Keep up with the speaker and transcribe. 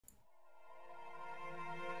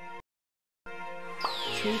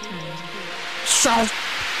3 times. So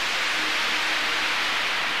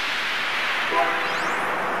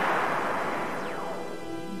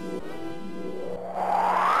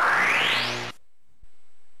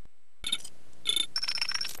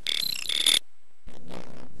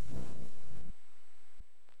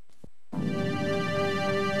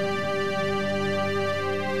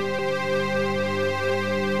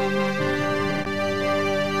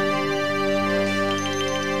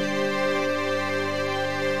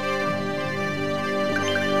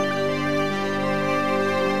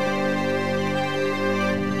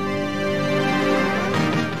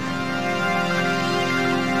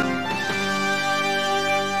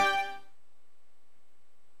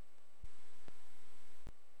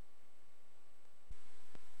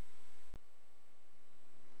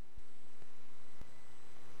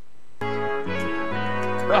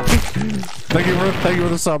thank you for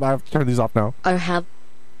the sub. I have to turn these off now. Or have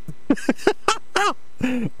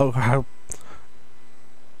Oh, how?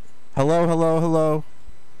 Hello.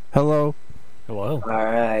 Hello. All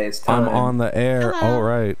right, it's time. I'm on the air. Hello. All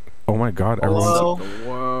right. Oh my God, Hello. everyone's The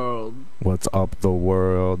world. what's up, the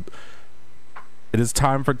world? It is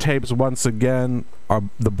time for tapes once again.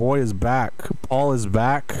 The boy is back. Paul is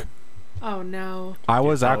back. Oh no. I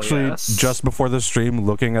was actually yes. just before the stream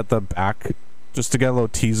looking at the back, just to get a little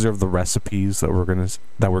teaser of the recipes that we're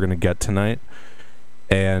gonna get tonight,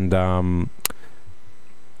 and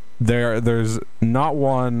there's not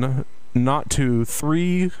one, not two,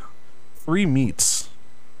 three meats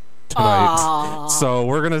tonight. Aw. So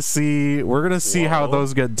we're gonna see how Whoa.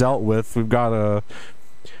 those get dealt with. We've got a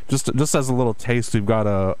just as a little taste. We've got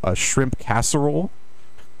a shrimp casserole.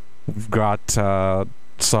 We've got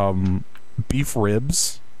some beef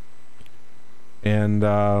ribs and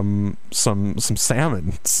some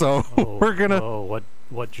salmon. So we're gonna. Oh,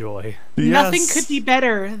 what joy! Nothing Yes. could be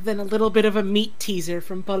better than a little bit of a meat teaser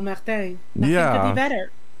from Pol Martin. Nothing Yeah. could be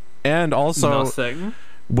better. And also Nothing.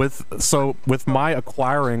 with my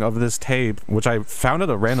acquiring of this tape, which I found at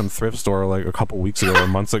a random thrift store like a couple weeks ago or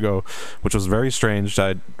months ago, which was very strange.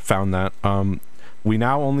 I found that we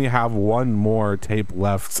now only have one more tape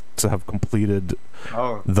left to have completed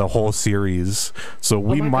Oh. the whole series. So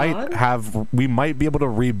we my might God. we might be able to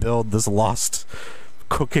rebuild this lost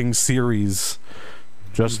cooking series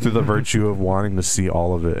just through the virtue of wanting to see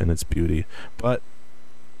all of it in its beauty. But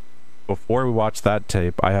before we watch that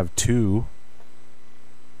tape, I have two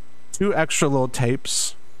extra little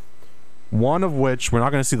tapes. One of which we're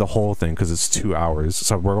not going to see the whole thing because it's 2 hours,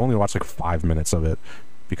 so we're only watch like 5 minutes of it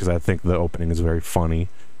because I think the opening is very funny,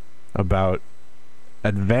 about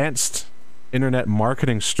advanced internet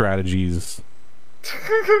marketing strategies.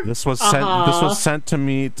 This was sent to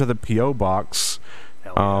me to the PO box,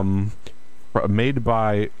 Hell yeah. made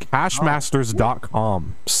by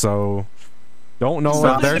cashmasters.com. So don't know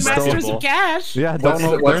So if they're the still- masters still of cash. yeah, don't What's know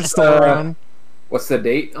the- if they're what's still the- around. What's the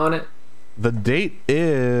date on it? The date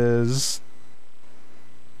is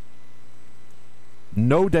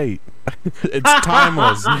no date. It's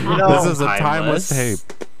timeless. This is a timeless tape.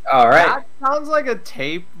 All right. That sounds like a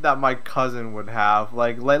tape that my cousin would have.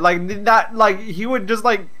 Like that. Like he would just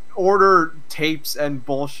like order tapes and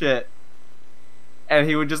bullshit, and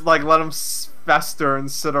he would just like let them fester and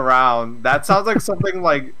sit around. That sounds like something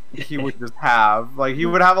like he would just have. Like he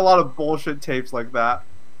would have a lot of bullshit tapes like that.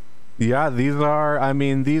 Yeah, these are, I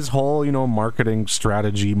mean, these whole, marketing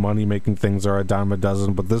strategy, money making things are a dime a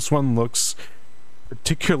dozen, but this one looks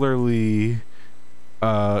particularly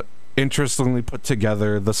interestingly put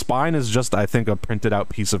together. The spine is just, I think, a printed out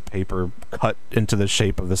piece of paper cut into the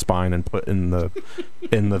shape of the spine and put in the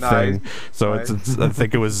Nice. thing. So Nice. it's I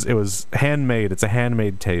think it was handmade. It's a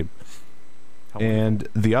handmade tape. And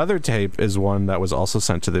the other tape is one that was also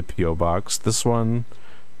sent to the PO box. This one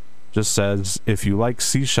just says, if you like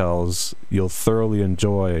seashells, you'll thoroughly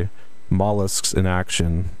enjoy mollusks in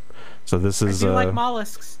action. So this I is do like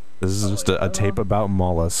mollusks. this is just a tape about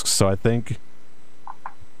mollusks. So I think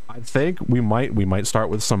we might start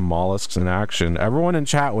with some mollusks in action. Everyone in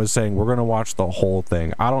chat was saying we're gonna watch the whole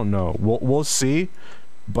thing. I don't know. We'll see,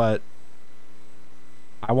 but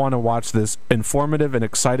I want to watch this informative and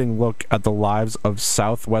exciting look at the lives of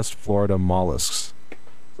Southwest Florida mollusks.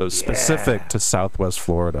 So specific to Southwest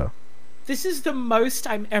Florida. This is the most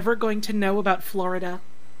I'm ever going to know about Florida.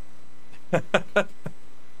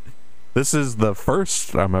 This is the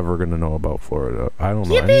first I'm ever going to know about Florida. I don't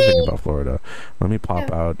know Yippee! anything about Florida. Let me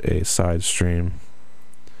pop out a side stream.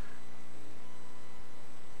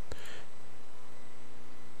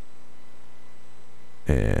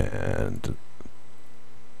 And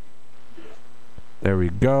there we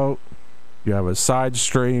go. You have a side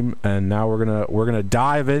stream, and now we're gonna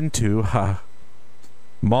dive into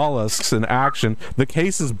Mollusks in action. The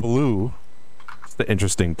case is blue. It's the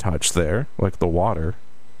interesting touch there, like the water.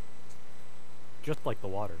 Just like the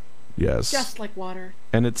water. Yes. Just like water.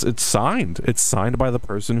 And it's signed. It's signed by the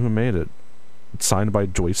person who made it. It's signed by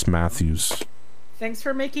Joyce Matthews. Thanks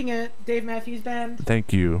for making it, Dave Matthews Band.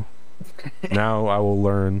 Thank you. Now I will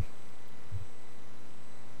learn.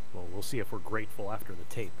 Well, we'll see if we're grateful after the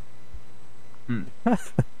tape.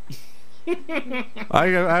 I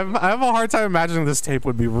have a hard time imagining this tape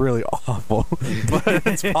would be really awful, but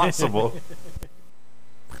it's possible.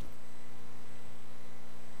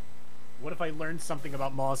 What if I learned something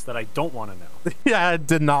about mollusks that I don't want to know? Yeah, I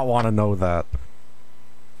did not want to know that.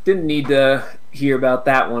 Didn't need to hear about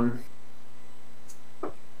that one.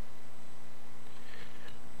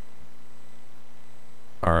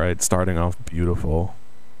 All right, starting off beautiful.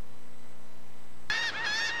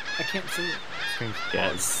 I can't see it.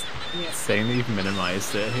 Yes. Yeah. Saying that you've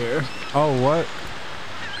minimized it here. Oh, what?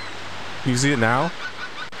 You see it now?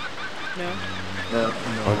 No. No.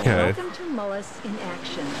 Okay. Welcome to Mollusks in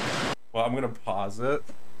Action. Well, I'm gonna pause it.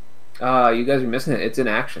 You guys are missing it. It's in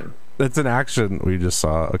action. It's an action we just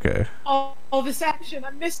saw. Okay. Oh, this action.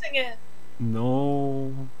 I'm missing it.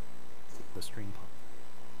 No. The stream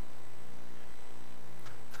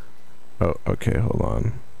Oh, okay. Hold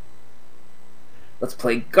on. Let's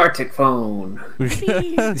play Gartic Phone. I'm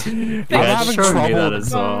Yeah, having just showed me that trouble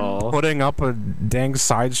as well. putting up a dang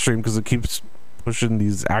side stream because it keeps pushing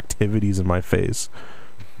these activities in my face.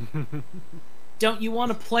 Don't you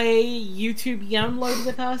want to play YouTube Download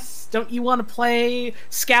with us? Don't you want to play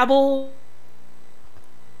Scabble?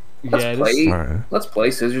 Yeah, it is, Alright. Let's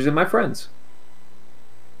play Scissors and My Friends.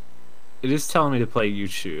 it is telling me to play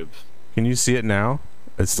YouTube. Can you see it now?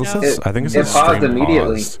 It still No. says. I think it It says paused stream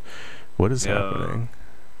immediately. paused. What is Yeah. happening?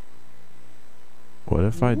 What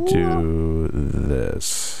if I do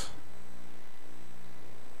this?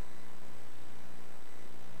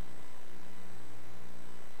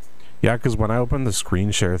 Yeah, because when I open the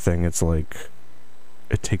screen share thing, it's like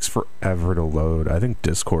it takes forever to load. I think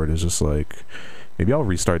Discord is just like, maybe I'll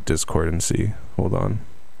restart Discord and see. Hold on.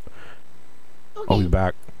 I'll be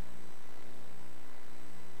back.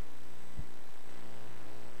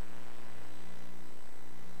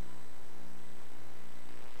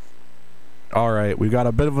 All right, we got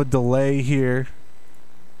a bit of a delay here.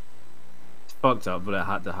 It's fucked up, but it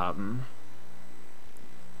had to happen.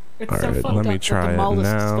 It's All so right, fucked let me up try that it the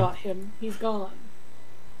mollusks now. got him. He's gone.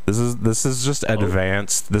 This is just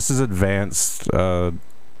advanced. This is advanced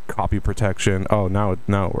copy protection. Oh, now it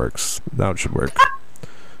works. Now it should work.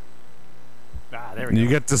 Ah, there we You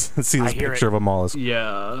go. get to see I this hear picture it. of a mollusk.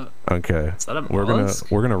 Yeah. Okay, Is that a we're mollusk?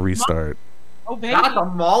 gonna restart. Oh, baby. That's a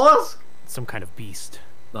mollusk? Some kind of beast.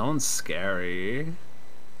 That one's scary.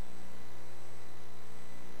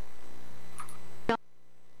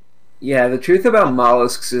 Yeah, the truth about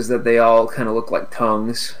mollusks is that they all kind of look like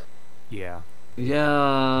tongues. Yeah.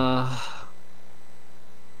 Yeah.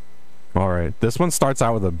 All right, this one starts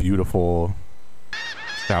out with a beautiful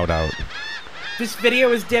shout out. This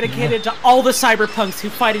video is dedicated to all the cyberpunks who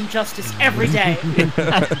fight injustice every day.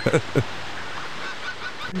 Perfect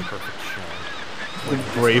show. The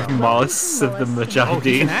brave mollusks of the Oh, he's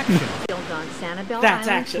Mujahideen. in action. Built on Sanibel That's Island,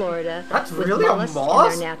 action. Florida. That's with really a mollusks in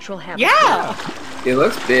mollusk? their natural habitat. Yeah! It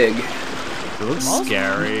looks big. It looks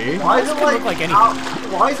scary. Why is it Mollusks can look like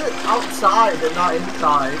anything. why is it outside and not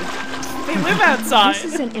inside? They live outside. This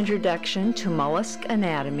is an introduction to mollusk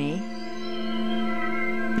anatomy,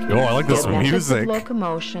 Oh, I like this their methods music. of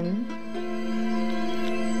locomotion,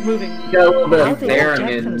 Moving. Got a little bit How of they protect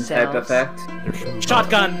Theremin type themselves. effect. They're shooting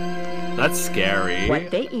Shotgun. That's scary. what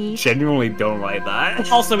they eat, Genuinely don't like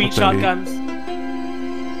that. Also eat What they eat. shotguns.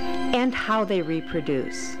 and how they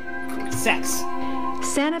reproduce. Sex.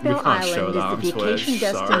 Sanibel can't show Island that on is the vacation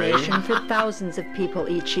Twitch, sorry. destination for thousands of people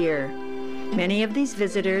each year. Many of these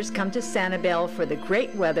visitors come to Sanibel for the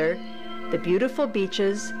great weather, the beautiful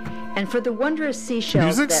beaches, and for the wondrous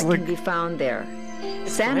seashells Music's that like- can be found there.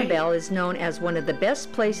 Sanibel is known as one of the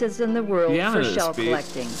best places in the world Yeah, for it is, shell Pete.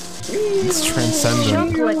 collecting. It's Shell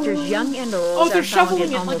transcendent. collectors, young and old, Oh, they're are found shoveling in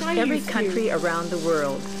it like almost I every used to. country around the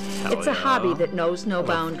world. Hell It's a yeah. hobby that knows no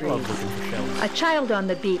boundaries. looking for shells. A child on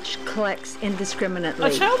the beach collects indiscriminately.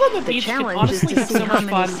 A child on the beach can challenge is honestly to have see so how much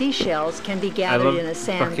many fun. seashells can be I gathered love in a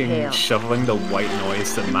sand fucking pail. shoveling the white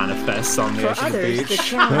noise that manifests on the For edge of the others, the beach.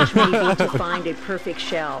 challenge may be to find a perfect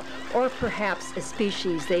shell, or perhaps a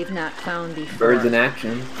species they've not found before. Birds in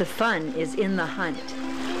action. The fun is in the hunt.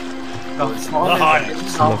 The hunt.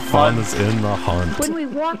 The fun is in the hunt. When we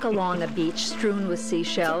walk along a beach strewn with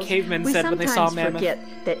seashells, Cavemen we said when they saw a sometimes mammoth. forget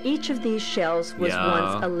that each of these shells was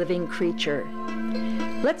Yeah. once a living creature.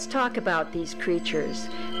 Let's talk about these creatures.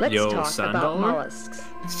 Let's Yo, talk sand about dollar? mollusks.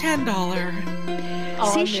 It's $10.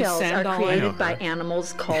 Oh, Seashells are $10. created by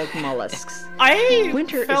animals called mollusks. I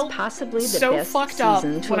Winter is felt possibly the so best fucked up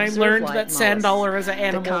season to when I observe learned live that sand mollusks. dollar is an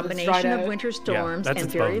animal The that's combination dried of out. winter storms that's and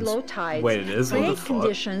its very bones. low tides Wait, it is? What the create fuck?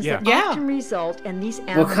 conditions Yeah. that Yeah. often result in these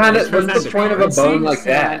animals What kind of? What's What's the point of a bone like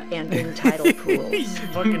that? and in tidal pools.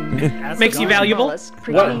 Fucking Makes you valuable. Mollusk What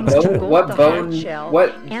pertains to bone? both What the hard bone? shell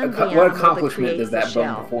What and the what animal accomplishment does creates that the bone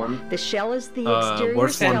shell. perform? The shell is the Uh, exterior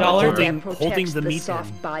worse than skeleton $10. that protects Holding the the meat in.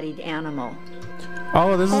 soft-bodied animal.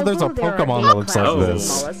 Oh, there's a Although there are Pokemon eight that looks like classes of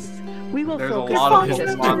this. mollusks, we will There's a focus lot on of just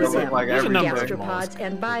Pokemon two that of look them, like There's a everything. number of gastropods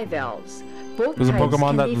and bivalves. Both There's a types Pokemon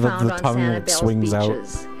can that be the found on tongue Sanibel's swings out.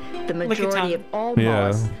 beaches. The Like a majority tongue. of all Yeah.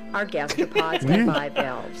 mollusks are gastropods and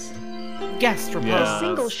bivalves. Gastropod. Yeah, A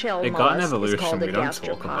single-shell it got an mollusk is evolution. called We a don't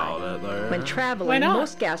talk about gastropod. it though. When Why traveling, not?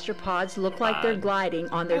 most gastropods look like they're gliding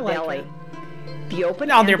on their I like belly. it. The open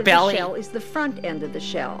On end their of belly. the shell is the front end of the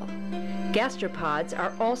shell. Gastropods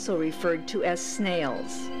are also referred to as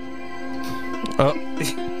snails. Oh,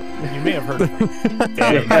 You may have heard of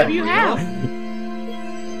it. Maybe you have.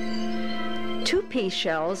 Two-piece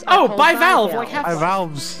shells are Oh, called bivalve, like bivalves. half.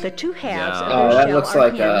 bivalves. The two halves Yeah. of Oh, their that shell looks are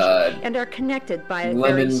like hinged a and are connected by a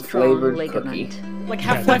very strong lemon-flavored ligament. cookie. Like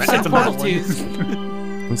Half-Life That's a Portal Madeline.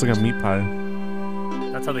 2s. Looks like a meat pie.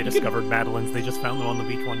 That's how they discovered Madeline's. They just found them on the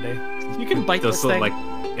beach one day. You can bite Does this look thing. like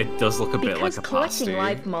it does look a bit Because like a collecting pasty.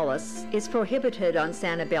 live mollusks is prohibited on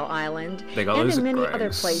Sanibel Island They got and loads in of many other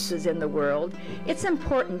Gregs. places in the world, it's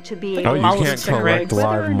important to be Like Oh, able you to mollusks can't and determine collect Gregs.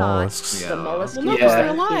 whether live or not mollusks. the Yeah. mollusk Well, no, you because find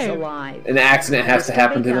they're alive. is alive. An accident has This to can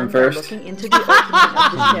happen be to them done by first. looking into the opening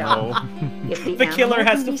of the shell. No. If the The killer animal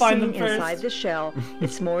has can to be find seen them first. inside the shell,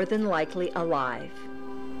 it's more than likely alive.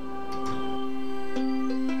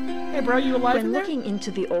 Hey, bro, you alive When in there? looking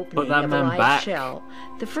into the opening that of a man live back. shell,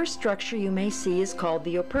 the first structure you may see is called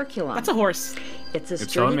the operculum. That's a horse. It's a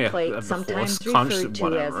It's showing me sturdy plate, the sometimes horse conch- referred to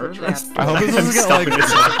whatever. as the trap I hope this doesn't get Stop like it,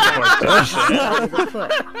 it's not Shell of the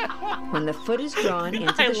foot. When the foot is drawn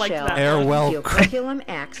into I the like shell, that. Airwell. the operculum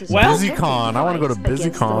acts as a Well- protective BusyCon. I wanna go to device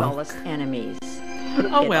against the BusyCon. mollusk enemies.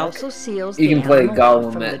 Oh It well. also seals You the can play animal Gollum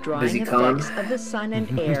off from at the drying BusyCon. effects of the sun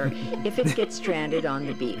and air if it gets stranded on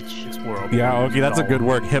the beach. It's world. Yeah, okay, that's a good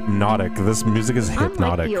word. Hypnotic. This music is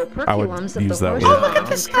hypnotic. Unlike the I would operculums of use the that horse word. Oh, look at and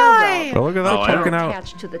this cobra, guy! Oh, look at that Oh, I don't- poking out.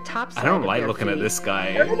 attached to the top I side don't of like their looking at feet. this guy.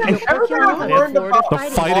 Everything I've Operculum of learned the Florida about The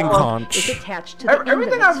fighting conch. is attached to the end of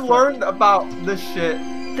everything its I've foot. learned about this shit.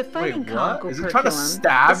 The fighting Wait, what? conch Is it trying to operculum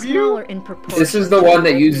stab is you? smaller in proportion This is the to one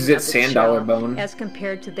that opening uses of its the sand dollar shell bone. as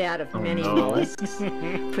compared to that of many no. mollusks.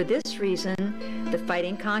 For this reason, the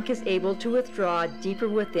fighting conch is able to withdraw deeper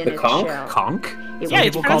within The its conch? shell. Conch? It Yeah, would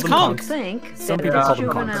it's be pronounced easy to conch. think Some that people this call them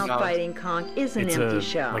juvenile conchs. fighting conch is an It's empty a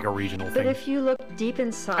shell. like a regional But thing. if you look deep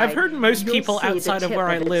inside, I've heard most you'll people see the outside of tip where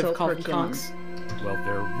I its live call them operculum. conchs. Well,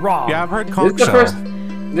 they're wrong. Yeah, I've heard This conch is the shell. first.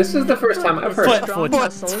 This is the first time I've heard. Foot. Strong Foot.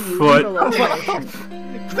 muscle used Foot. for locomotion.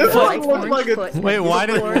 This Like one looks like orange a. foot, Wait, why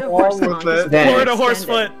the did- Florida What's horse wrong conch with is it? very Florida extended.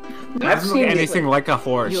 horsefoot. I've seen Anything like a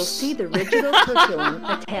horse. You'll see the rigid operculum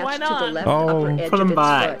Why attached to not? the left Oh. upper edge Put of 'em its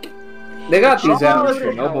back. foot. They got these Oh, out look of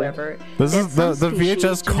at Chernobyl. However, This that is the some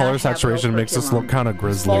VHS species do color not have saturation makes this look operculum. kind of In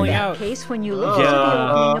grisly. Falling that out. case, when you look into the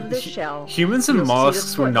opening of the shell, Humans and you'll see the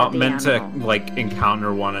mollusks were foot not of the meant to animal. like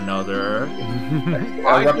encounter one another.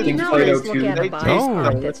 Erupting Now Play-Doh let's look tube. at a They taste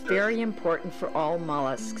byproduct them. that's very important for all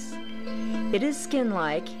mollusks. It is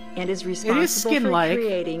skin-like and is responsible skin-like. for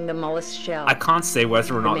creating the mollusk shell. I can't say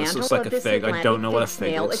whether or The not this mantle looks like of a this fig. I Atlantic don't know what a fig fig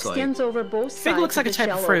snail looks like. extends over both Fig sides looks like of a the type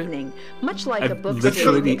of shell fruit. opening, much like I've a book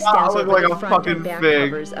literally- sleeve extends Ah, look over like the a front fucking and back fig.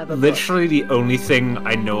 covers of a book. Literally the only thing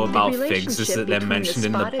I know about The figs is relationship that they're between mentioned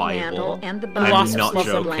in the spotted mantle Bible. and the I'm body not of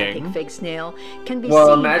the Atlantic joking. fig snail can be Well,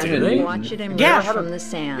 seen imagine as you it. watch it emerge Yeah. from the You've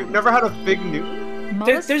sand. never had a fig Newton?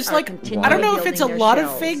 Mollusks There's are like, continually I don't know if it's a building their lot of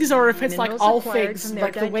shells. figs or if it's like Minerals all acquired figs, from their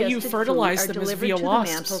like the way you digested food fertilize are them is delivered via to the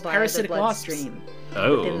wasps, mantle via the parasitic wasps. bloodstream.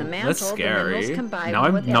 Oh, Within the mantle, that's the minerals scary. combine Now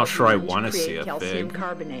I'm with not sure I albumin want to create see a calcium fig.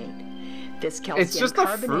 carbonate. This calcium just a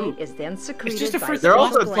carbonate fruit. is then secreted just a by fruit They're that's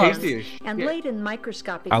also lost glands tasty as and shit. laid in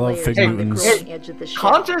microscopic I love layers fig on the Newtons. growing edge of the shell.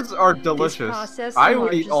 Conches are This delicious. process I would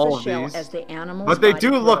enlarges eat all the of shell these. as the animal's But they body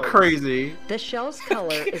do look grows. crazy. The shell's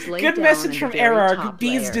color is laid Good down message in from the very Erarg. top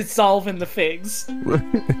Bees layer. dissolve in the figs.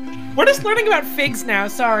 We're just learning about figs now.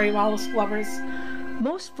 Sorry, mollusk lovers.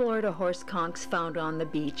 Most Florida horse conchs found on the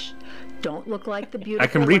beach don't look like the beautiful I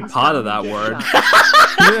can read ones part of found that in word.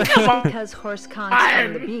 gift shops. Because horse conchs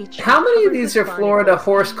on the beach. How many of covered these with are Florida barnacles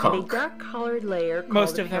horse and a conch? dark-colored layer called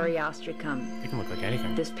Most a of them. periostracum. They can look like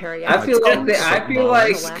anything. This periostracum I feel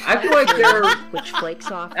like they're. which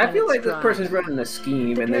flakes off. I when feel it's like this dry. person's running a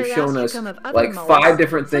scheme, The and they've shown us periostracum of other like mollusks, 5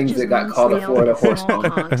 different things such that as got called a moon Florida snail horse and small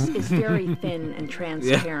conch. conchs, is very thin and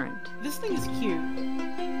transparent. This thing is cute.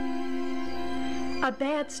 A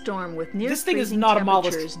bad storm with near This thing is freezing not a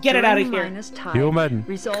mollusk. temperatures Get it outta during here. -tide Human.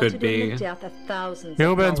 resulted Could be. in the death of thousands.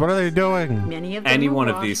 Humans, of what are they mollusks. doing? Many of them Any were one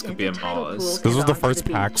of washed these could be into a tidal mollusk. pools This was and the onto first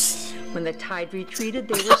beach. packs. When the tide retreated,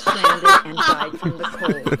 they were stranded and died from the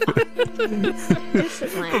cold. This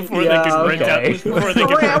Atlantic Before they can rent out, okay. before they can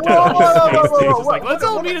Wait, rent whoa, out whoa, the whoa, space whoa, station. whoa, It's like, whoa, let's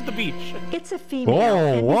all whoa. meet at the beach. It's a female, Whoa,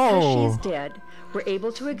 and because whoa. she's dead, we're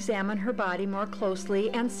able to examine her body more closely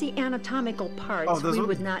and see anatomical parts Oh, this we one's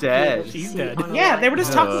would not dead. be able to She's see dead. on a Yeah, they were live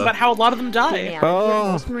just mouse. talking about how a lot of them The die. anatomy Oh.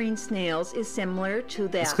 of most marine snails is similar to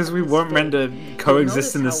that. It's because of we the weren't meant to snake.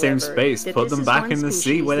 coexist in the Notice, same however, space. that Put this them is back one in the sea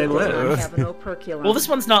species where they that does not live. have an operculum. Well, this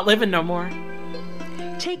one's not living no more.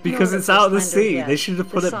 Take Because note it's of out of the her slender sea. head, They should have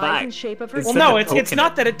put the it size back. and shape of her Instead Well, no, of it's poking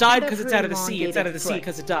not it. that it died Of because it's her out of the sea. It's out of the sea elongated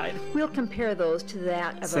because it died. We'll compare those to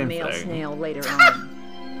that of Same a male thing. snail later on.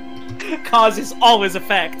 Cause is always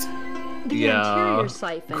effect. The Yeah, anterior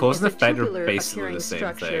siphon cause is and a effect are tubular basically appearing the same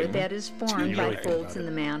structure thing. that is formed You by really think folds about in it.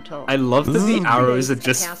 the mantle. I love that the This arrows are creates a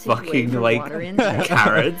just passageway fucking for like water intake.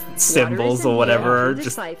 carrot Water symbols is or inhaled whatever. through the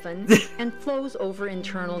Just siphon and flows over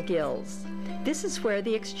internal gills. This is where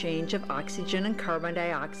the exchange of oxygen and carbon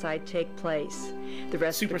dioxide take place. The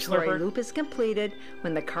Super respiratory slurper. loop is completed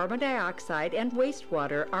when the carbon dioxide and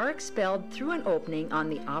wastewater are expelled through an opening on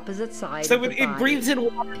the opposite side So of the it body. breathes in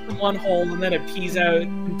water from one hole and then it pees out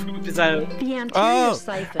and poop is out. The anterior Oh,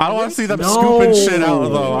 siphon I don't want to see them No. scooping shit out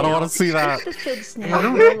though. I don't want to see that. The fig snail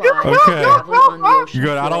will lie Okay. traveling on the ocean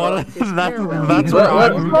Good. I don't floor. want to. This That's parallel that's moves where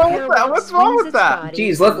What- I'm. What's wrong with that? What's wrong with that?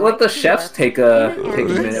 Jeez, let the chefs take a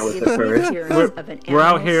minute with this first. we're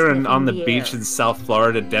out here and on the beach in South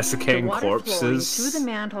Florida desiccating Through the corpses.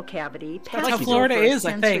 mantle cavity, That's how passes Florida over a is,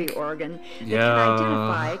 I sensory think. organ that Yeah. can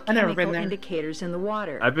identify I've never been chemical there. indicators in the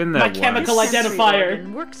water. I've been there My once. chemical This sensory identifier.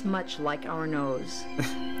 organ works much like our nose.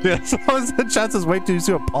 Yeah, so the chances. Wait till you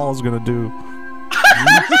see what Paul's gonna do.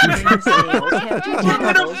 Marine snails have two We're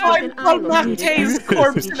gonna tentacles with find an eye some located Lactae's at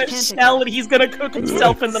corpse each in a tentacle. shell and he's gonna cook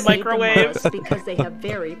himself in the Save the microwave. mollusks because they have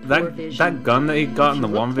very poor vision. That gun that he got in the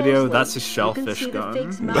If you one look video, closely, that's a you can shellfish see the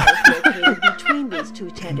fig's gun. mouth located between these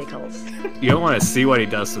two tentacles. You don't want to see what he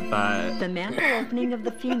does with that. The mantle opening of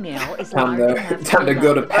the female is Time large to- enough time to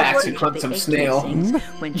go to allow PAX the and hunt some egg snail. casings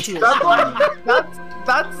when she is That's spawning.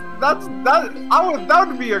 that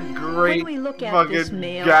would be a great When we look at fucking this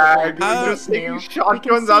male gag. Atlantic Just taking snail, we can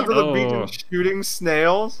shotguns see out to an- the beach Oh. and shooting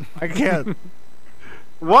snails. I can't.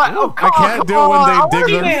 What? Oh, I can't do it when I they wanna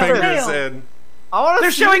dig their see fingers this. in. I want to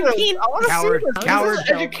They're see showing this. peen- I want to see Coward, this. coward. This is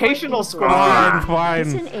educational school. Fine, This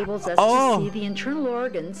fine. enables us Oh. to see the internal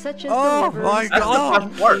organs such as Oh, the liver my and God. stomach That's the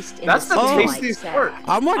best part. encased in That's the a snake-like tastiest sac. part.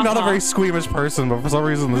 I'm like not a very squeamish person, but for some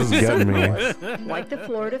reason this is getting me. Like the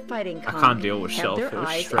Florida fighting I conch, can't deal with have their shellfish,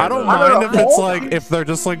 eyes straight I don't up. mind if it's Oh. like if they're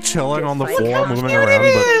just like chilling on the Look floor, how moving cute around.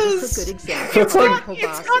 it But is. It's a good example. It's like-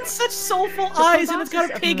 It's got such soulful eyes and it's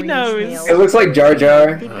got a pig nose. It looks like Jar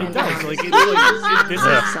Jar. It does. Like,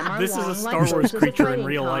 this is a Star Wars creature in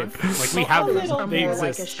real life. Like we have them. Are They more like a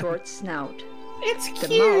exist. short snout. It's The mouth can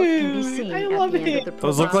be cute. seen I at love the end it. of the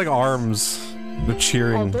those look like proboscis. arms. The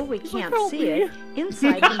cheering. Although we can't Help see me. it,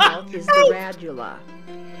 inside the mouth is the radula.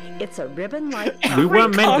 It's a ribbon-like We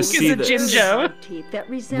weren't meant to Conch see is a this. Jinjo. teeth that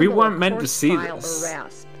resemble weren't a meant to coarse see file this. Or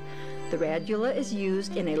rasp. The radula is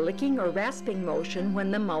used in a licking or rasping motion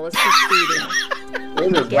when the mollusk is feeding.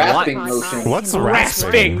 There's a Get rapping the motion. eye What's in the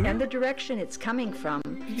rasping? direction And the direction it's coming from,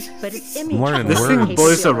 but its image learning This words. thing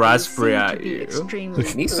blows a capabilities raspberry seem to at be you. extremely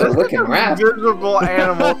Nisa looking rap. Miserable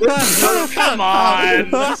animal. Come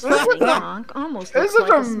on. This conch almost It's looks such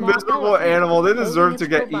like a small miserable elephant animal. They holding deserve its to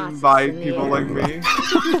get eaten proboscis by in the people air. like me.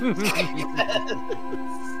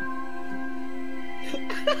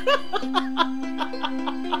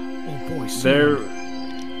 Oh boy,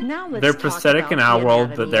 Now let's They're talk pathetic about in the our world,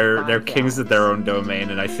 anatomy but of they're kings of their own bivalves. domain,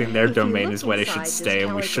 and I think their If you domain look is where they inside should this stay,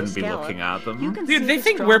 and we calico shouldn't be scallop, looking at them. you can Dude, see they the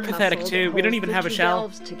think strong we're pathetic muscle too. that We don't holds even the have a two shell.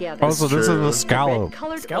 valves together. Also, this is True. a scallop.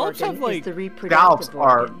 Red-colored Scallops organ have, like- is the Scallops reproductive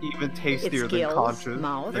are organ. even Its tastier than gills, conches.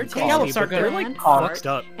 mouth, They're and tasty, Scallops are but they're good. like gland fucked part,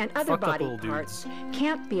 up. and other Fucked up body little parts dudes.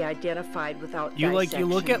 can't be identified without You look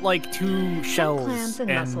dissection. at like two shells, Clams and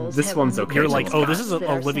and mussels this have one's only okay. you're like, oh, this is spots a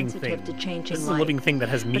that are living sensitive thing. to changing This is a light. living thing that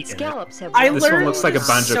has But meat in it. scallops have I one This one learned looks like a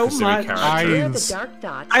protein so much.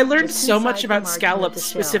 I learned so much about scallops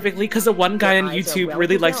specifically because of one guy on YouTube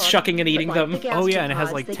really likes shucking and eating them. Oh yeah, and it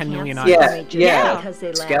has like 10 million eyes. Yeah.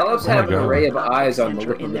 Scallops have an array of eyes on the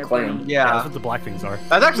lip of the clam. Yeah, that's what the black things are.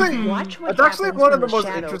 That's actually one of the most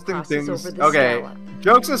interesting things. Okay,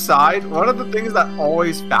 jokes aside, one of the things that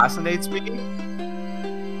always fascinates me,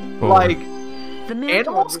 like,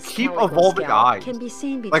 animals keep evolving eyes.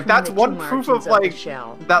 Like, that's one proof of like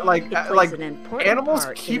that. Like animals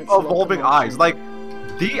keep evolving eyes. Like,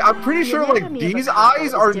 I'm pretty sure like these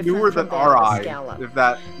eyes are newer than our eyes, if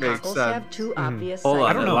that makes sense. Hold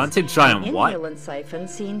on, Atlantic giant what? Inhalant siphon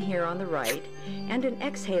seen here on the right, and an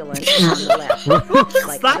exhalant on the left.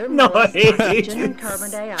 Like that other noise? mollusks, oxygen and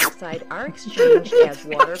carbon dioxide are exchanged as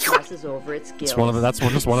water passes over its gills. That's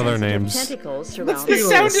just one of their names. Tentacles What's surround the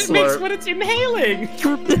sound its it makes when it's inhaling?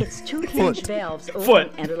 Its two hinge valves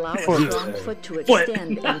open and allow a strong foot to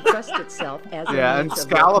extend and thrust itself as a Yeah, and means of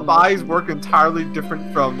scallop eyes locomotion. work entirely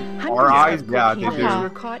different from our eyes. Yeah, they do. Were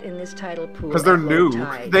caught in this tidal pool Because they're at low new.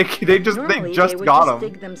 tide. They Normally, just would got just them.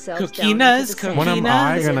 dig themselves down Coquinas, into the sand. When am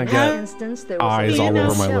I gonna In get that instance, there was eyes a all layer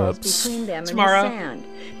over of my shells lips? between them and the Tomorrow. sand.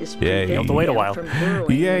 This Yay. prevented You'll have to wait a them while. from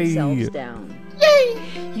burrowing Yay. themselves down. Yay!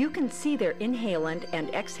 You can see their inhalant and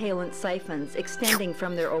exhalant siphons extending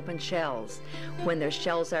from their open shells. When their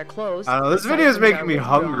shells are closed, I don't know, this the video is siphons making are me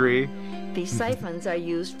withdrawn. hungry. These siphons are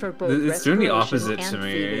used for both It's doing the respiration opposite to and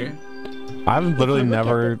me. feeding. I've literally If you look at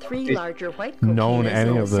never the three larger white known coquinas any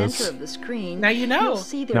in of the this. center of the screen, Now you know. you'll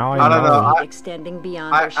see their Now I I don't know. feet I- extending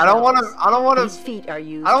beyond I their don't want shells. to. These feet are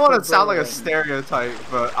used I don't want for to sound like a burrowing. stereotype,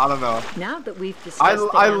 but I don't know. Now that we've discussed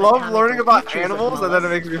the I love anatomical learning about features of animals, and then it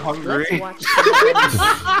mollusks, makes me hungry. let's watch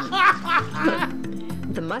some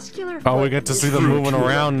of the muscular Oh, we foot get to is see them huge. moving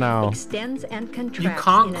around now. Extends and contracts You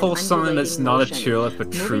can't in an call something that's undulating not a motion, tulip a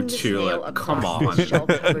true moving the snail tulip. Come across on. the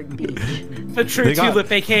shell-covered beach. The true They got-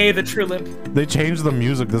 tulip, aka the tulip. They changed the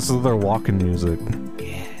music. This is their walking music.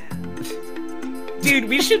 Dude,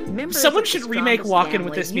 we should. Members Someone of the should remake strongest Walkin' family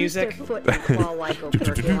with this use their music. foot and claw-like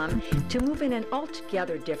operculum to move in an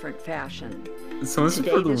altogether different fashion. Someone's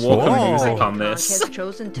Today, put the this walking Whoa. music giant on conch this. has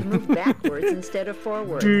chosen to move backwards instead of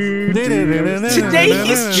forwards. Today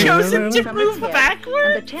he's chosen to From move its head, backwards?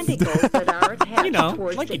 And the tentacles that are attached You know,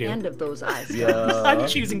 towards like the you do. end of those eyes. I'm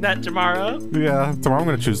choosing that tomorrow. Yeah, tomorrow I'm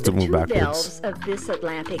gonna choose to The move two backwards. valves of this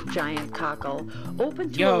Atlantic giant cockle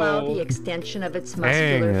open to Yo. allow the extension of its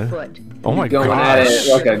muscular Dang. foot. Oh my Going at gosh.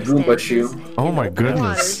 it like a Goomba shoe. Oh In my open goodness.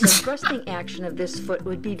 waters, the thrusting action of this foot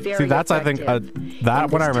would be very See, that's I think effective. that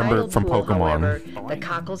In one I this remember tidal from pool, Pokemon. however, the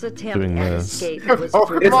cockle's attempt doing at this. escape was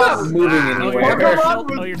Pokemon. It's not fruitless. moving Oh, anywhere. you're talking about-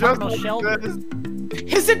 Pokemon oh, you're was talking about just Sheldon. like this.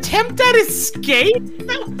 His attempt at escape?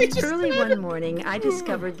 They just Early said. one morning, I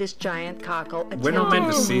discovered this giant cockle We're not meant to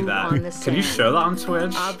attempting see move that. on the Can you sand. show that on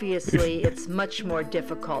Twitch? Obviously, it's much more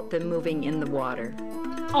difficult than moving in the water.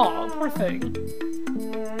 Aw, poor thing.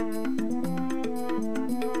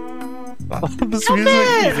 This Help music.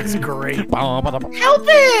 it! Music's great. Help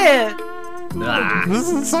it! Ah. This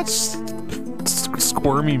is such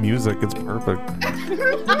squirmy music. It's perfect.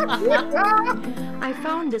 I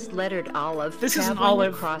found this lettered olive This is an traveling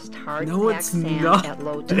olive. across hard No, packed it's sand not. at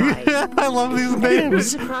low tide. I love these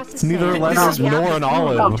names. It's neither lettuce nor an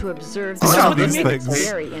olive. To observe I love the these movement. things.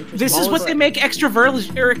 Very interesting. This is what they make extra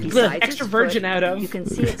virgin Besides extra its virgin foot, out of. You can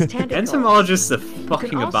see its tentacles. Entomologists are You can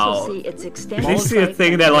fucking also about. see its extended They see a sight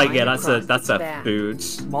thing, and they're like, line yeah, across that's its a back. food.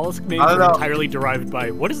 Mollusk names I don't are know. entirely derived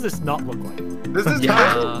by what does this not look like? This is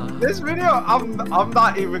Yeah. this video. I'm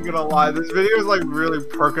not even gonna lie. This video is like really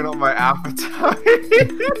perking up my appetite.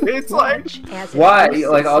 It's like As it Why? hoists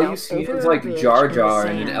Like all you itself see over is a like ridge Jar in the Jar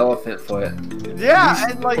and an sand. elephant foot. yeah,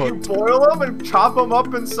 and like you boil them and chop them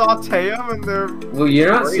up and saute them, and they're Well,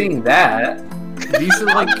 you're not Great. seeing that. These are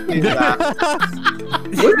like. eating that.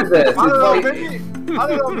 Look at this. It's I don't know. like Maybe I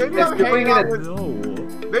don't know. Maybe it's I'm doing hanging out it. with. No.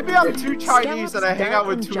 Maybe I'm too Chinese and I hang out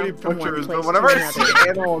with too many butchers, but whenever I see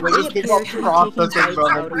animals, I just think about processing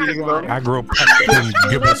them and eating them. Agropectin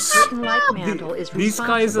gibbous. These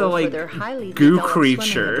guys are like goo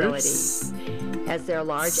creatures. As their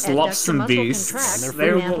large Slops and adductor muscle beasts. contracts, They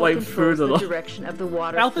the will, mantle like, controls food a the lot. direction of the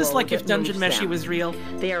water Ralph is flow like if that Dungeon moves Meshi them. was real.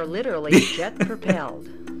 They are literally jet propelled.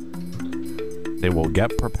 They will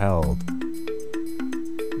get propelled.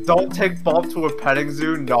 Don't take Bob to a petting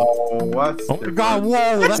zoo. No, that's Oh my god,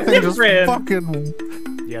 whoa, that thing just different. fucking...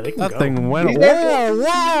 Yeah, they can That go. thing went... These Whoa,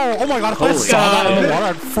 whoa! Oh my god, if I Holy saw that in the God. water,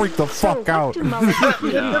 I'd freak the fuck out.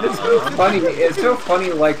 It's funny. It's so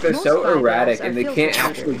funny. Like they're Most so bivalves erratic are and they filter can't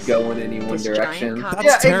actually feeders. go in any one This direction. giant cockle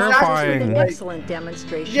That's Yeah, exactly. terrifying. is an excellent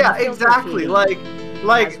demonstration. yeah, of filter exactly. feeding. Like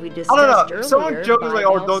Like, As we I don't know. discussed Someone earlier, jokes like,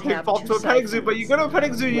 "Oh, don't bivalves take have fault to two a petting zoo," but you go to a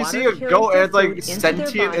petting zoo, you Water see a carries goat, and their it's like food into their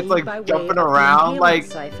sentient. It's body like by way jumping of the around. inhalant Like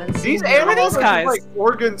siphon these seen animals around are guys? like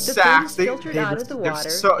organ The sacks. food is filtered out of the water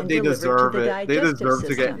and they delivered to deserve the it. They digestive deserve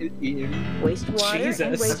to get system. eaten. Wastewater and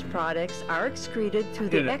Jesus. waste products are excreted through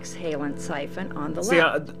the exhalant siphon on the See,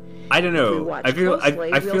 left. I don't If we know. watch I feel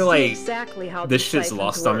closely, I we'll feel see like exactly how this these shit's siphons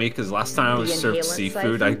lost on me work. because last time I was The served inhalant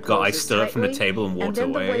seafood, siphon I closes stood up from the tightly, table and and walked then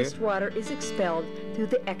away. the wastewater is expelled through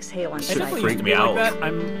the exhalant It siphon. freaked me Like out. that,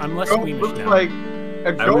 I'm less Goat squeamish looks now. like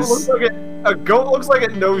a goat was- looks like it. A goat looks like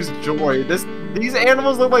it knows joy. These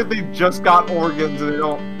animals look like they just got organs and they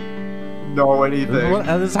don't know anything.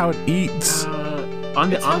 That is how it eats.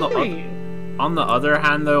 It's hungry. On the other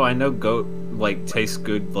hand, though, I know goat like tastes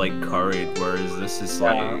good like curried, whereas this is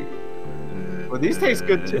Yeah. like. Well, these taste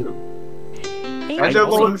good too. Ancient they're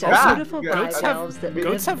low in things are fat. beautiful Goats have- bivalves that goats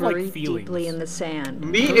live have, like, buried feelings. deeply in the sand.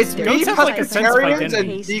 It's Their me, have, like, a sense of pescatarians,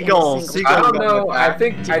 identity. and seagulls. I Seagulls I don't don't know. like I that.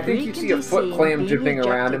 think you see a foot clam jipping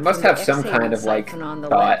around. It must have some kind of like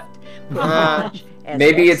thought.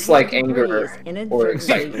 Maybe it's like anger or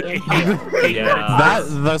excitement. Yeah. That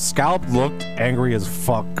the scallop looked angry as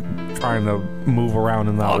fuck trying to move around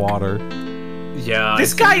in that water. Yeah.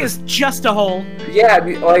 This guy is just a hole. Yeah,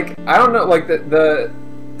 like I don't know, like the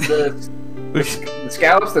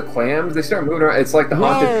scallops, the clams, they start moving around. It's like the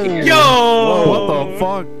haunted Whoa. pier. Yo! What the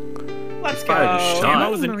fuck? Let's Fire go. just Damn, shot. I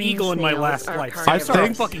was an eagle in my last life. I Star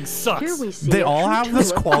think- fucking sucks. They all have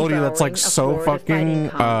this quality that's like so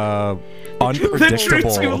fucking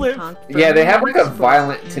unpredictable. tulip. Yeah, they have like a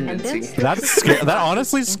violent tendency. That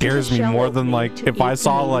honestly scares me more than like if I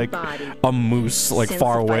saw like a moose like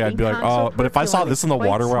far away, I'd be like, oh. But if I saw this in the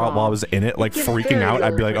water while I was in it, like freaking out,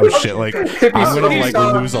 I'd be like, oh shit, like I'm gonna like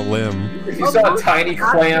lose a limb. If you saw a tiny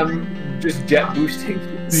clam just jet boosting.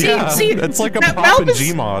 Yeah, see, it's like a that pop in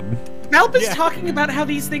Malbus- Gmod. Malb is talking about how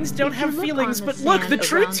these things don't have feelings, but look, the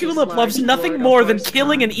true tulip loves nothing more than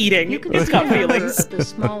killing and eating. It's got feelings. The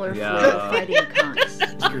smaller Yeah. fluid fighting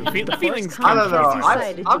conchs. The feelings I don't know.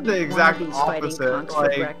 Decided I'm to the eat one exact of these fighting opposite. conchs for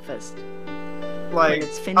Like, breakfast. like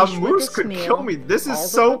it's a finished with moose its could meal, kill me. This all is that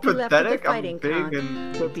so will be left of the pathetic. I'm fighting big conch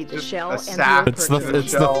and will be the just shell a and the sack. It's the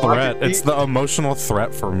uppercut. threat. It's the emotional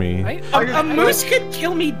threat for me. A moose could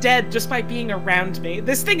kill me dead just by being around me.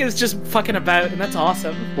 This thing is just fucking about, and that's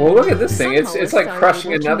awesome. Well, look at this thing. Some It's mollusks like are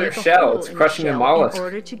crushing able to another make a shell. hole It's in the crushing a shell mollusk. in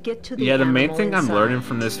order to get to the Yeah, the main animal thing I'm inside. learning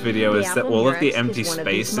from this video The is that all of the Apple empty murex is one of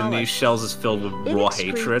these space in these mollusks. shells is filled with It raw excretes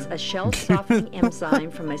hatred. a shell-softening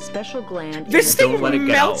enzyme from a special gland. in This its thing Don't let it throat.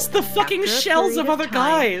 get melts out. the fucking After a shells period of other time,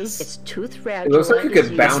 guys. Its tooth It looks like radula you could is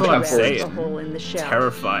used bounce to up grasp for it. the hole in the shell.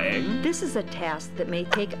 Terrifying. This is a task that may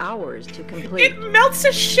take hours to complete. It melts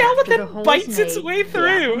a shell After and the then hole bites is its made, way The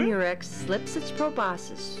through. murex slips its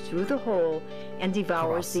proboscis through the hole and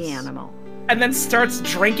devours the animal. And then starts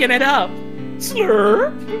drinking it up.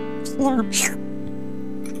 Slurp.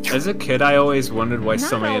 As a kid, I always wondered why Not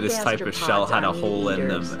so many all of this type of shell had a gastropods are hole in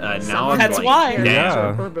them. meat-eaters. Now Some I'm That's like, why. damn.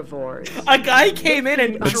 Yeah. Herbivores. A guy came in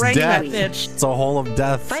and It's drank death. that bitch. It's a hole of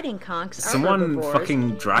death. Fighting conchs are Someone herbivores,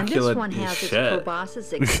 fucking Dracula and this one has shit. its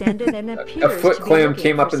proboscis extended and appears foot to be clam looking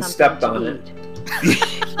came up for and something stepped to on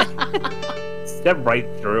eat. Step right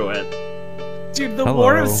through it. Dude, the Hello.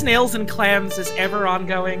 war of snails and clams is ever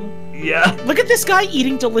ongoing. Yeah. Look at this guy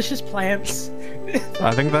eating delicious plants.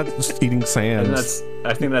 I think that's just eating sand. And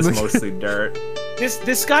I think that's mostly dirt.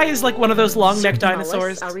 This guy is like one of those long-necked Certain mollusks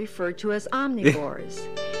dinosaurs. are referred to as omnivores.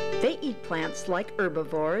 They eat plants like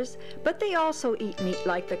herbivores, but they also eat meat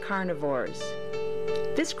like the carnivores.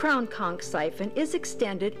 This crown conch siphon is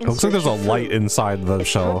extended in It looks like there's a search of light food. inside the Its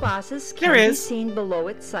shell. proboscis There can be is. seen below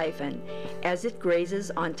its siphon as it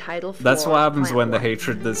grazes on tidal flora. That's what happens when the plant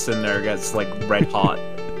hatred that's in there gets like red hot.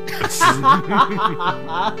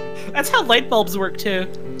 That's how light bulbs work too.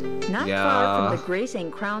 life. Not Yeah. far from the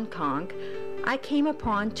grazing crown conch, I came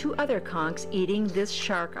upon two other conchs eating this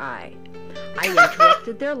shark eye. I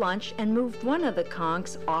interrupted their lunch and moved one of the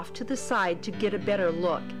conchs off to the side to get a better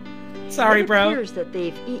look. Sorry, It bro. appears that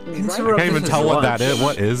they've eaten I right can't even tell what that lunch. is.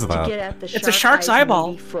 What is to get that? at the It's a shark's eye's eyeball.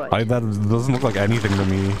 meaty foot. That doesn't look like anything to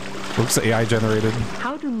me. Looks AI generated.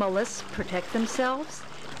 How do mollusks protect themselves?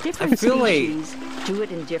 Different feel like- species do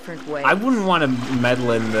it in different ways. I wouldn't want to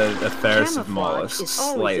meddle in the affairs of Camouflage is mollusks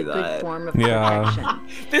always like a good that. form of Yeah. protection.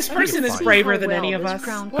 This person is See braver how than well any of this us.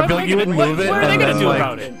 crown I feel like you would move it, What are they and gonna then do like,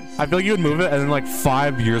 about it? I feel like you would move it, and then like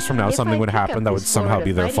 5 years from now, If something I would pick up happen that would this somehow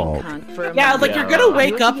be their Florida fault. fighting conch for a Yeah, moment, like you're gonna you'll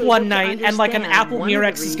wake be up able one to night and like an understand apple one of the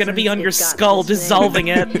murex is gonna be on reasons your it got skull, this dissolving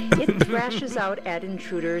name. it. It thrashes out at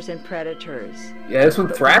intruders and predators. Yeah, this one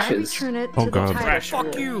But when I thrashes. return it Oh, to God. the tidal Thrash. pool,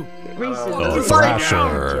 Fuck you. it raises Oh, the Thrasher.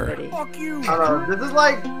 activity. Fuck you. I don't know. This is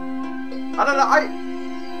like, I don't know.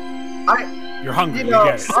 You're hungry. You know,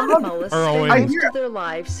 you get it. Some mollusks spend I most hear- of their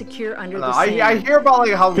lives secure under the sand. I hear about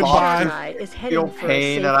like how Goodbye. lobsters feel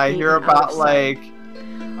pain, and I hear about like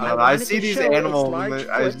I don't know. I see these animals, and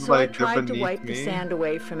I just like they're tried to beneath wipe the me. sand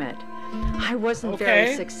away from it. I wasn't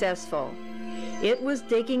very successful. It was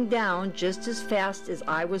digging down just as fast as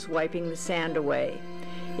I was wiping the sand away.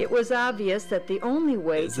 It was obvious that the only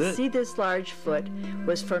way to see this large foot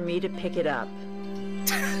was for me to pick it up.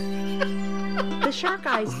 The shark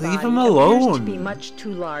eye's body appears to be much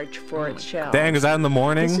too large for its shell. Dang, is that in the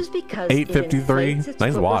morning? This is because 8:53.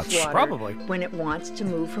 Nice watch. Probably. When it wants to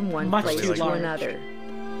move from one place to another.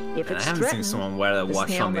 If it's I haven't seen someone wear that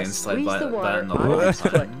watch on the inside squeeze like the that water in a out of long its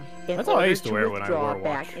foot time. in That's all I order used to wear when I withdraw wore a watch.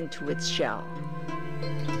 back into its shell.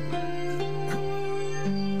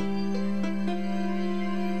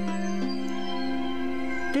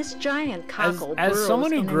 This giant cockle as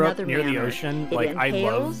someone who burrows grew in up another near the manner. ocean, It like I love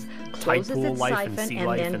inhales, tide closes pool its life and siphon, sea and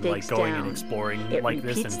life then and like digs going and down. exploring It like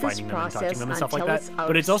this and repeats this finding them and touching process them and stuff like until that. it's out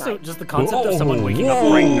But it's of also sight. just the concept of someone waking up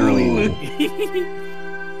bright and early.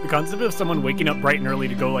 The concept of someone waking up bright and early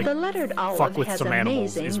to go like The lettered olive fuck with has some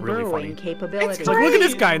animals amazing is really burrowing funny. capability. It's like look at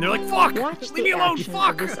this guy and they're like fuck, Watch leave the me alone, action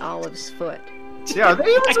fuck. of this olive's foot. Yeah, they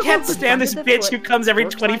even I can't stand this bitch who comes every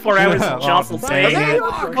 24 hours and jostles Are they things.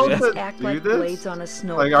 even supposed to Act do like this? blades on a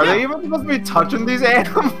snow. Like, are they even supposed to be touching these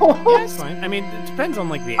animals? Yeah, it's fine. I mean, it depends on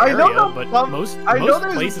like the I area, know but some- most I know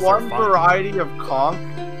there's places one are fine. variety of conch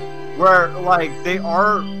where like they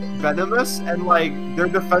are venomous and like their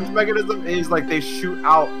defense mechanism is like they shoot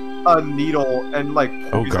out a needle and like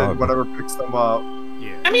Oh, poison God. whatever picks them up.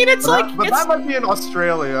 Yeah. I mean, it's like But it's, that might be in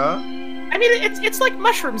Australia. I mean, it's like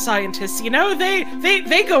mushroom scientists, you know?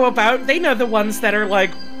 They go about, they know the ones that are like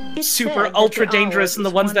It's super said that ultra the dangerous olive and the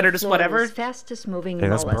is ones one that of are just whatever. Florida's fastest moving Hey,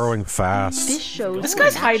 that's mollusks. burrowing fast. This shows This the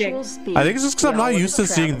guy's actual hiding. speed I think it's just because I'm the not olive used to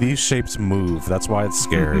seeing travels. these shapes move. That's why it's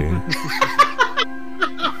scary.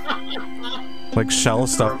 Like shell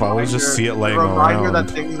stuff, I always just see it laying Reminder around.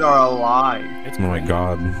 that things are alive. It's Oh my great.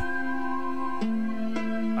 god.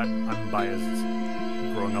 I'm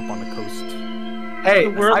biased. Growing up on the coast. Hey,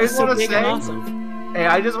 The world I is just so want to big and say, awesome. hey,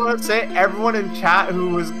 I just want to say, everyone in chat who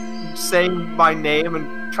was saying my name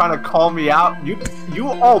and trying to call me out, you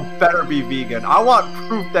all better be vegan. I want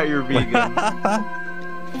proof that you're vegan.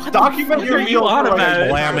 Document your are you meal on for, like, about?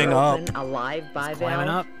 Clamming up. A live Climbing bivalve.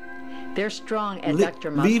 up. Their strong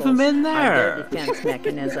adductor muscles leave 'em in are there. their defense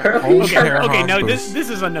mechanism. Okay, no, this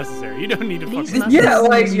is unnecessary. You don't need to These fucking. muscles Yeah, are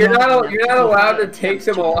like you're strong not enough allowed to be take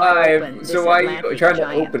them to pop alive. open So this why are you Atlantic trying to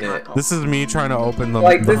giant open it? cockle. This is me trying to open the,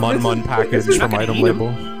 Like, the this Mun is- Mun this package is from not item gonna eat 'em.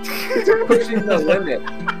 label. You're pushing the limit.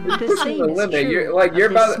 You're The pushing same the is limit. true You're like of you're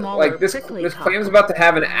this about smaller like this prickly clam's cockle. about to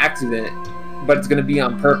have an accident, but it's gonna be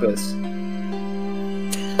on purpose.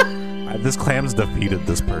 This clam's defeated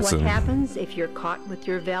this What person. happens if you're caught with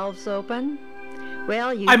your valves open?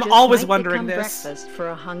 Well, you I'm just always might wondering become this. breakfast for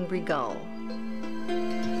a hungry gull.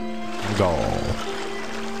 Go.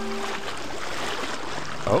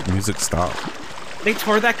 Oh, music stopped. They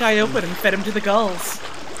tore that guy open and fed him to the gulls.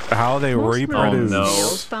 How they Most reproduce. no.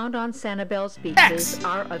 males found on Sanibel's beaches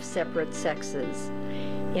are of separate sexes.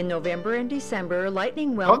 In November and December,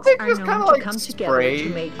 lightning whelks they are just known kinda, to like, come together spray to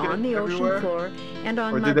mate shit on the everywhere? ocean floor and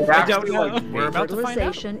on Or mud did they flats. actually like We're about to find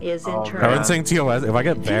out. Fertilization is Oh, in man. I've been turn. saying TOS, if I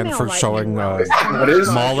get banned Female for lightning showing whelks What is-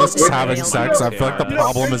 mollusks Female having male sex, I feel like the You know,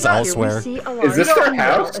 problem is here we elsewhere. Here we see a Is this large their female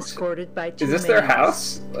house? escorted by two Is this their males.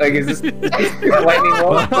 house? Like is this lightning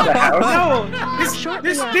bolt for the house? No, Shortly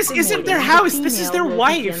this after isn't their mating, house. the This is their female will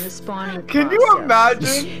begin wife. the spawning Can you process.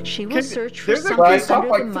 imagine? She will Can- search for there's a- something Well, I saw under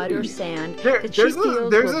the like mud or three. sand There- that she there's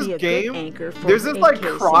feels there's will this be a game. good anchor for There's this like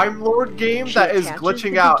encasing. crime lord game She that is attaches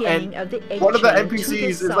glitching the out, beginning and of the egg one of the chain to NPCs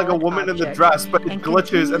this is like a solid woman in the object dress, but it and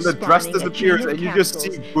glitches and the continues dress spawning a disappears, chain and of you just see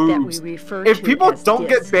capsules boobs. that we refer If to people as don't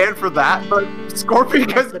get discs. banned for that, but Scorpion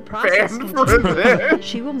As gets the process banned for continues, this.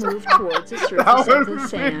 she will move towards the surface of would the be-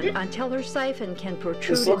 sand until her siphon can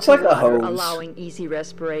protrude This looks into like a water, hose. allowing easy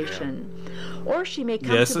respiration. Or she may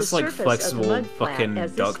come Yeah, to the this is like surface of the flexible mud flat, fucking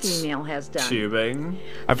as this duct female has done. tubing.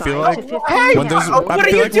 I feel 5 like to 15 Hey, when there's- capsules I What are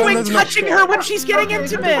feel you like when doing there's no- touching her when she's getting Okay,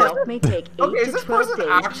 intimate? Milk may take 8 Okay, is to this 12 person days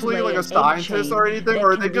actually to lay like a an egg scientist chain or anything, that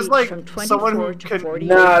or are can they just reach like from someone who 24 to can? 48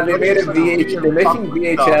 Nah, they made a They're VH. They're making fucked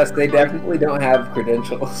VHS. up. They definitely don't have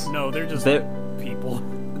credentials. No, they're just They're- people.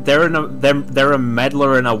 they're a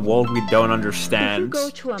meddler in a world we don't understand.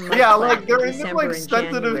 Yeah, like they're in this like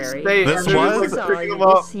sensitive state. This was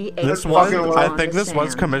I think this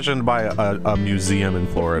was commissioned by a museum in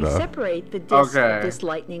Florida. Separate the disc of this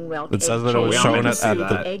lightning welt. It says that it was shown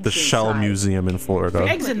at the Shell Museum in Florida.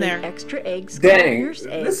 Eggs in there. Extra eggs. Dang,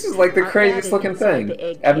 this is like the craziest looking thing.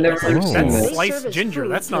 I've never seen this. Sliced ginger.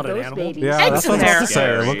 That's not an animal. Yeah, that's what I was about to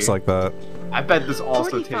say. It looks like that. I bet this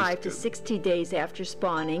also tastes 45 good. to 60 days after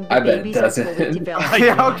spawning, I the bet it babies are doesn't. fully developed.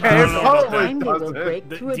 Yeah, okay, it probably Time they will doesn't. break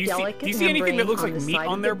through a delicate do you see anything that looks like membrane meat on the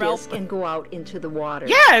on side their of the belt? disc and go out into the water.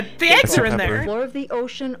 Yeah, the eggs are in The there. floor of the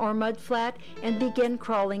ocean or mud flat and begin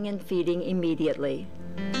crawling and feeding immediately.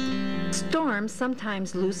 Storms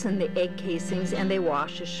sometimes loosen the egg casings and they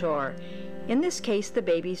wash ashore. In this case, the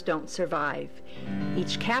babies don't survive.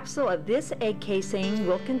 Each capsule of this egg casing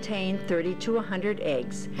will contain 30 to 100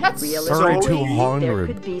 eggs. That's Realistically, so there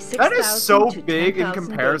could be 6,000 That is so to big in 10,000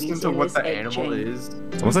 comparison babies to in what this the egg animal chain. is.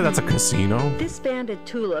 Someone say that's a casino? This banded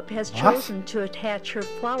tulip has What? chosen to attach her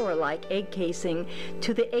flower-like egg casing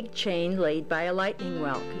to the egg chain laid by a lightning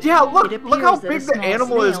welt. Yeah, look It how appears that a big the small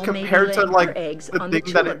animal is snail may be compared to laying like her eggs the on thing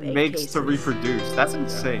the that tulip it egg makes to cases. reproduce. That's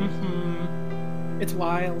insane. It's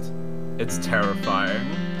wild. It's terrifying.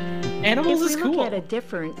 Animals is If we look cool. at a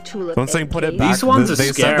different tulip Don't say egg put it case, back. These ones are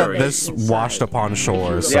They said that scary. this washed upon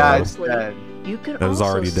shore, so Yeah, it's dead. You can It was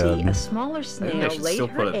also already see dead. a smaller I think snail they should laid still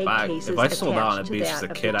her put it egg back. cases If I saw that on a attached to beach that as a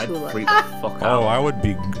of kid, the I'd tulip. freak the fuck out. Oh,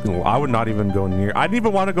 I would not even go near. I didn't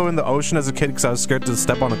even want to go in the ocean as a kid because I was scared to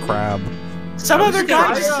step on a crab. Some other guy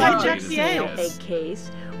just scared. hijacked the Snail eggs. egg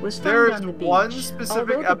case was found There's on the beach. one specific Although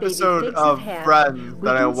the baby episode figs of have hatched, Friends we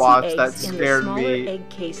that I can see watched that eggs in the scared smaller me. egg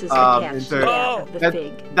cases attached Into to that of the that,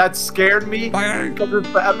 fig. that scared me because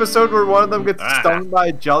it's the episode where one of them gets stung by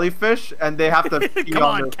a jellyfish and they have to pee Come on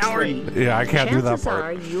on, their coward. feet. Yeah, I can't do that Chances are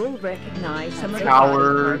part. you'll recognize some of the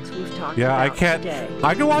Coward. body parts we've talked Yeah, I about can't. today.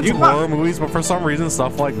 I can watch You- horror movies, but for some reason,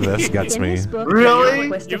 stuff like this gets In me. this book, Really?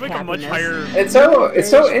 Quest You of make a much Happiness, higher. It's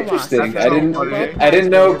so interesting. That's I so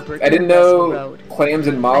didn't know clams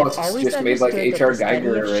and mollusks just made like H.R.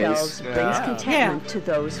 Geiger arrays. Brings Yeah. contentment to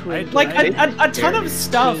those who Like, Like engage. a ton of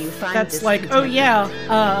stuff Do you find that's this like, oh contentment?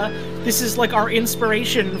 yeah, this is like our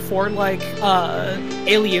inspiration for like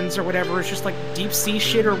aliens or whatever. It's just like deep sea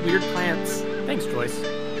shit or weird plants. Thanks, Joyce.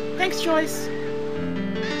 Thanks, Joyce.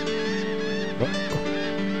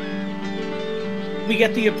 We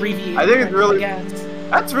get the abbreviated. I think it's really- guess.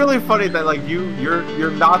 That's really funny that like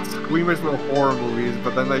you're not squeamish with horror movies,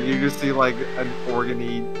 but then like you just see like an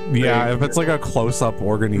organy. Yeah, thing. if it's like a close-up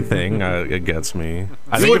organy thing, it gets me.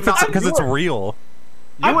 I You think would if it's not- because you it's would- real.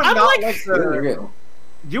 You would I'm not like- like It's the real.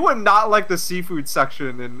 you would not like the seafood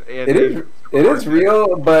section in It is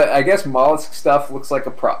real, but I guess mollusk stuff looks like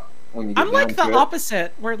a prop when you get I'm like down the to it.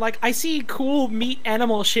 opposite, where like I see cool meat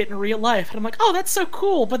animal shit in real life, and I'm like, oh, that's so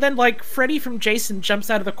cool. But then like Freddy from Jason jumps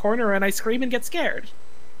out of the corner, and I scream and get scared.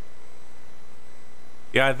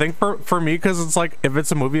 Yeah, I think for me, because it's like if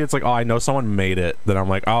it's a movie, it's like, oh, I know someone made it. Then I'm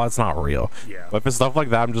like, oh, it's not real. Yeah. But if it's stuff like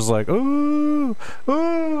that, I'm just like, ooh,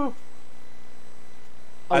 ooh.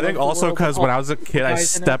 I think also because when I was a kid, I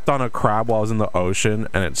stepped on a crab while I was in the ocean,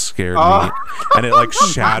 and it scared me, and it like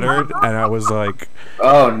shattered, and I was like,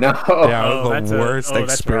 Oh no! yeah, it Oh, was the worst that's rough.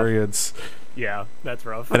 experience. Yeah, that's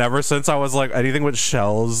rough. And ever since I was like, anything with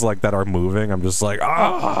shells like that are moving, I'm just like,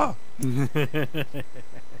 ah.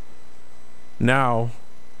 Now,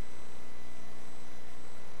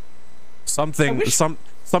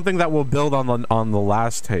 something that will build on the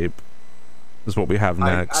last tape is what we have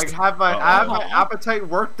next. I have my appetite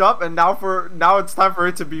worked up, and now it's time for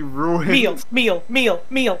it to be ruined. Meal.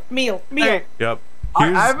 Hey, Yep. I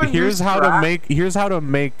haven't Here's used how Scrap. to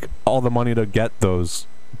make all the money to get those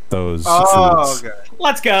Oh, foods. okay.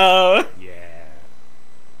 Let's go. Yeah.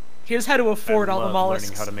 Here's how to afford all the Learning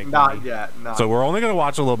mollusks. how to make Not money. yet. Not So we're only gonna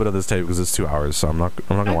watch a little bit of this tape because it's 2 hours. So I'm not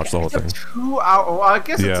gonna watch the whole thing. 2 hours. Well, I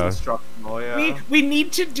guess it's Yeah. instructional. Yeah. We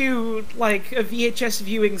need to do like a VHS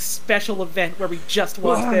viewing special event where we just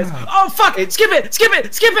watch this. Oh fuck! Skip it!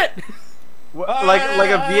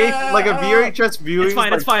 Like a VHS viewing. It's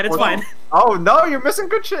fine. It's fine. Oh no, you're missing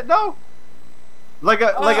good shit. No. Like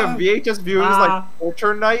a VHS viewing is like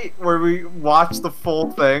culture night where we watch the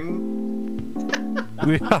full thing,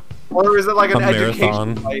 Yeah. or is it like an A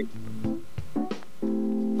education marathon. night?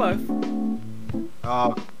 Both.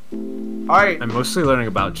 All right. I'm mostly learning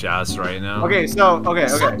about jazz right now. Okay. So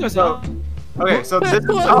this is Yo!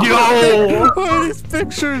 What are these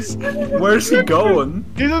pictures? Where's he going?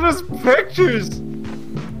 these are just pictures.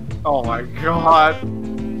 Oh my god.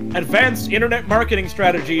 Advanced internet marketing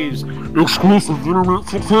strategies. Exclusive internet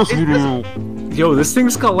success video. Yo, this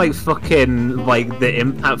thing's got like fucking like the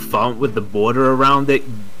impact font with the border around it,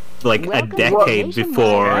 like a decade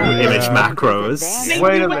before image macros.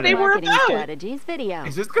 Wait a minute. They were about. Strategies video.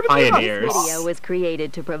 Is this gonna be Pioneers. This video was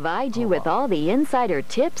created to provide you with all the insider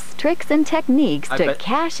tips, tricks, and techniques to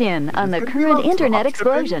cash in on the current internet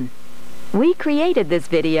explosion. We created this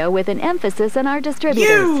video with an emphasis on our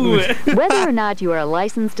distributors. Whether or not you are a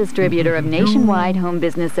licensed distributor of Nationwide Home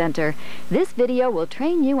Business Center, this video will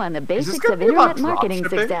train you on the basics of internet marketing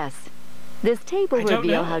success. This tape will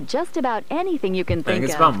reveal how just about anything you can think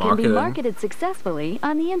of can be marketed successfully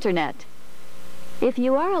on the internet. If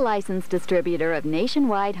you are a licensed distributor of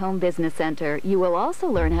Nationwide Home Business Center, you will also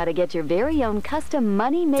learn how to get your very own custom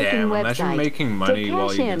money-making website making money to while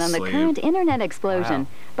cash you in on the sleep. current internet explosion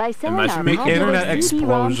by selling our Make popular internet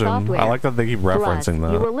CD-ROM explosion. software. I like that they keep referencing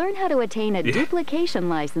Plus, that. you will learn how to attain a duplication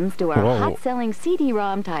license to our hot-selling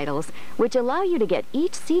CD-ROM titles, which allow you to get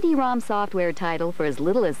each CD-ROM software title for as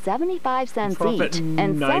little as 75 cents each,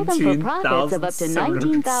 and sell them for profits of up to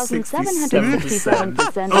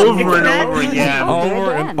 19,767% over and over again.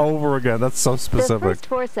 Over again. That's so specific. The first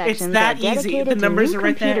 4 sections It's that are dedicated easy. The numbers to are new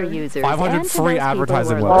right computer there. users 500 and to free those people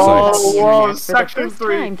advertising who are websites. on the Whoa, internet for the section first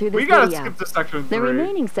 3. time through this We gotta video. skip to section 3. The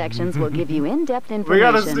remaining sections will give you in-depth We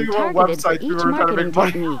information gotta see what targeted for websites we each were trying to marketing make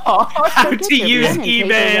money technique. on. How So get to your use pen and paper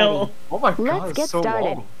email. ready. Oh my god, Let's it's get so started.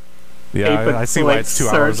 long. Yeah, I see why it's 2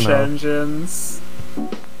 hours search now. engines.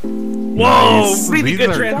 Whoa, Nice. really These good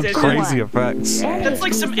are transition. crazy effects. That's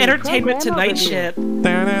like some Entertainment Tonight shit.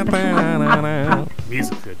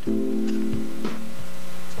 Music's good.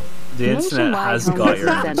 The internet has got your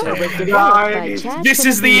attention. This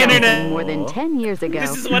is the internet. More than 10 years ago.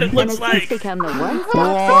 This is what it looks and like. it's become the one-stop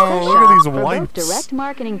Whoa, look at shop these for both wipes. direct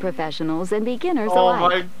marketing professionals and beginners Oh alike.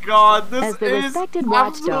 my god, this As the is respected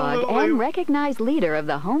watchdog absolutely... and recognized leader of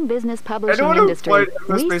the home business publishing Anyone who industry, played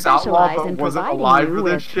we Space Outlaw specialize but in wasn't providing alive you for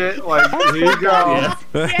this with shit, like, here you go.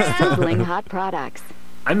 sizzling hot products.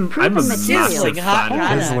 I'm a Proven massive Sizzling hot fan.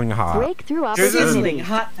 product. Sizzling hot. Breakthrough Sizzling opportunities.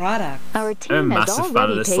 hot product. Our I'm a team has massive fan of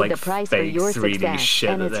already this paid like the price for fake your 3D success, shit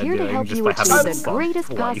and that it's they're here to doing help just you by having achieve the fun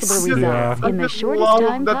greatest twice. possible Yeah. results in the shortest Love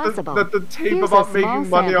time that possible. that the tape Here's about a small making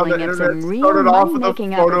money on the sampling of internet some real started off with a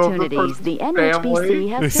money-making photo of the opportunities the person's NHBC family.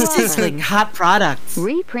 has to offer. Sizzling hot products.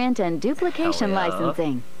 Reprint and duplication Hell yeah.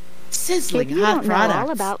 licensing. Sizzling If you hot don't know products.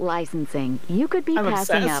 all about licensing, you could be I'm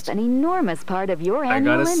passing obsessed. up an enormous part of your I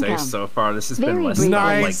annual gotta income. say, so far this has Very been less briefly,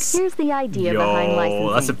 than Nice. here's the idea yo, behind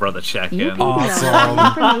licensing. that's a brother You check-in. can Awesome. sell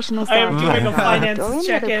informational I am software doing a product finance or any other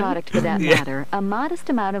check-in. product for that Yeah. matter, a modest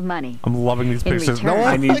amount of money. I'm loving these In pictures. return,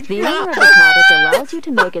 I need- the owner of the product allows you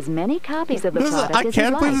to make as many copies of the product I as you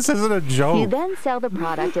can't believe like. this isn't a You joke. then sell the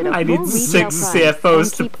product at a I full need retail 6 price CFOs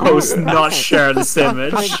and to keep all of post the not profit. share this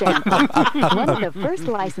image. For example, one of the first Let's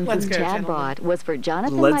licenses go, Chad gentlemen. bought was for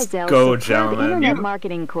Jonathan Let's Meisel's go, superb gentlemen. internet You-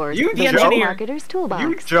 marketing course, you The joke. Marketer's Toolbox.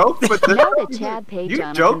 You joke, but this, Now that Chad paid you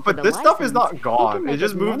Jonathan joke, for but the this stuff is license, not he gone. can It make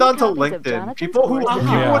just as moved many on to copies of LinkedIn. Jonathan's People who course as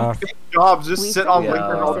Yeah. people would take jobs just We sit sell on the LinkedIn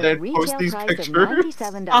course all at day a and retail post these price of pictures.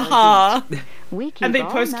 $97 Uh-huh. each. We keep And they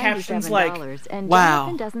all post captions like, $97, and wow,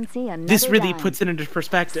 Jonathan doesn't see another This really dime. puts it into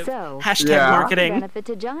perspective. So, Hashtag Yeah. marketing. benefit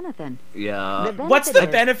to Jonathan. Yeah. What's the is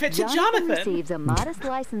benefit to Jonathan? receives a modest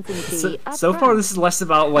licensing fee So up far, front. this is less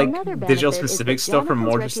about like Another digital benefit is specific that stuff and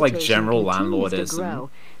more Jonathan's just like reputation general continues to landlordism. grow,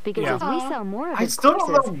 because Yeah. as we sell more of I his still don't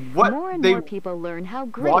courses, know what more and they more people learn how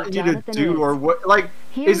great want you to Jonathan do is. or what. Like,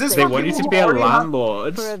 Here's is this the They fucking want you deal. to be a already-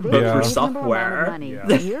 landlord, For a but very Yeah. for reasonable amount of software. money,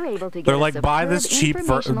 Yeah. you're able to get They're a like, buy this superb cheap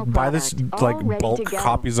informational buy this product like all ready bulk to go.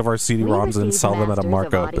 copies of our We CD-ROMs and receive sell them at a masters of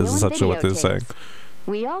markup. audio Is and essentially what they're videotapes. saying.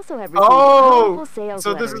 We also have received Oh, powerful sales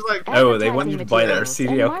so this is letters, like- Oh, they want you to buy their advertising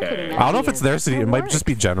CD, materials, okay. and I don't know if it's marketing their ideas CD. It for might work. just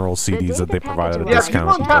be general CDs that they provide at a Yeah, Yeah, discount.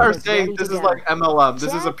 people in chat are Ready to saying this is go. like MLM. This is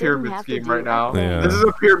Chad a didn't pyramid have to scheme do right now. Yeah. This is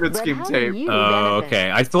a pyramid But scheme how do tape. you Oh, benefit?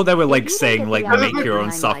 okay. I thought they were If like you saying don't like get the make idea your own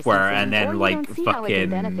behind software licensing, and or then you like don't see how it can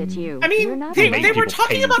benefit fucking. you, I you're mean, not they make were people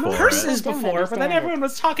talking pay about for it. purses Don't before, but then understand everyone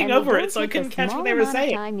was talking and they over don't it, so I take the couldn't catch what small they were amount of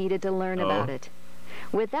saying. time needed to learn Oh. about it.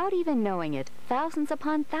 Without even knowing it, thousands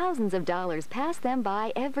upon thousands of dollars pass them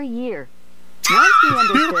by every year. Once we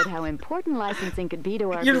understood how important licensing could be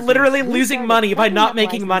to our You're business, literally we losing started money by sucking not up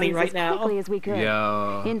making money licenses right as now. quickly as we could.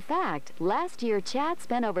 Yeah. In fact, last year Chad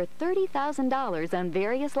spent over $30,000 on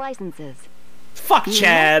various licenses. Fuck You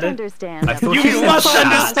Chad. must understand I that thought You you must Chad.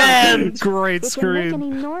 understand. Great it can make an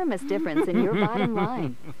screen. enormous difference in your bottom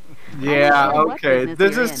line. Yeah, okay.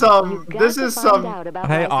 This is some.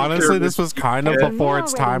 Hey, honestly, this was kind of before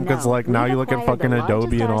its time because, like, now you look at fucking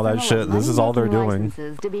Adobe and all that shit. This is all they're doing.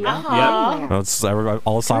 Yeah. That's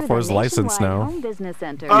all software is licensed now.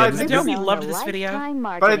 Adobe loved this video.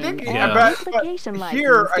 But I think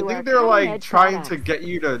here, I think they're like trying to get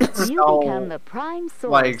you to sell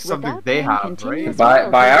like something they have, right?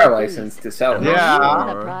 Buy our license to sell it.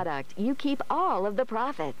 Yeah. You keep all of the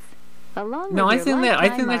profits. No, I think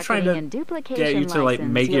they're trying to get you to like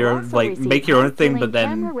make your own thing, but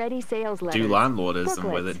then do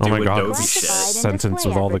landlordism with it. Oh my do god, Adobe this shit. sentence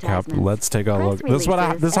with all the cap. Let's take a look. This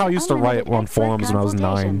is how I used to write on forums when I was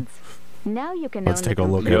 9. Let's take a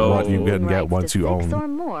look at what you can get once you own.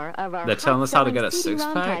 They're telling us how to get a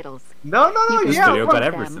 6-pack? No, This yeah. video got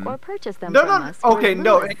everything. No. Okay,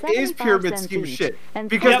 no, it is pyramid scheme shit.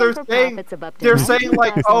 Because they're saying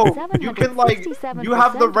like, oh, you can like, you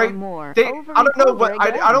have the right. I don't know what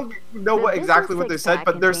I don't know what exactly what they said,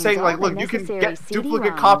 but they're saying like, look, you can get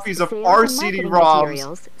duplicate copies of our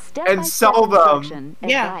CD-ROMs and sell them.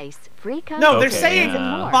 Yeah. No, they're saying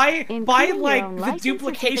buy like the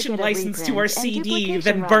duplication license to our CD,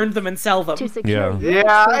 then burn them and sell them. Yeah.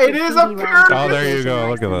 Yeah, it is a pyramid. Oh, there you go.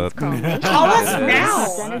 Look at that. Call us now.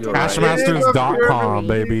 Cashmasters.com,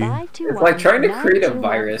 baby. It's like trying to create a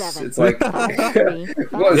virus. It's like,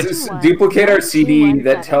 well, duplicate our CD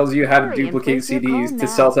that tells you how to duplicate CDs to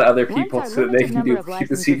sell to other people so that they can duplicate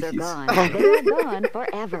the CDs. They're gone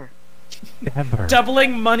forever.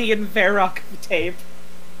 Doubling money in Varrock tape.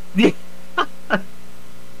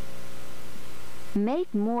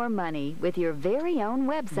 Make more money with your very own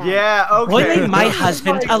website. Yeah, okay. Boiling my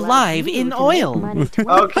husband alive in oil.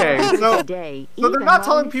 Okay, so they're not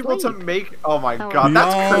telling people to make. Oh my god,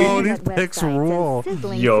 that's crazy. These pics rule.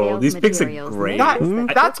 Yo, these pics are great.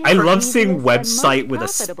 That's I love seeing website with a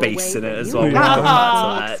space in it as well.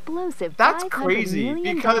 That's crazy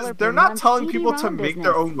because they're not telling people to make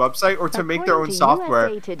their own website or to make their own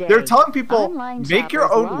software. They're telling people make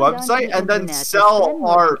your own website and then sell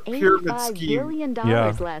our pyramid scheme.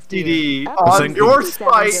 CD on your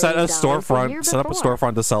site. Set up a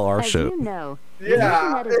storefront to sell our shit. Yeah. The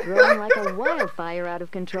internet is growing like a wildfire out of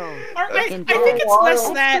control. I think it's less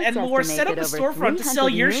that and more set up a storefront to sell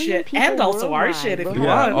your shit and also our shit if you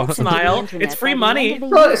want. Smile. It's free money.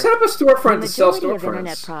 Well, set up a storefront to sell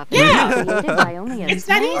storefronts. Yeah! It's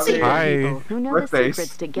that easy! Hi.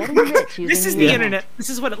 This is the internet. This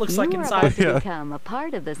is what it looks like inside. Yeah. Look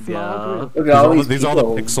at all These are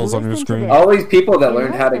all the pixels on your screen. All these people that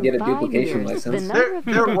learned how to get a duplication license.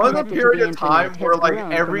 There was a period of time where like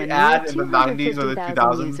every ad in the 90s or the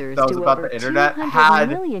 2000s that was about the internet had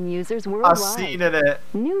a scene in it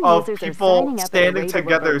of people standing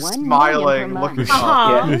together, smiling, looking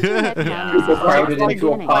up. People crowded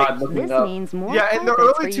into a pod looking up. Yeah, in the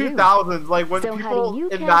early 2000s, like when people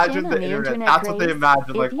imagined the internet, that's what they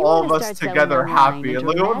imagined, like all of us together happy. And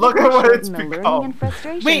look at what it's become.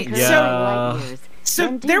 Wait, so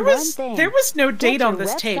there was no date on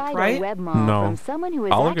this tape, right? No.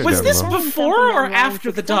 Was this before or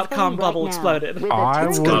after the .com bubble exploded? I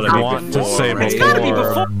would want to say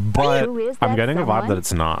before, but I'm getting a vibe that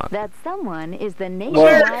it's not. That someone is the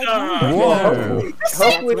Whoa.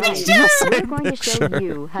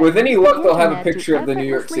 With any luck, they'll have a picture of the New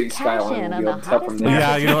York City skyline and we'll be able to tell from there.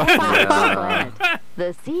 Yeah, you know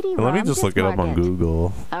The CD let me just look it up on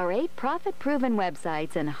Google. Our 8 profit-proven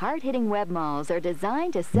websites and hard-hitting web malls are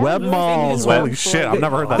designed to sell Web malls! Holy shit, I've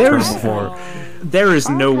never heard that term before. There is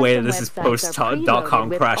no way that this is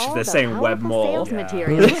post.com crash if they're saying web mall. It's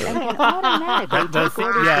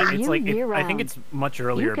like I think it's much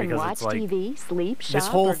earlier because it's like this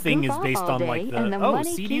whole thing is based on like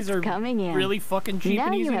CDs are really fucking cheap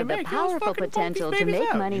and easy to make. Powerful potential to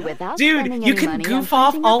make money without Dude, you can goof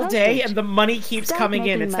off all day and the money keeps coming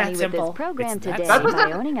in. It's that simple.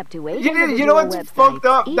 You know what's fucked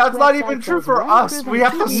up? That's not even true for us. We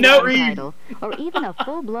have to read. Or even a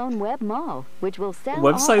full-blown web mall, which will sell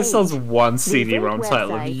website sells one CD-ROM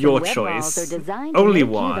title of your choice. Only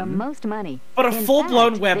one. But a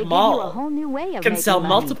full-blown web mall can sell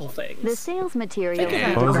multiple things. The sales material.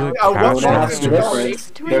 Don't ask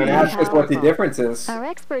us what the difference is. Our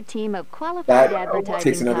expert team of qualified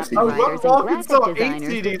advertising copywriters and graphic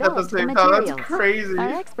designers develops the materials. That's crazy.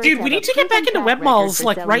 Dude, we need to get back into web malls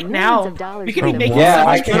like right now. We could be making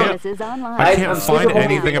I can't find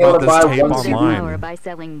anything about this tape online.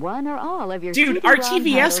 Dude, our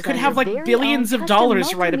TVS could have like billions of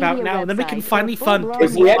dollars right about now, and then we can finally fund.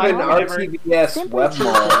 If we had an RTVS web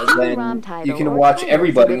mall,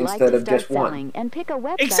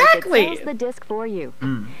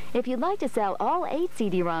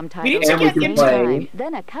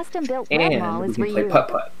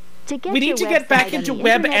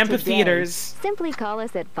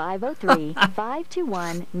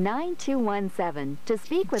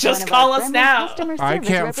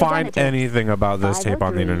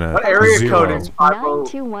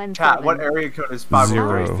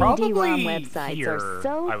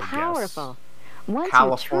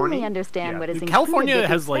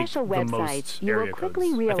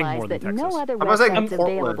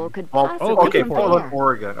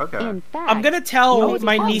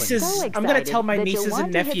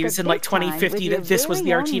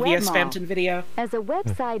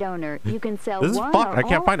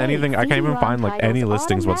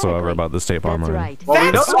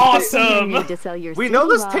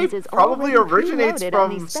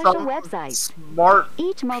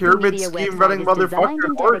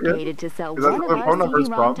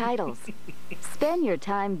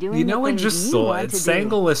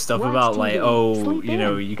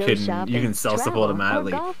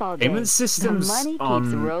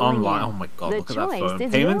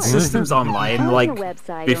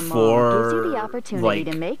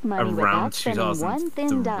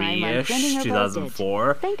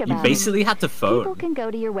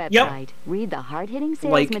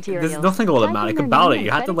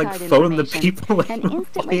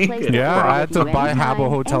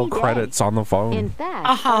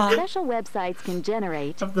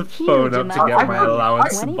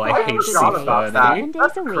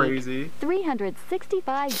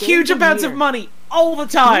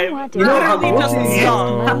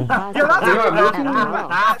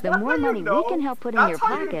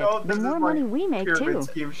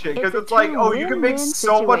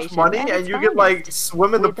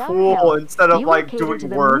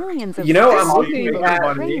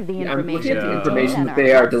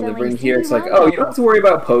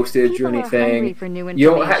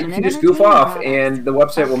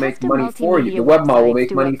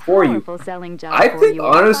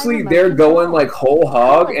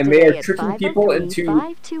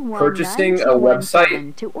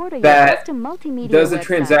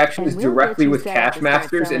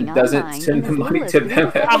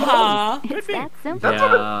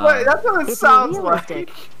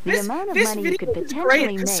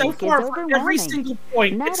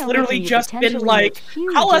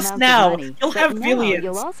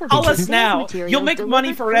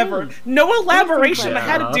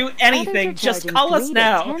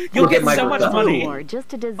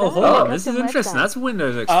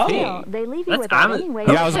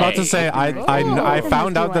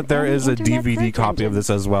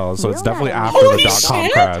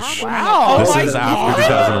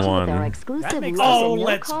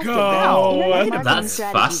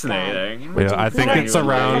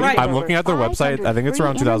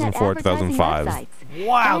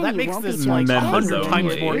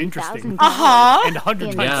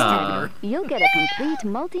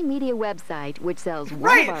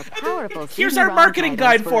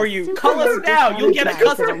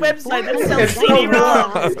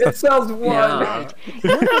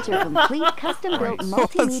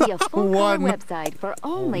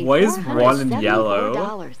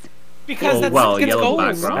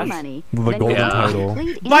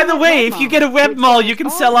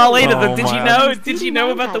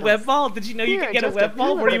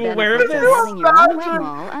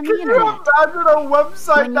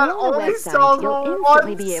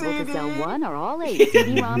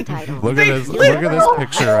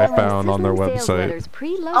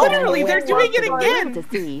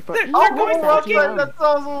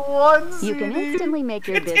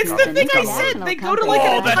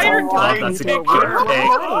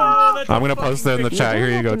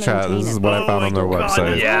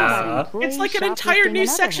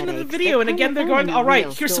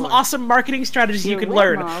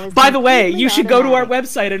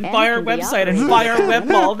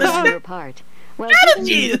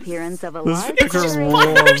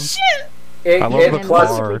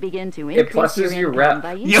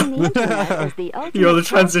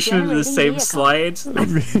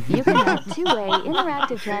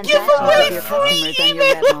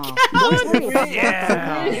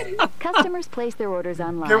 Yeah. Customers place their orders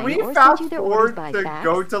online. Can we or fast send you their orders forward by to fax,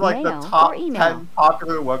 go to like the mail, top or email. 10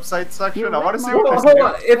 popular website section? I want to see Hold what on, this hold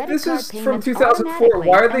on. is. If this is from 2004,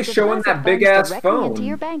 why are they showing that big ass phone? To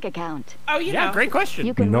your bank account. Oh, you know. Great question.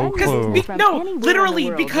 You can No run clue. business from No, anywhere literally,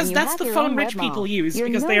 in the world because when you that's have the your phone own rich web people mall. use, You're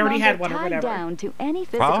because no they already had longer one or tied whatever. down to any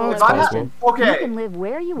physical Oh, it's location. possible. You Okay, can live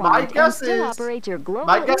where you my want guess and still is operate your global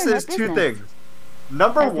my guess internet is two business. things.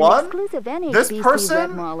 Number one, this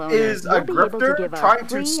person is a grifter trying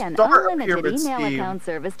to start a pyramid scheme,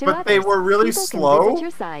 but they were really slow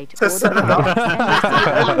to set it up.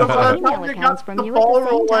 And so by the time they got the ball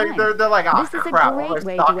rolling, they're like, ah, crap, all my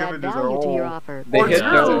stock images are old. They hit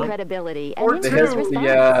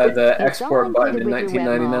the export button in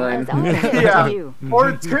 1999. Yeah.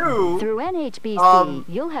 Or two, through NHBC,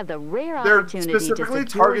 you'll have the rare opportunity to specifically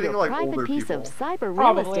secure targeting your like private older piece people. of cyber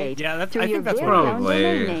real estate through your very own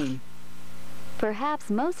domain name. Perhaps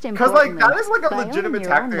most importantly, because like that is like a legitimate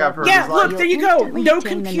tactic I've heard. Yeah, look, there you go. No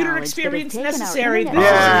computer experience necessary. This is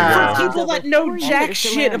for people that know jack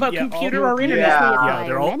shit about computer or internet. Yeah,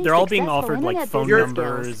 they're all being offered like phone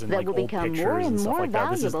numbers and like old pictures and stuff like that.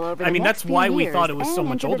 This is, I mean, that's why we thought it was so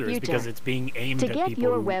much older, is because it's being aimed at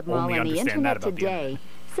people who only understand that about the internet.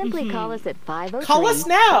 Simply call us at 503. Call us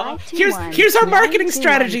now. Here's our marketing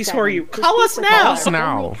strategies for you. Call us now. Call us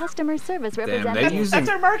now. Customer service representative. That's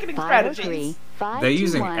our marketing strategies. They're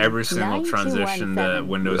using every single transition that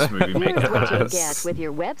Windows Movie Maker has. With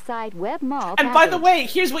your website, web mall. And by the way,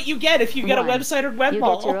 here's what you get if you get a website or web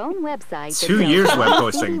mall. You get your own website. 2 years web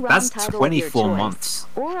hosting. That's 24 months.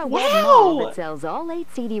 Or a web mall that sells all 8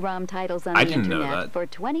 CD-ROM titles on the internet for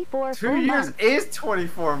 24 2 years is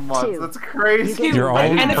 24 months. That's crazy. Your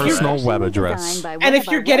own personal web address. And if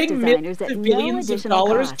you're getting millions of billions of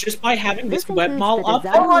dollars just by having this web mall up,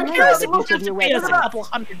 oh my God, you have to pay us a couple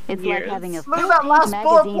 $100 It's like having a that last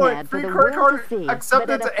bullet point, free credit card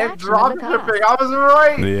acceptance and dropshipping. I was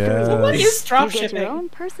right. Yeah. So what is dropshipping? You get your own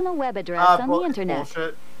personal web address on the internet.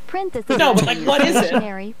 Bullshit. Print this no, but like, what is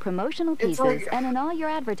it? Promotional pieces and in all your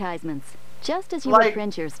advertisements, just as you would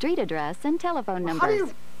print your street address and telephone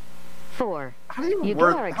numbers. 4. You get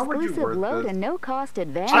our exclusive low to no cost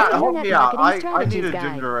advanced internet marketing strategies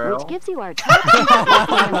guide, which gives you our top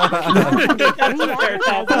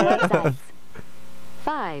websites.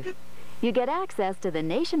 5. You get access to the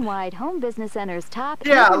nationwide Home Business Center's top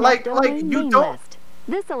domain name list.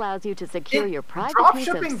 This allows you to secure your private piece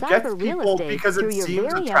of cyber real estate through your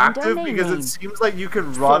very own domain name. Because it seems like you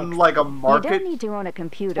can run like a market. You don't need to own a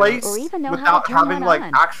computer or even know how to turn having like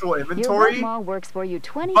on. actual inventory. Your web mall works for you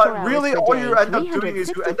 24 hours but really, all you end up doing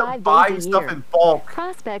is you end up buying stuff in bulk.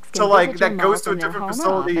 Prospects can so like visit that goes to a different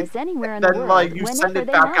facility, and then like you send it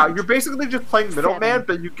back out. You're basically just playing middleman,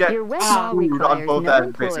 but you get screwed on both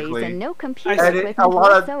ends basically. And no computer and a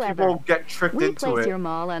lot of people get tricked into it. We place your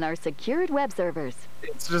mall on our secured web servers.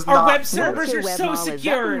 It's just our not. web servers are so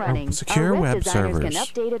secure. Secure web servers. Can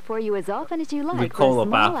update it for you as often as you like. We call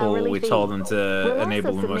up Apple. We told them to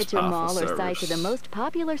enable the most powerful mall servers. Or site to the most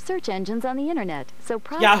popular search engines on the internet, so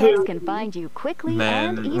prospects can find you quickly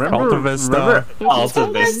and easily. Alta Vista. Alta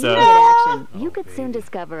Vista. You could soon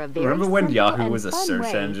discover a very Remember when Yahoo and was a fun search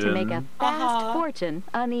way engine? to make a fast fortune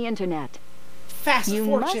on the internet. You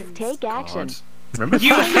must take action. Remember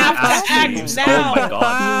you have to act now. Oh my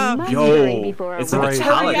God. Yo, it's in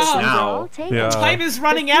italics now. Yeah. Time is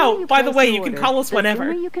running out. By the way, you can call us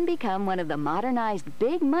whenever. You can become one of the modernized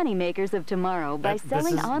big money makers of tomorrow by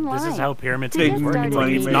selling online. This is how pyramids work.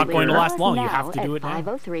 It's not going to last long. You have to do it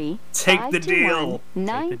now. Take the deal.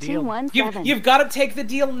 9217. You've got to take the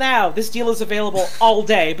deal now. This deal is available all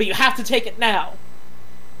day, but you have to take it now.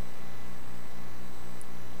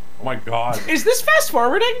 Oh my God. Is this fast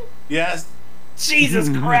forwarding? Yes. Jesus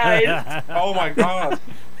Christ! Oh my God!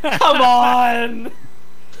 Come on!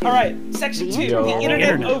 Alright, section 2, the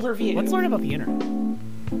internet overview. Let's learn about the internet.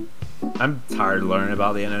 I'm tired of learning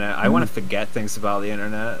about the internet. I want to forget things about the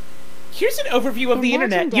internet. Here's an overview of the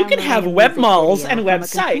internet. You can have web malls and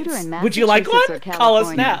websites. Would you like one? Call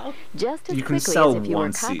us now. Just as you can quickly sell as if you one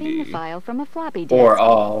were copying CD. a file from a floppy disk. Or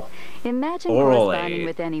all. Imagine or corresponding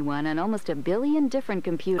with anyone on almost 1 billion different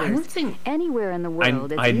computers anywhere in the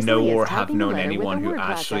world. I know or have known anyone who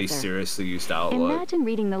actually seriously used Outlook. Imagine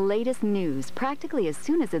reading the latest news practically as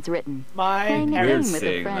soon as it's written. Playing a game with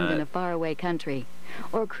a friend in a faraway country.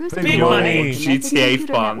 Or cruising big money, GTA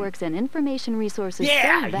fun. Networks and information resources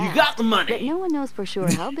yeah, so vast you got the money. That no one knows for sure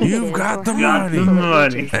how big You've it is got the money.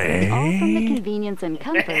 money. All from the convenience and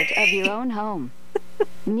comfort of your own home.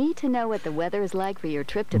 Need to know what the weather is like for your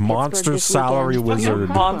trip to Monster Pittsburgh this salary weekend? wizard.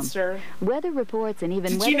 Monster. Weather reports and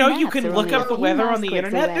even Did weather you know you maps can are look only up the a few weather mouse on the clicks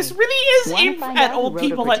internet? away. This really is Wanna aimed find at out old who wrote a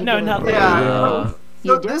people that know particular nothing. Yeah.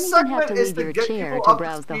 You So don't this even have segment to is leave to your get chair people to up to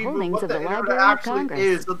browse the speed with holdings what of the the internet Library of actually Congress.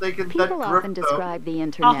 is, so they can then People often grip them. describe the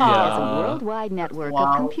internet as a worldwide network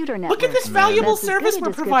of computer networks. Look at this valuable That's as service good a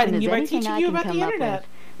we're providing you by description as teaching you anything I about can the come up internet. with.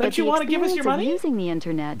 Don't you want to give us your money? Using the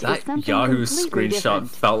internet that Yahoo screenshot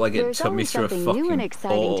felt like it took me through a fucking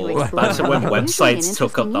hole. Especially when websites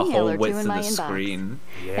took up the whole width of the screen.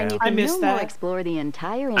 Yeah. I miss that. Explore the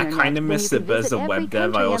entire internet, I kind of miss it, but as a web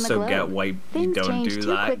dev, I also get why you don't do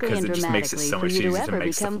that, because it just makes it so much easier to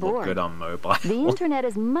make stuff look good on mobile. The internet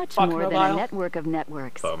is much more than a network of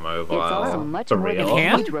networks. For mobile. It's also much more than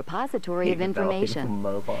a huge repository of information.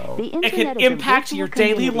 The internet it can impact your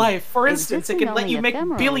daily life. For instance, it can let you make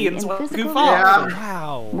billions with goof off.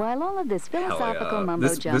 Wow. While all of this philosophical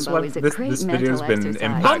mumbo-jumbo is a great this mental video's been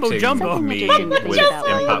exercise, impacting me with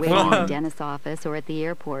impact in the dentist's office or at the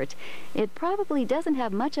airport, it probably doesn't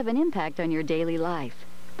have much of an impact on your daily life.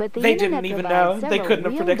 But the internet provides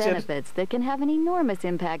several real benefits that can have an enormous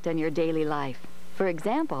impact on your daily life. For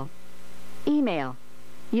example, email.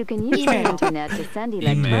 You can use the internet to send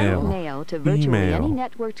electronic mail to virtually any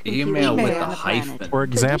networked computer anywhere on the planet. For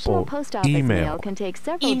example, post office mail can take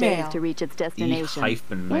several days to reach its destination.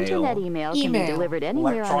 Internet email can be delivered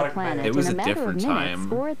anywhere on the planet in a matter of minutes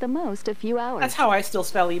or at the most a few hours. That's how I still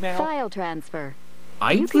spell email. File transfer.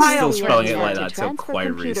 I was still spelling it like that till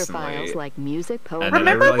quite recently. Files like music, poetry,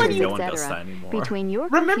 remember when you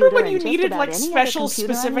Remember when you needed like special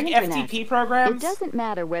specific FTP programs? It doesn't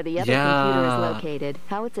matter where the other computer is located,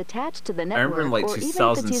 how it's attached to the network, I remember in like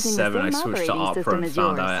 2007 I switched to Opera and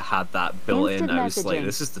found out I had that built in. I was like,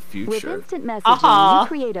 this is the future. With instant messaging, you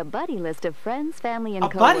create a buddy list of friends, family, and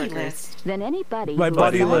coworkers. Then any buddy who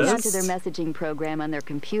logs onto their messaging program on their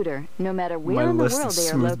computer, no matter where in the world they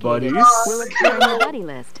are located, will appear in the buddy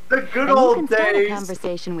list. The good old days. You can start a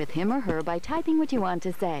conversation with him or her by typing what you want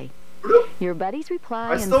to say. Your buddies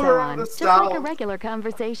reply and so on, just like a regular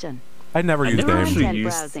conversation. I never used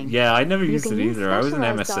browsing. Yeah, I never used it either. I was an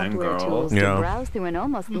MSN girl. To browse through an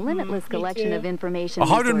almost limitless collection of information.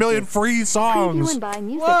 100 million free songs. Preview and buy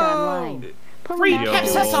music online. Free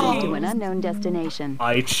song to an unknown destination.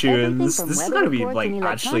 iTunes. This is going to be like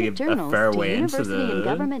actually a fair way into the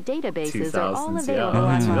government databases 2000s. are all available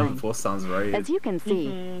online. 2004 sounds right. As you can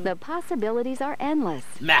see, the possibilities are endless.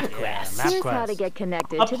 MapQuest. Here's how to get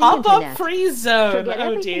connected to the pop-up internet. free zone. Forget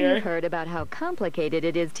everything dear. you've heard about how complicated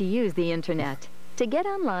it is to use the internet. To get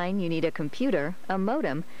online, you need a computer, a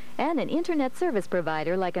modem, and an internet service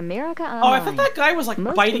provider like America Online. Oh, I thought that guy was like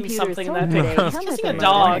biting something in that picture. He's kissing a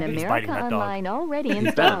dog. America Online already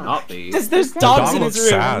installed. Better not be. There's dogs in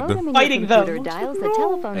his room biting them. Dials the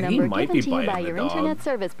telephone number given to you by your internet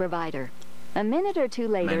service provider. A minute or two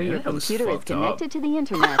later, your computer is connected to the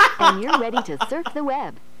internet, and you're ready to surf the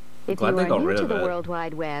web. If you are new to the World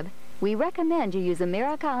Wide Web, we recommend you use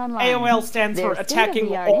America Online. AOL stands for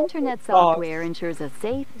attacking all internet software ensures a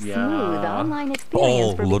safe, smooth online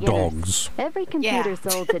experience for beginners. Every computer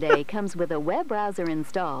sold today comes with a web browser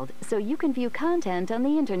installed, so you can view content on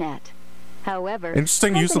the internet. However,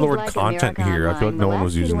 interesting use of the word content here. I feel like no one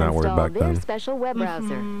was using that word back then. Special web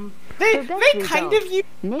browser. They kind of use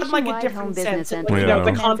like a different sense, you know,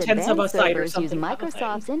 the contents of a site or something. Use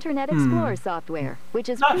Microsoft's Internet Explorer software, which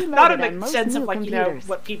is not in the sense of like, you know,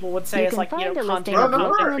 what people would say is like, you know, content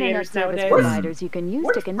creators nowadays. Providers you can use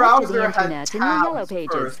to connect to the internet in your yellow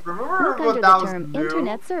pages. Look under the term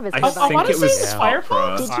Internet Service Provider. I think it was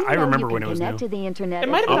Firefox. I remember when it was new. It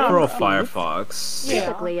might have been Opera or Firefox.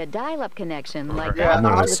 Typically a dial-up connection like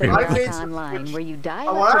online where you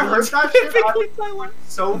dial up. When I heard that shit, I was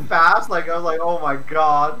so fast, like I was like, oh my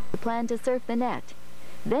god. Plan to surf the net.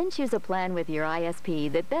 Then choose a plan with your ISP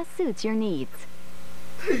that best suits your needs.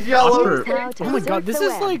 Yellow. Oh my god, this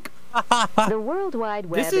is like the World Wide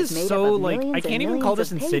Web this is made so up of like I can't even call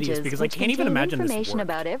this insidious because I can't even imagine this information work.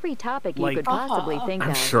 about every topic you could possibly think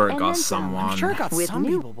I'm of. sure it got someone. I'm sure it got some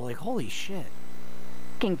people, but like holy shit.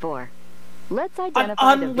 Looking for. Let's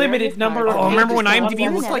identify an unlimited number of pages. Remember when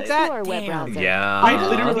IMDb looked like that? Damn. Yeah. I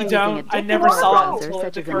literally don't. I never saw it until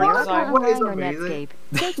such as America Online or Netscape.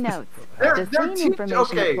 Take notes. The same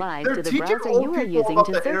information applies to the browser you are using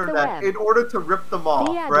to surf the web. In order to rip them off,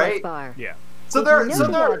 the address right? bar. Yeah. So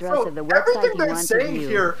everything they're saying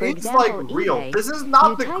here, it's like real. This is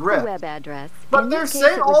not the grip. But they're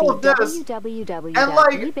saying all of this, and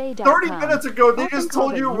like 30 minutes ago, they just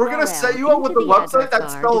told you we're gonna set you up with a website that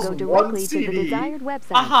spells one CD. And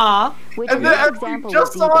then you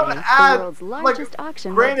just saw an ad, like,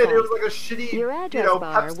 granted it was like a shitty, you know,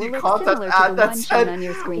 Pepsi contest ad that said,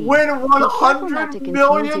 win 100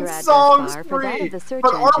 million songs free.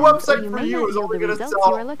 But our website for you is only gonna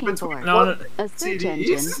sell between A search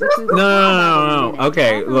engine No.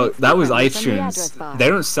 Okay, look, that was iTunes. They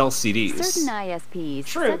don't sell CDs. Certain ISPs,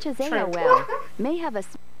 such as AOL, may have a...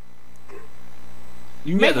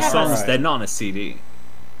 You can get the songs, they're not on a CD.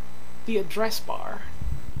 The address bar.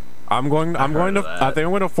 I think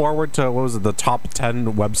I'm going to forward to, what was it, the top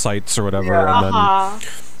 10 websites or whatever,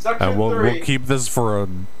 and we'll keep this for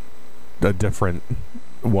a different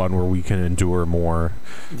one where we can endure more.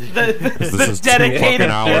 This is dedicated 2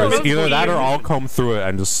 fucking hours. Either that or I'll comb through it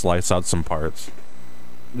and just slice out some parts.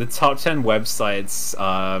 The top 10 websites,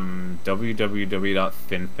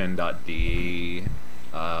 www.finfin.de.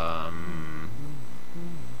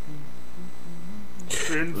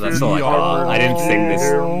 That's all I got.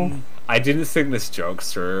 I didn't think this joke,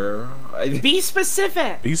 sir. Be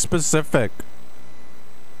specific. Be specific.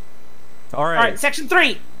 All right, section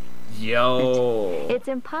 3. Yo. It's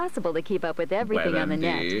impossible to keep up with everything on the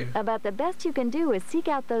net. About the best you can do is seek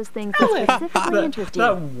out those things that specifically interest you.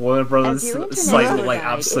 That Warner Brothers site looked like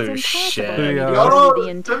absolute shit. The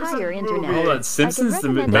entire internet. Hold on, Simpsons the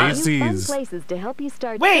movie. Macy's. Places to help you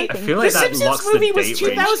start Wait, I feel like the Simpsons movie was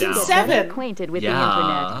 2007. Acquainted with the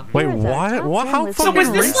internet. Wait, what? What? How so was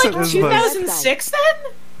this like 2006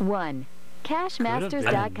 then? 1.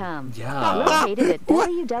 Cashmasters.com. Yeah. Located at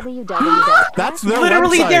www. That's their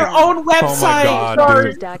literally website. Their own website. Oh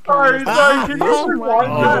my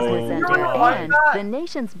god, dude. And the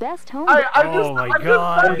nation's best home. Oh my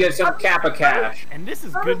god. Get some Kappa cash. And this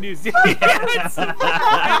is good news. It is.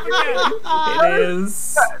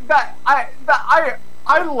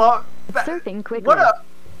 I love that. Surfing quickly. What a.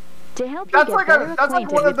 To help That's you like get better that's like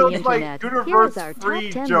acquainted one of with the those like internet, here is our top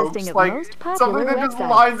universe-free 10 jokes, listing of like most something popular that just websites.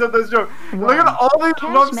 lines up this joke. Look at all these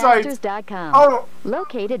websites. Cashmasters.com. Oh,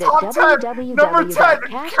 located at top 10, number 10,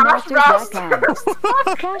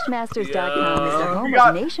 www.cashmasters.com. Cashmasters.com is the home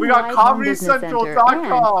of Nationwide Home Business Center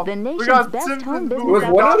and the nation's best home business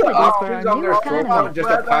opportunities for our new economy.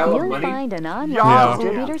 You'll find an online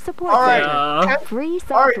distributor support center, free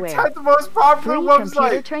software, 10th most popular free website,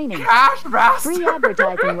 computer training, Cashmasters. free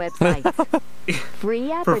advertising websites,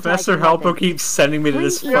 free advertising Professor Helper keeps sending me to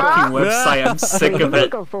this fucking website. I'm sick of it.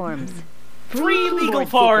 Legal forms, Free legal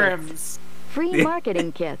forms, free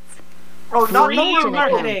marketing kits. Oh, not free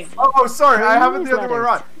marketing. Oh, sorry, I have it the other way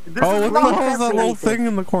around. Oh, what the hell is that little thing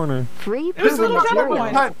in the corner? Free proven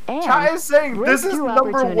materials. Chat is saying this is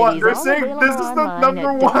number 1. They're saying this is the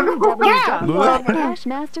number 1.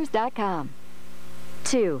 Cashmasters.com.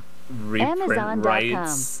 2. Reprint Amazon.com.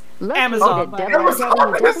 rights. Amazon. Nice.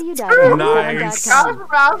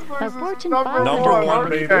 A Fortune 500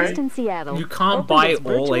 company based in Seattle. You can't buy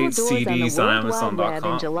all 8 CDs on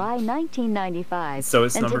Amazon.com. In July 1995. So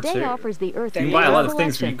it's and number today 2. Offers the Earth You can buy a lot of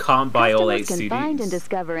things, but you can't buy all 8 Customers CDs. can find and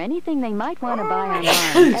discover anything they might want to buy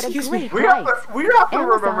online at a great price. We have to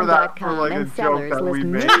remember that for like a and joke sellers that we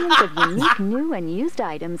list made. millions of unique new and used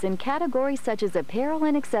items in categories such as apparel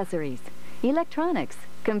and accessories, electronics,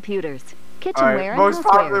 computers, kitchenware and most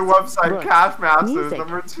popular housewares, website, books, Cashmasters. music,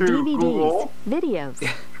 Number 2, DVDs, Google. videos,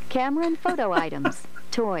 camera and photo items,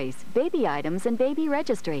 toys, baby items and baby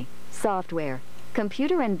registry, software,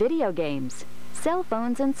 computer and video games, cell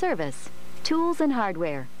phones and service, tools and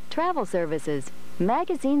hardware, travel services,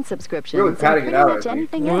 magazine subscriptions, Really and patting pretty it out, much I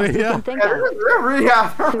think. anything else you can think of.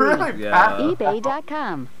 Really,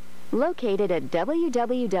 eBay.com. Located at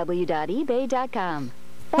www.ebay.com.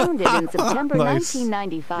 Founded in September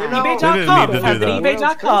 1995. eBay.com. eBay.com.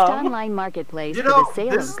 eBay.com. Online marketplace You for know, the sale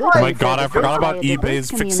this of is goods. Oh my god, I forgot about by a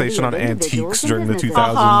diverse eBay's fixation on community of antiques individuals during the and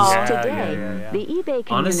 2000s. Today, the eBay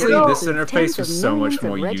community Honestly, this includes interface tens was of so much millions of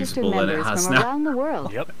more registered usable than it members has from now. around the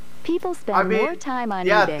world. Yep. People spend more time on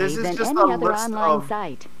yeah, eBay this is than just any a other list online of-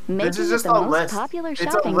 site, This making is it just the a most list. popular It's a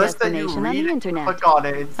shopping list that you destination on read the and internet. click on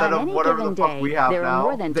it instead On of any whatever given the fuck day, we have there are now.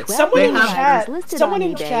 more than 12 Someone in million chat, items listed someone on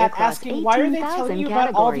in eBay chat across asking, why are they 18,000 telling you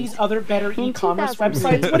about all categories. these other better In e-commerce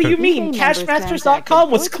 2003, websites? What do you mean? eBay members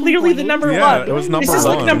Cashmasters.com was clearly the number Yeah, 1. it was number This is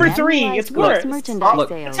like one. number 3. It's worse. Look,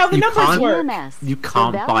 That's how the you numbers can't- work. You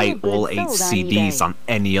can't buy all 8 CDs on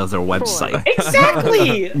any other website.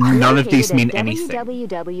 Exactly! None of these mean anything.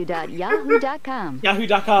 www.yahoo.com.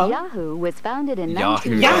 Yahoo.com. Yahoo was founded in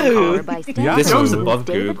Yahoo. 1994 by Stanford This was students above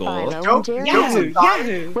David Google. Philo and Jerry Yahoo! Lee.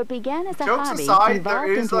 Yahoo! What began as a Jokes hobby aside, evolved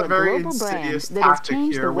there is into a a very global brand insidious that has tactic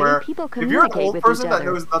changed here the way where people if you're an communicate old with person each that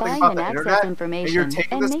other, knows nothing find about and the access internet, and information, you're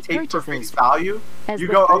taking and this make tape for purchases. face value, As you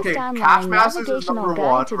the go, first okay, online Cashmasters is navigational number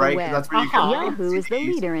guide 1, to the right? web, Because that's where you can read Yahoo is the CDs.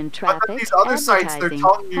 leader in But traffic, then these other sites, they're advertising,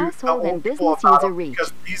 telling you how household and old people business about user them reach.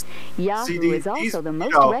 because these Yahoo CDs, is also these, the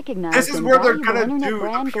most you know, recognized this is and where they're valuable gonna internet do the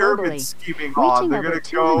brand pyramid globally, scheming on. reaching They're over gonna go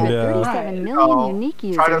 237 million unique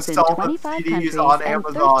try to users in sell the 25 CDs countries on and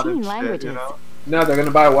Amazon 13 and shit, languages. you know? No, they're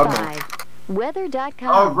gonna buy a webmail. 5. Weather.com.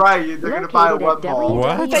 Oh, right, they're gonna buy a Located at webmail.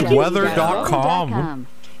 What? www.weather.com. Weather.com?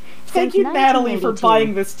 Thank you, Natalie, for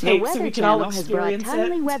buying this tape so we can all experience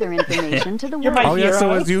timely weather information to the You're my Oh yes, it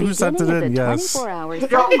was you who sent it in. Yes.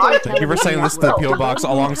 Thank you for saying this to the PO box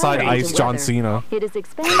alongside Ice John Cena. It is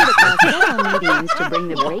expanded across several mediums to bring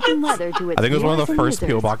the breaking weather to its I think it was one of the first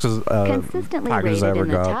PO boxes consistently packages rated I ever in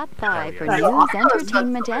the got. top 5 for news,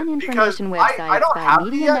 entertainment, and information websites by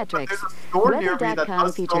Media Metrics.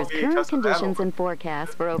 Weather.com features current conditions and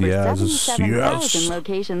forecasts for over 77,000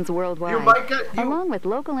 locations worldwide, along with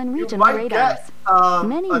local and regional radars.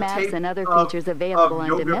 Many maps and other features available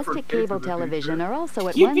on domestic cable television are also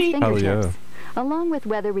at one's fingertips, along with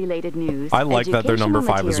weather-related news. I like that their number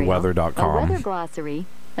 5 is material, weather.com. a weather glossary,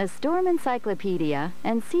 a storm encyclopedia,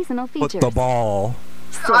 and seasonal features. Put the ball.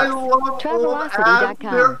 I love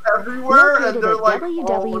Travelocity.com. They're everywhere, Located and they're at like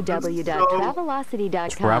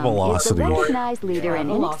www.travelocity.com is the recognized leader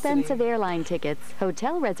in inexpensive airline tickets,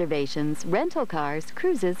 hotel reservations, rental cars,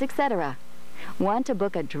 cruises, etc. Want to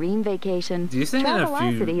book a dream vacation? Do you think in a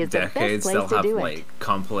few decades they'll have like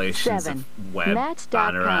compilations of web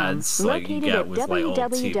banner ads like you get with like old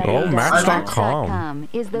TV? Oh, Match.com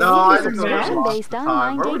is the leading subscription-based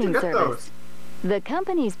online dating service. The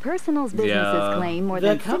company's personals businesses claim more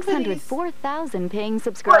than 604,000 paying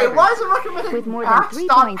subscribers. Wait, why is it recommending with more than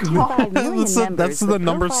 3.25 million members. That's the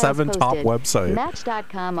number 7 top website.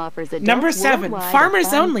 Match.com offers a number 7,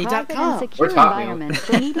 FarmersOnly.com. secure environment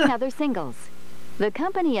for meeting other singles. The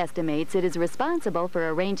company estimates it is responsible for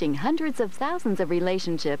arranging hundreds of thousands of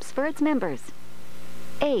relationships for its members.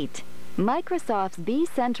 8. Microsoft's B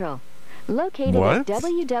Central. Located at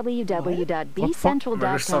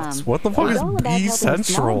www.bcentral.com. What the fuck is B Central?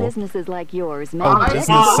 Small businesses like yours Oh,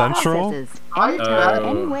 Business Central? Anytime,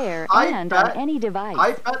 anywhere, and on any device.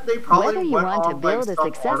 I bet they probably Whether you want to build a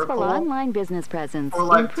successful online business presence,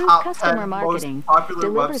 like improve customer marketing,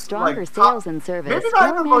 deliver stronger sales and service,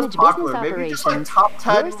 or manage business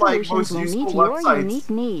operations, your solutions will meet your unique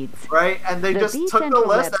needs. Right? And they just the took the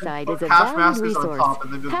list website and is a Cash valued Masters on resource, top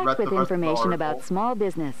and then just packed read the with rest of the information about article. small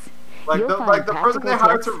business. Like You'll the find person they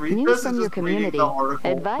hired to read news this from is your just reading community, the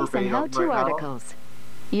article advice, and how-to right articles.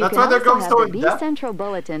 You That's can why they're also going have so the in B depth. Central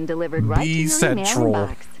Bulletin delivered right to your Central. email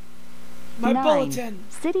inbox. My 9. bulletin.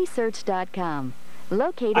 CitySearch.com.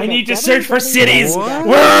 Located I need at to search for cities. www.citysearch.com.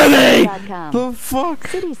 Where are they? The fuck?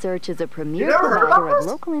 CitySearch is a premier never heard provider about of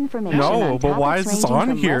this? local information No, on but why is topics this ranging on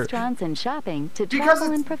from here? restaurants and shopping to Because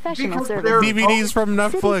travel and professional because services. they're- DVDs from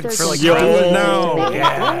Netflix. CitySearch like, is yo, designed no. to make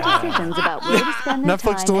informed decisions about where to spend their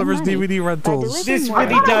Netflix time delivers and money DVD by rentals. delivering This more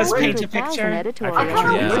really than does 100,000 paint a picture. editorials I and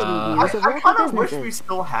kind user of reviews of I local kind of wish we businesses.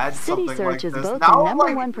 still had something CitySearch like is this. both Now, the number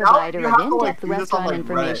like, one now provider you of have to, in-depth do this on, restaurant like,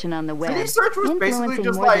 information Reddit. on the web, CitySearch was basically influencing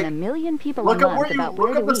just more like, than 1 million people a look up month where you about look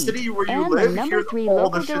where up to the city eat, where you and live. the number Here's 3 all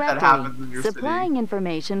local the shit that happens in directory, your supplying city.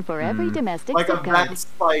 information for every domestic Like zip code. events,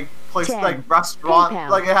 like places 10. like restaurant, PayPal.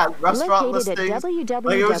 like it had restaurant Located at listings.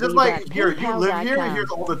 Like it was just like here, you live here, www.paypal.com.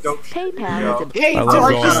 here's all the dope shit. PayPal is a Hey, I does- love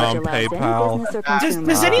like going this- on PayPal.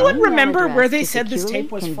 Does anyone remember where they said this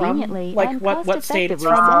tape was from? Like what state it's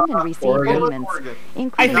from? Send and receive Oregon. payments, I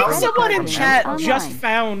including think credit someone card in chat payments just online.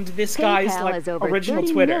 found this guy's PayPal like has over original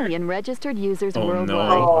 30 Twitter. million registered users Oh, worldwide,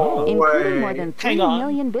 no. including way. more than 3 Hang on.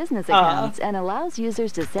 million business accounts, and allows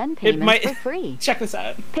users to send It payments might- for free. Check this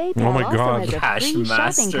out. PayPal Oh my also God. has a Cash free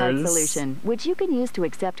shopping cart Masters. solution, which you can use to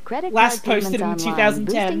accept credit Last card posted payments in online,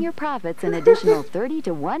 2010. boosting your profits an additional 30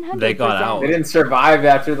 to 100%. They got out. They didn't survive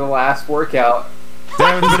after the last workout.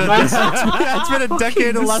 Damn, it's been a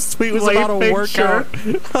decade. The last tweet was about a workout.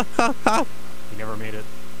 He never made it.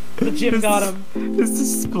 The gym got him. This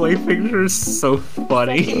display picture is so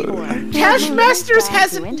funny. Cash Masters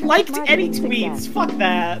hasn't liked any tweets. Fuck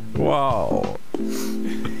that. Wow.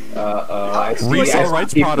 I see Resale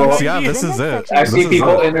rights people, products. Yeah, this is it. I This see is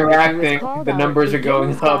people it. interacting. The numbers are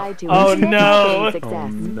going up. Oh, no. Oh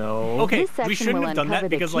no. Okay, This we section shouldn't will have done that uncover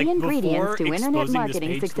the because key like ingredients before to internet exposing this marketing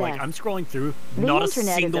page, success. like I'm scrolling through, The not a internet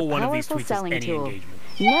is single a one of these powerful tweets has selling any tool. engagement.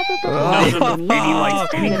 Never before None of them has have any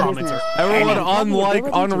likes, any business. comments, or Everyone And have the unlike,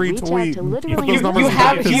 ability to reach out unretweet. to literally Put those millions numbers of You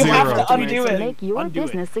have back to to zero. undo to it. make your Undo it.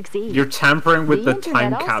 business succeed. You're tampering with the internet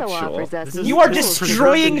time also capsule. offers us This is- You are new tools to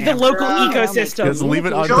destroying the improve local our ecosystem. Just leave it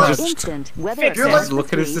communication untouched. instant, whether Fix across it. the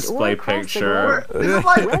Look at his street or display across the picture. globe. This is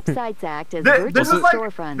like Websites act as this virtual is like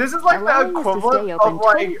storefronts, this is like the allowing us to equivalent stay of open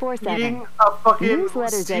like 24/7. eating a fucking Newsletters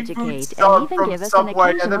seafood educate and salad even from give us an Subway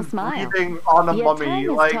and occasional then smile. breathing on a Yet mummy. time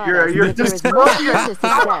has Like taught you're us you're that there is just more precious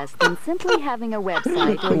success than simply having a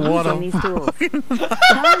website or using these tools.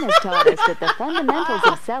 Time has taught us that the fundamentals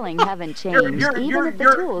of selling haven't changed, even if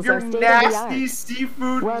the tools are state-of-the-art.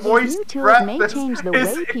 Seafood While these new tools may change the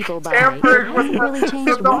way people buy, it hasn't really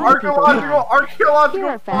changed why people buy. Here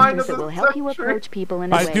are factors that will help you approach people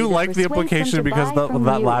in a way I do like the implication because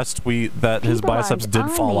that last tweet that his biceps did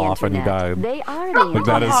fall off and he died. They are the like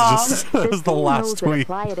that is just that was the last tweet.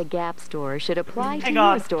 Apply at a Gap store should apply to Hang your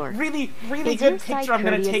on. store. Really Is good your site picture I'm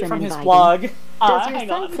going to courteous take and from his inviting? blog. Does your Hang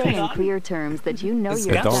site on, say hang in on. clear terms that you know Is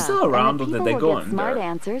your Gap stuff, still around, and or that did they people go will get smart under?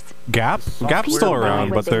 answers? Gap's still around,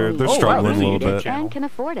 but they're struggling a little bit. And can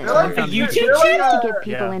afford it. Like a YouTube to give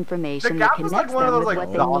people Yeah. information The that Gap was connects like one of them those with like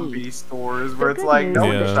what they zombie need. stores The where it's good like news no is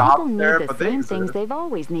one that shops people there, need but the they same things exist. they've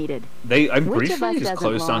always needed. I'm Which pretty of sure us he's doesn't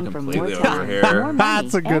closed down long for more completely over time, here. more money,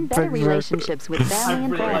 That's a good and better picture. relationships with I family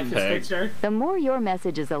and really like friends? this picture. The more your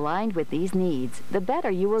message is aligned with these needs, the better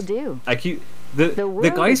you will do. I keep The the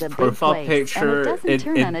world guy's is a big profile place, picture. and it doesn't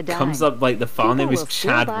turn on a It dime. comes up like the file name People is will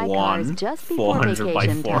still Chad buy cars One, just before 400 by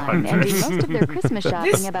vacation time and do 400. most of their Christmas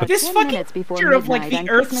shopping about This 10 fucking minutes before picture of like midnight the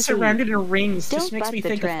on Earth Christmas surrounded Eve. in rings Don't just makes buck me the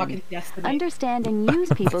think of trend. fucking Destiny. Understand and use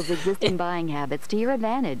people's existing buying habits to your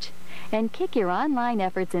advantage, and kick your online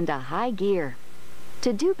efforts into high gear.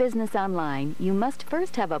 To do business online, you must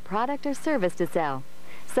first have a product or service to sell,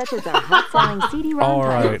 such as our hot-selling CD-ROM All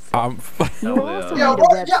right, titles. You will also Yeah, need a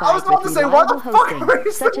what? website Yeah, I was about with to say, what the reliable fuck hosting, are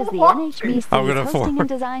you such as the watching? NHBC's I'm gonna hosting forward. and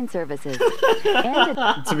design services. And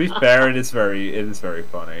a To be fair, it is very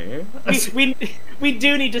funny. We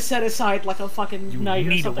do need to set aside like a fucking night or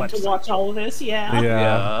need a something to website. watch all of this. Yeah.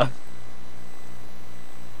 yeah.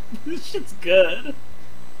 This shit's good.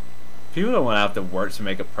 People don't want to have to work to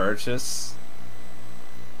make a purchase.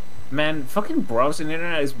 Man, fucking browsing the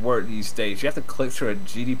internet is work these days. You have to click through a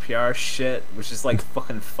GDPR shit, which is like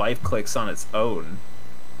fucking 5 clicks on its own.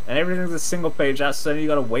 And everything's a single page app, so then you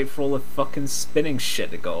gotta wait for all the fucking spinning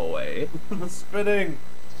shit to go away. Spinning.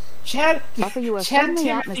 Chad offer you a Chad friendly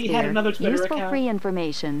Timothy had another atmosphere, Twitter useful account. free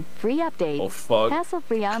information, free updates, Oh fuck.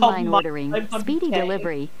 hassle-free online my- ordering, I'm speedy gay.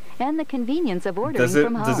 delivery, and the convenience of ordering Does it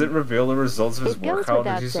from home. reveal the results of his It goes work? How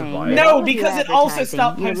without did you saying, survive? that No, all of your because it also advertising,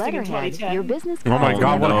 stopped your posting in letterhead, 2010. your business Oh my cards,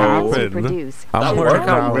 God, and what everything else you happened? produce I'm That working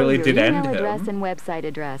workout out. really your did email end address him. and website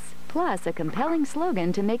address, plus a compelling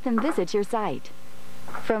slogan to make them visit your site.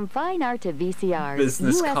 From fine art to VCRs,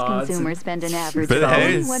 Business U.S. cards consumers spend an average But of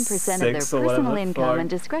hey, 21% of their 6 or whatever personal the income fuck. on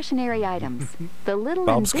discretionary items. The little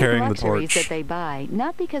Bob's and big carrying the luxuries torch. that they buy,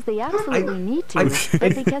 not because they absolutely need to,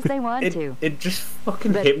 but because they want to. It just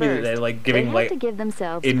fucking But hit me that first, they're like they giving have like to give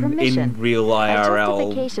themselves in permission. real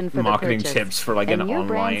justification for IRL the marketing purchase, tips for like and an your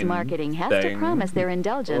brand's online marketing has thing. to promise their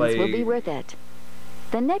indulgence will be Like- worth it.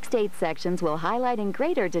 The next 8 sections will highlight in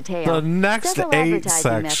greater detail The next several 8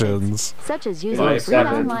 advertising methods, sections. such as using Like free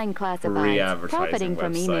 7 online free classifieds, advertising profiting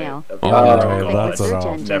from website. email, Okay. Alright, traffic that's with search enough.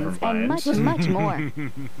 engines, Never and mind. much, much more.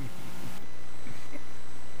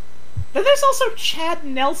 Then there's also Chad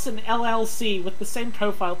Nelson LLC with the same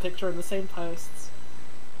profile picture and the same posts.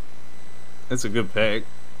 That's a good pick.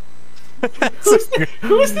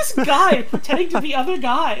 Who is this guy pretending to be other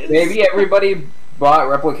guys? Maybe everybody bought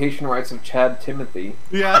replication rights of Chad Timothy.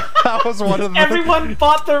 Yeah, that was one of the Everyone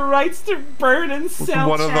bought the rights to burn and sell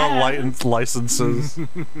one of Chad. the licenses.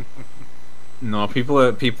 No, people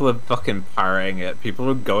are fucking pirating it. People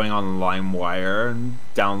are going on LimeWire and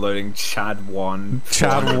downloading Chad One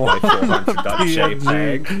Chad 1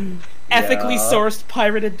 JPEG. Ethically Yeah. sourced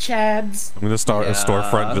pirated Chads. I'm gonna start a Yeah.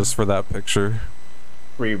 storefront just for that picture.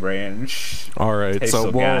 Free range. All right, Tastes so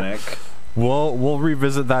organic. we'll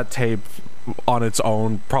revisit that tape on its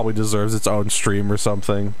own. Probably deserves its own stream or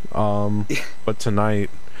something. But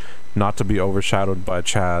tonight, not to be overshadowed by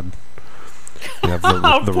Chad. We have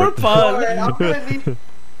the Poor Bug. Alright, I'm gonna need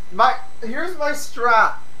here's my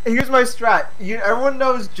strat. Here's my strat. Everyone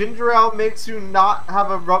knows ginger ale makes you not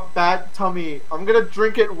have a bad tummy. I'm gonna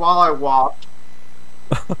drink it while I walk.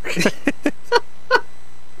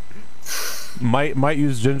 might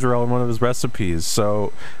use ginger ale in one of his recipes.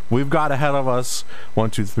 So we've got ahead of us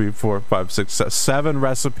 1, 2, 3, 4, 5, 6, 7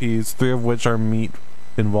 recipes, 3 of which are meat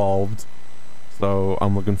involved. So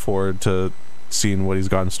I'm looking forward to seeing what he's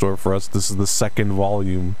got in store for us. This is the 2nd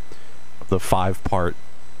volume of the 5-part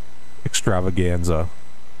extravaganza.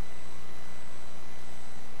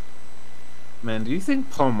 Man, do you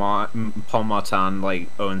think Pol Martin like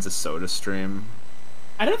owns a soda stream?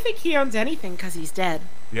 I don't think he owns anything because he's dead.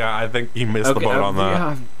 Yeah, I think he missed the boat on that.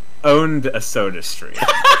 Yeah, owned a soda stream.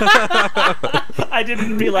 I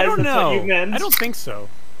didn't realize I don't that's know. what you meant. I don't think so.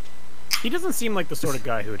 He doesn't seem like the sort of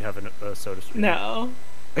guy who would have a soda stream. No.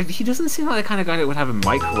 He doesn't seem like the kind of guy that would have a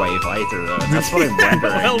microwave either, though. That's what I'm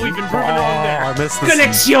wondering. Well, we've been proven wrong there. I missed this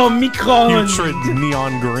Connexion micron. putrid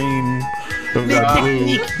neon green. Les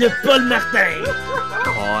techniques de Pol Martin.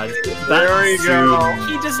 God. There we go.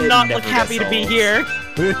 He does not look happy to be here.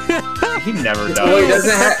 He never does. Well, he doesn't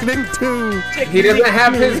have. Happening too. He doesn't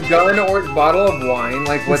have his gun or his bottle of wine.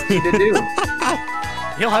 Like, what's he to do?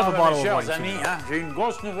 He'll have a bottle of wine.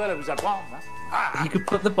 He could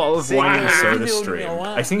put the bottle of wine in a soda stream.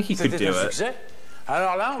 I think he could do it.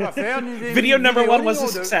 Video number 1 was a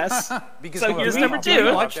success. So here's number 2.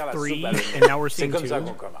 We watched 3, and now we're seeing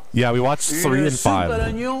 2. Yeah, we watched 3 and 5.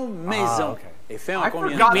 Okay. I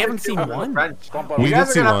forgot we haven't seen 1. We did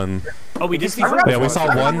see 1. Oh, we did see 1. Yeah, we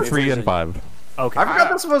saw 1, 3, and 5. Okay. I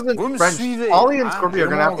forgot this wasn't French. Ollie and Scorpio are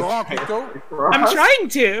gonna have to. I'm trying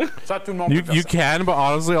to. You can, but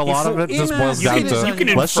honestly, a lot of it just boils down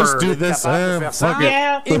to let's just do this. Fuck it.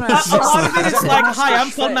 Yeah, a lot of it is like, hi,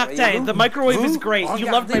 I'm Pol Martin. The microwave is great. You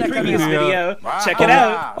loved my previous video. Check it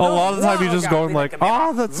out. A lot of the time, you're just going like,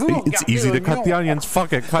 oh, it's easy to cut the onions.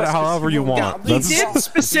 Fuck it, cut it however you want. He did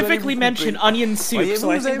specifically mention onion soup,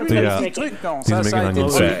 so I think that's he's making onion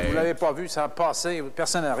soup.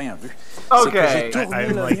 Okay.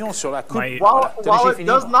 While it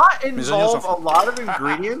does not involve a lot of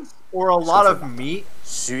ingredients or a lot of meat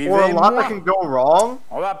or a lot that can go wrong,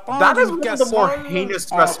 that is one of the more heinous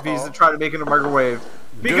recipes to try to make in a microwave.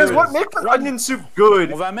 Because what makes an onion soup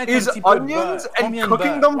good is onions and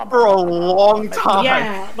cooking them for a long time.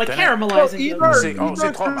 Yeah, like caramelizing either this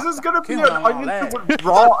is gonna be an onion soup with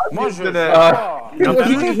raw onions in it. That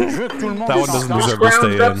one doesn't deserve to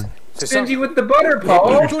stay in. Stingy with the butter,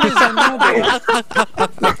 Paul. This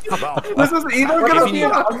is either gonna be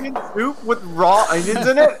an onion soup with raw onions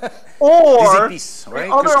in it, or the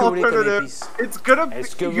other alternative, it's gonna be,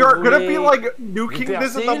 you're gonna be like nuking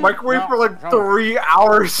this in the microwave for like 3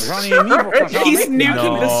 hours. He's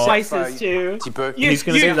nuking the spices too. He's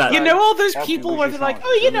gonna do that. You know all those people where they're like,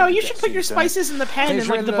 oh, you know, you should put your spices in the pan and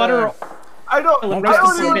like the butter. I don't even know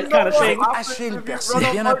kind of thing. if you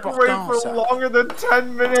run a microwave for longer than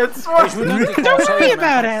 10 minutes. Don't worry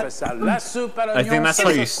about it. I think that's how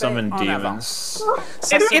you summon demons.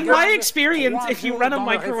 In my experience, if you run a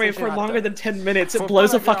microwave for longer than 10 minutes, it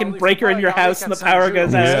blows a fucking breaker in your house and the power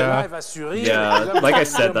goes out. Yeah, like I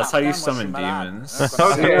said, that's how you summon demons.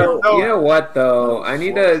 Okay, You know what, though? I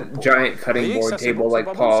need a giant cutting board table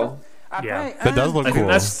like Paul. Yeah, that does look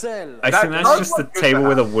cool. I think that's just a table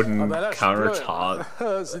with a wooden countertop.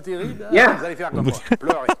 Yeah.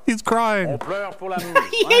 He's crying.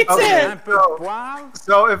 He hates it.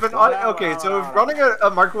 So if if running a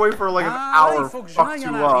microwave for like an hour fucks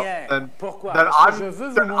you up, then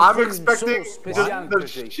I'm expecting just the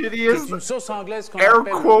shittiest air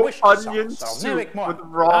quote onion soup with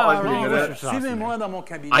raw onion in it.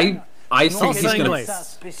 I think he's gonna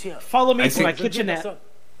follow me to my kitchenette.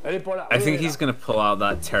 I think he's gonna pull out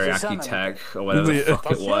that teriyaki tag or whatever the fuck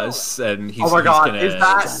it was, and he's gonna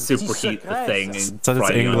superheat the thing and so it's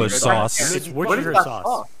English sauce. It's Worcestershire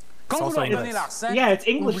sauce. It's also English. Yeah, it's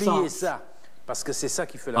English sauce.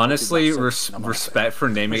 Honestly, respect for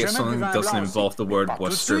naming it something that doesn't involve the word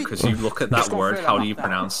Worcester, because you look at that word, how do you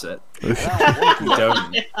pronounce it? You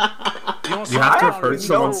don't. You have to have heard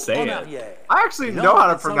someone say it. I actually know how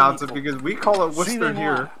to pronounce it because we call it Worcester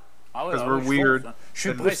here. Because we're weird.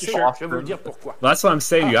 That's what I'm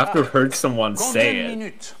saying. You have to have heard someone say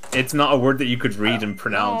it. It's not a word that you could read and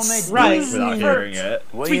pronounce without hearing it.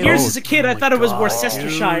 For years as a kid, I thought it was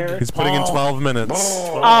Worcestershire. He's putting in 12 minutes.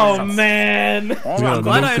 Oh man! I'm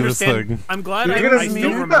glad I understand. I'm glad I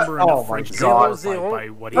still remember enough French by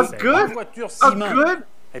what he said. Good.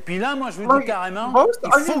 Most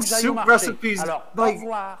onion soup recipes, like,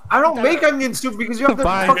 I don't make onion soup because you have to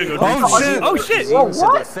fucking Oh shit! What?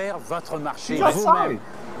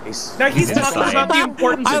 No, he's talking about the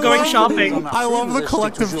importance of going shopping. I love the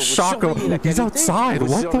collective shock of, he's outside,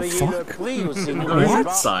 what the fuck? What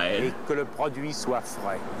outside?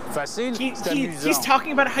 He's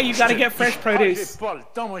talking about how you gotta get fresh produce.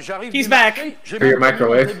 He's back. For your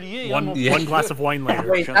microwave. One glass of wine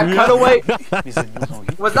later. Wait, that cutaway,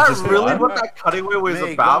 was that really what that cutaway was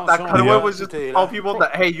about? That cutaway was just to tell people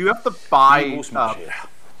that, hey, you have to buy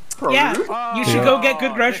yeah, you should go get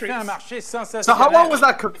good groceries. So how long was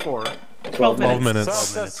that cooked for? 12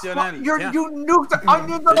 minutes. You nuked the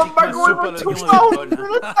onions on the microwave for 12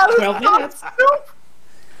 minutes? That is 12 minutes.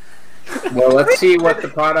 Well, let's see what the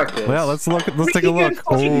product is. Well, let's take a look.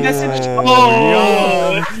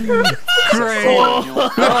 Great.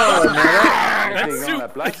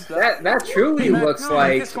 That truly looks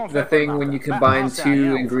like the thing when you combine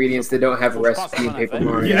two ingredients that don't have a recipe in Paper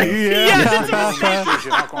Mario.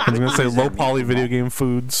 I was gonna say low poly video game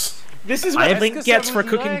foods. This is what Link gets for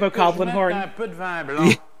cooking Bokoblin horn.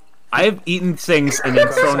 I have eaten things and then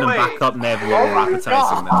thrown them back up never while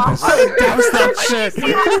appetizing them. Does that shit?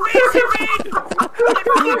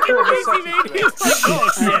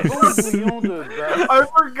 I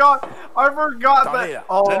forgot that.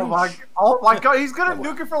 Oh my god, he's gonna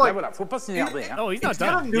nuke it for like. Oh, he's not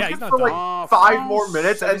done. Yeah, he's not done. Like 5 more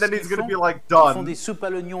minutes, and then he's gonna be like done.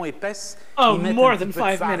 Oh, more than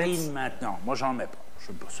 5 minutes.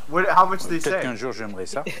 How much did he say?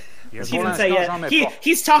 He didn't say yet.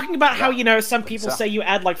 He's talking about how, you know, some people say you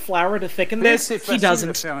add like flour to thicken this. He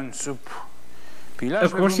doesn't.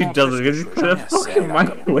 Of course he doesn't. It's just put a fucking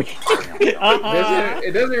microwave.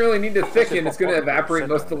 It doesn't really need to thicken. It's going to evaporate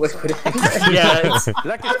most of the liquid. Yeah,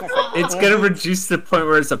 it's going to reduce to the point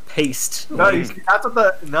where it's a paste. No, that's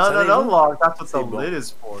what the log. That's what the lid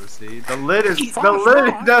is for. See, the lid is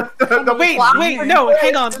the wait, no,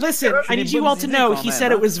 hang on. Listen, I need you all to know. He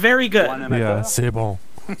said it was very good. Yeah, c'est bon.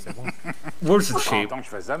 Where's the cheap?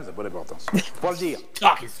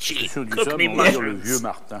 Talk is cheap. Cook me mushrooms.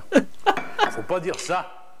 Faut pas dire ça.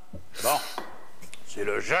 Bon, c'est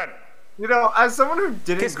le jeune. You know, as someone who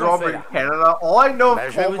didn't grow up in Canada, all I know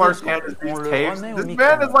of Pol Martin is these tapes. This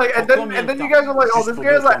man is like, and then you guys are like, oh, this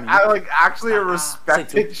guy is like actually a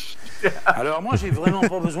respected. Alors moi, j'ai vraiment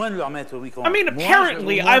pas besoin de le remettre au micro. I mean,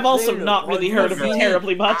 apparently, I've also not really heard of him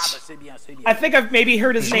terribly much. I think I've maybe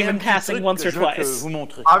heard his name in passing once or twice.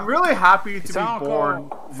 I'm really happy to be born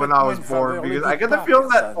when I was born because I get the feeling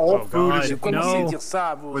that all food was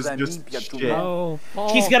just shit.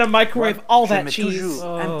 He's gonna microwave all that cheese.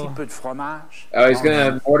 Oh, he's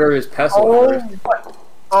gonna order his pestle first.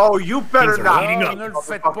 Oh, you better not.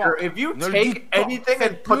 If you take anything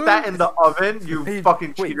and put that in the oven, you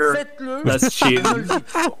fucking cheater. That's cheating.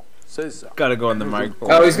 Gotta go in the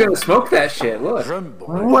microwave. Oh, he's gonna smoke that shit. Look.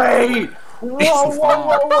 Wait. Whoa.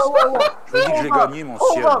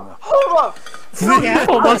 Hold up.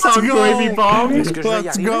 What's on gravy bomb?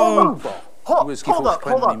 Let's go. Hold up.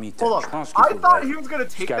 I thought he was gonna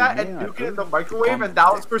take that and nuke it in the microwave, and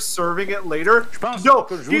that was for serving it later. No,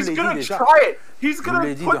 he's gonna try it. He's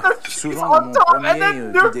gonna put the cheese on top and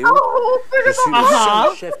then nuke the whole thing.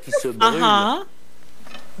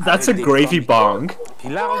 That's a gravy bong.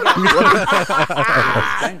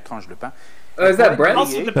 Oh, is that bread?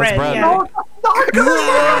 Also the bread, bread. yeah.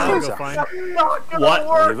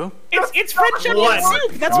 What? It's French onion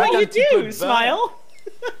soup. That's what you do. Smile.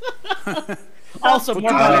 Also,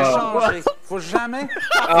 more butter.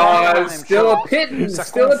 Still a pittance.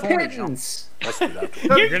 It's all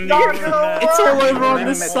over on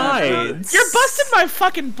the sides. You're busting my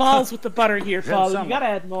fucking balls with the butter here, Paul. You gotta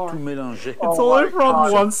add more. It's all over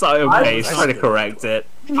on one side. Okay, he's trying to correct it.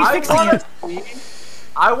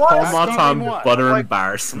 I want Pol Martin butter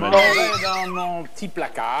embarrassment. Why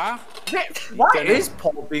is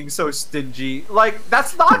Paul being so stingy? Like,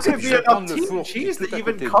 that's not gonna be enough team cheese to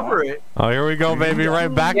even cover it. Oh, here we go, baby.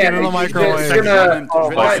 Right back into the microwave.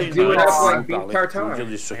 Do it up like beef tartare.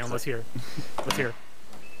 Let's hear.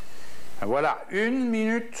 Voilà, 1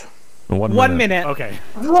 minute. 1 minute. Okay.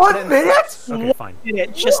 1 minute? Okay, fine.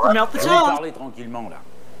 Just to melt the cheese.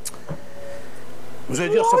 Vous allez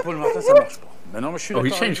dire ça, Pol Martin, ça marche pas. Oh,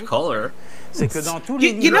 he changed color.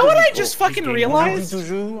 You know what I just fucking realized?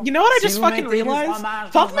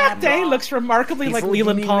 Pol Martin looks remarkably like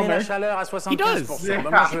Leland Palmer. He does.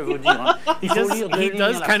 He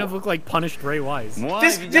does kind of look like punished Ray Wise.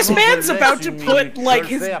 This man's about to put like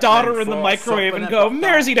his daughter in the microwave and go,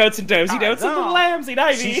 Mersey notes and dozy notes and the lambsy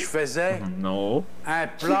ivy. No. I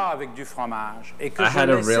had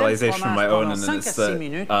a realization of my own, and it's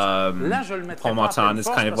that Pol Martin is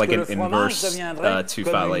kind of like an inverse Two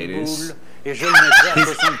Fat Ladies. He's doing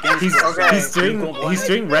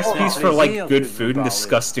recipes for like good food in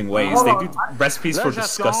disgusting ways. They do recipes for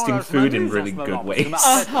disgusting food in really good ways.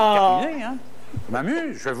 Hold on, I'm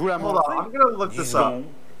gonna look this up.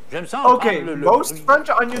 Okay, most French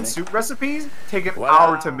onion soup recipes take an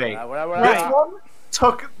hour to make. This one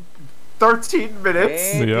took 13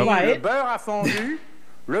 minutes. Yep.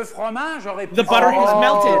 The butter has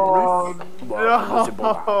melted.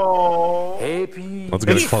 Let's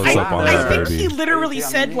get a close up on I that, think baby. he literally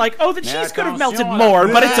said like, "Oh, the cheese could have melted more,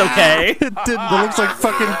 but it's okay." It did. It looks like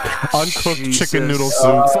fucking uncooked chicken noodle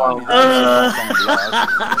soup.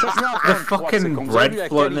 The fucking bread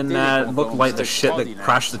floating in that looked like the shit that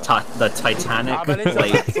crashed the Titanic.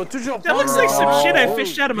 That looks like some shit I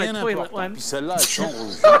fished out of my toilet once.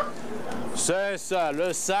 C'est ça,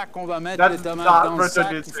 le sac, on va mettre les That's tomates not dans le French sac.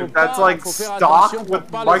 onion Il faut soup. That's pas, like faut faire stock attention with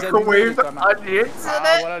pour pas les abîmer, microwaved les tomates. onions in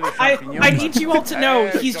it. Voilà les champignons. I need you all to know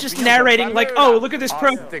he's just narrating like, oh, look at this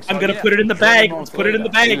pro. I'm gonna put it in the bag. Let's put it in the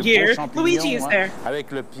bag here. Luigi is there.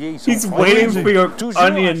 Avec le pied, ils sont He's waiting for your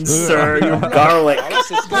onions, sir. Your garlic.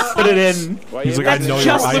 Put it in. He's like, I know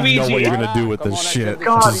what you're gonna do with this shit.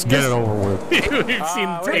 Just get it over with. We've seen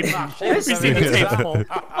tape. We've seen the tape full.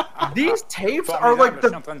 These tapes are like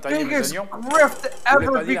the biggest grift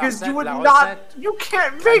ever because you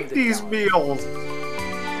can't make these meals.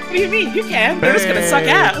 What do you mean? You can. They're just gonna suck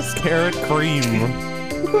ass. Carrot cream.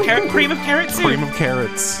 Cream of carrot soup. Cream of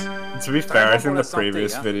carrots. To be fair, I think the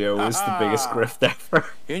previous video was the biggest grift ever.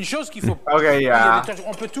 Il y a une chose qu'il faut. Okay, yeah.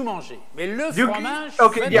 On peut tout manger, mais le You fromage.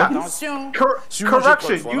 okay, faites yeah. attention.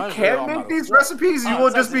 Correction. You can't make these recipes. You will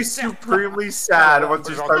just be supremely sad once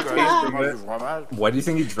you start tasting it. Why do you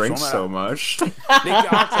think he drinks so much? Les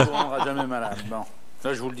carottes, ça vous rendra jamais malade. Bon.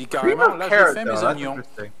 Là, je vous le dis carrément. Là, j'ai fait mes oignons.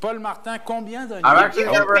 Paul Martin, combien d'oignons? I've actually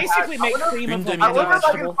never basically make cream of I wonder if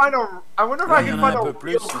I can find a. I wonder if I can find a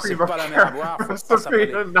real cream of carrot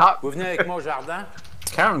recipe and not. Vous venez avec moi au jardin.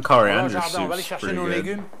 Carrot and coriander On va aller soup's chercher pretty nos good.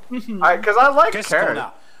 légumes. Because I like Qu'est-ce qu'on carrot.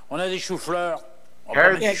 a? On a des choux-fleurs.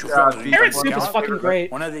 Carrot soup is fucking great.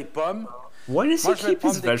 On a des pommes. Why does he keep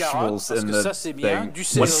his vegetables in the thing?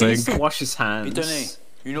 What he needs to wash his hands? Puis tenez,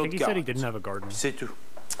 une I autre think he said he carotte. didn't have a garden. C'est tout.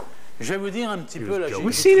 Je vais vous dire un petit peu la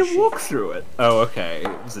We've seen him walk through it. Oh, okay. It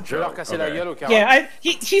was a Je vais leur joke. casser la gueule aux carottes. Yeah,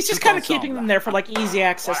 he's just kind of keeping them there for like easy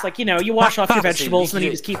access. Like, you know, you wash off your vegetables and then you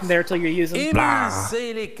just keep them there till you use them.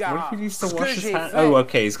 Émincez les What carottes. if he needs to Ce wash que his j'ai hands? fait, Oh,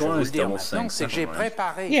 okay. He's je vais going vous on le his dire double maintenant, sink. c'est que j'ai Never mind.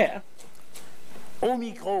 préparé Yeah. au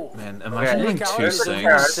micro Man, les imagine having two carottes et le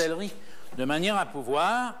sinks. céleri de manière à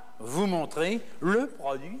pouvoir vous montrer le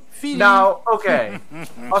produit fini. Now, okay,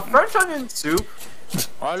 a French onion soup.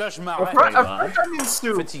 Ah là, je A m'arrête. French onion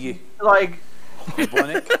soup. Fatigué. Like.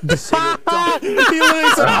 Comprenez? C'est le temps. He literally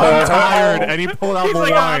said, I'm tired, and he pulled out the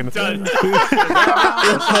Like, wine. I'm done.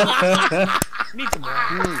 Need some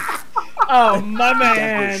wine. Oh, my Un peu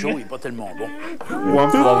man. chaud, il est pas tellement bon. One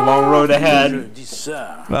for the long road Je ahead. dis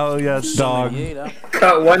ça. Oh, yes, dog. Sommelier, là.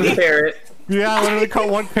 Cut one carrot. Yeah, literally cut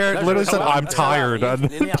one carrot, literally said, I'm tired.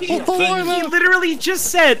 He literally just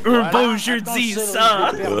said, bonjour,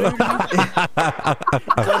 ça.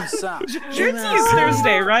 Comme ça. Jersey is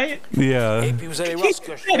Thursday, right? Yeah. Et puis vous allez voir ce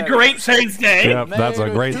que je fais. A great Thursday. Yep, that's a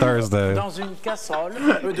great Thursday. Dans une casserole.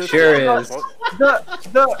 Sure is.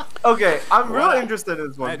 Okay, I'm really interested in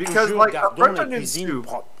this one because like a French onion soup.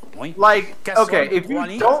 Oui. Like, okay, if you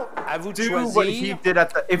don't à vous de do choisir what he did at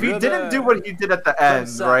the, if he le didn't do beurre. what he did at the end,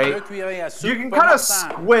 Ça, right? un cuillerée à soupe, You can Paul kind of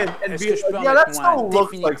Martin. squint and Est-ce be que je peux like, en yeah, that mettre still moins?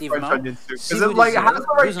 looks like French Définitivement. onion soup Si because vous it like désirez, has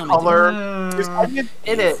the right vous en color. mettez. There's onion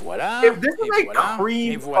in Et it. voilà, If this is et a voilà, et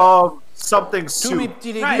cream voilà. of something Tous mes soup,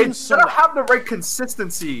 petits légumes it's sont gonna là. have the right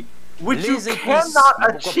consistency, which you Les épices, cannot pourquoi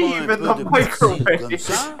pas achieve un in peu the de persil comme microwave.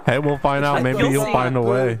 ça. Hey, we'll find out. Maybe he'll find a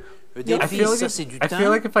way. I feel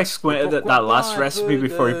like if I squinted at that last recipe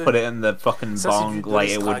before he put it in the fucking bong,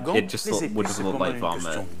 like it just would just look like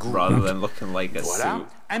vomit rather than looking like a soup.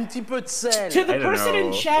 Un petit peu de sel. To the person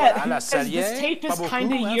in chat who Voilà, la says this salière, tape is pas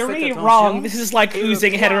kinda beaucoup, hein, Yuri, faites wrong. attention. This is like Et le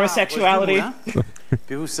oozing poivre, heterosexuality. voyez-vous, hein.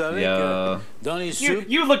 Puis vous savez Yeah. que dans les soupes,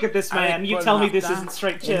 You look at this man, avec you Paul tell me this Martin, isn't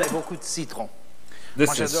straight on shit. met beaucoup de citron. This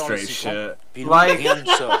Moi, is j'adore le straight citron. shit. Puis Like- rien ne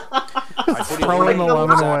sort. Il faut les Throwing rouler. the Vous lemon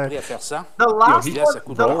avez away. appris à faire ça. The last Yo, one, ça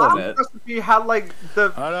coûte the all last of it. recipe had like the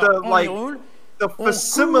Alors, on like y roule. the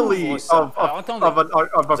facsimile couvre ça. of Alors, attendez. of a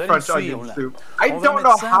Vous allez French me onion suivre, là. soup. I On va don't mettre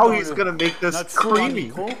know ça how dans he's le- gonna make this notre four à creamy.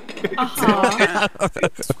 micro.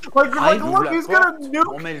 Like ouvre look, la he's gonna porte,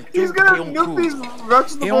 nuke. on met le He's tout gonna et on nuke couvre. these Et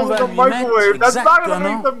vegetables on in va the lui mettre microwave. That's not gonna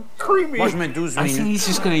make exactement- them creamy. Moi, je mets 12 I think minutes. he's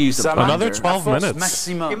just gonna use the Ça blender. Another marche. 12 À force minutes.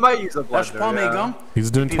 maximum. He might use a Là, je prends blender. mes gants.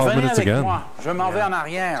 He's doing Puis 12 venez minutes avec again. moi. Je m'en vais en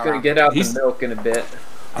arrière. Gonna là. get out the He's- milk in a bit.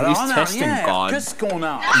 Alors, He's en testing arrière, God. qu'est-ce qu'on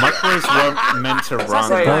a? Microwaves weren't meant to run.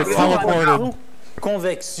 Wait, They're wait, teleported.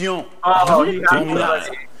 Convection. Oh, he had On one a-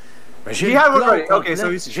 ready. J'ai He le had one plat ready. au Okay, so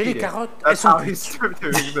complet. he's J'ai les cheating. carottes. Elles That's sont how cuites. he's doing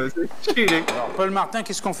this. He's cheating. Alors, Paul Martin,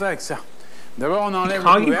 qu'est-ce qu'on fait avec ça? D'abord, on enlève How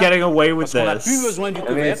are le you couvercle, getting away with parce qu'on n'a this? plus besoin du I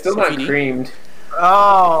mean, it's couvercle, still c'est not fini. creamed.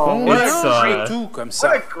 Oh, On what It's, a mélange great, tout comme what ça.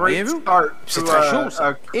 a great Voyez-vous? start C'est to très chaud, ça.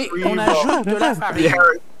 a Et cream on ajoute de la of farine.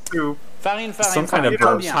 carrot soup. Farine, Some farine, kind of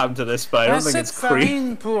farine. burps Bien. happened to this, but I don't think Assez it's de cream.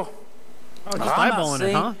 farine pour Oh, just eyeballing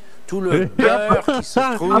it, ramasser huh? tout le beurre qui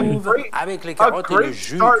se trouve great- avec les A carottes et le great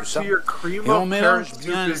jus, start tout ça. to your cream Et on of mélange carrot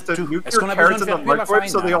bien soup is to tout. nuke Est-ce your qu'on a carrots besoin de in faire the cuire la microwave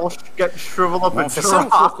so farine? they all get shriveled up Bon, on and fait ça au four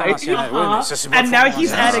dry. conventionnel. Oui, mais ça, c'est pas And now four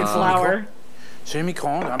he's conventionnel. adding flour.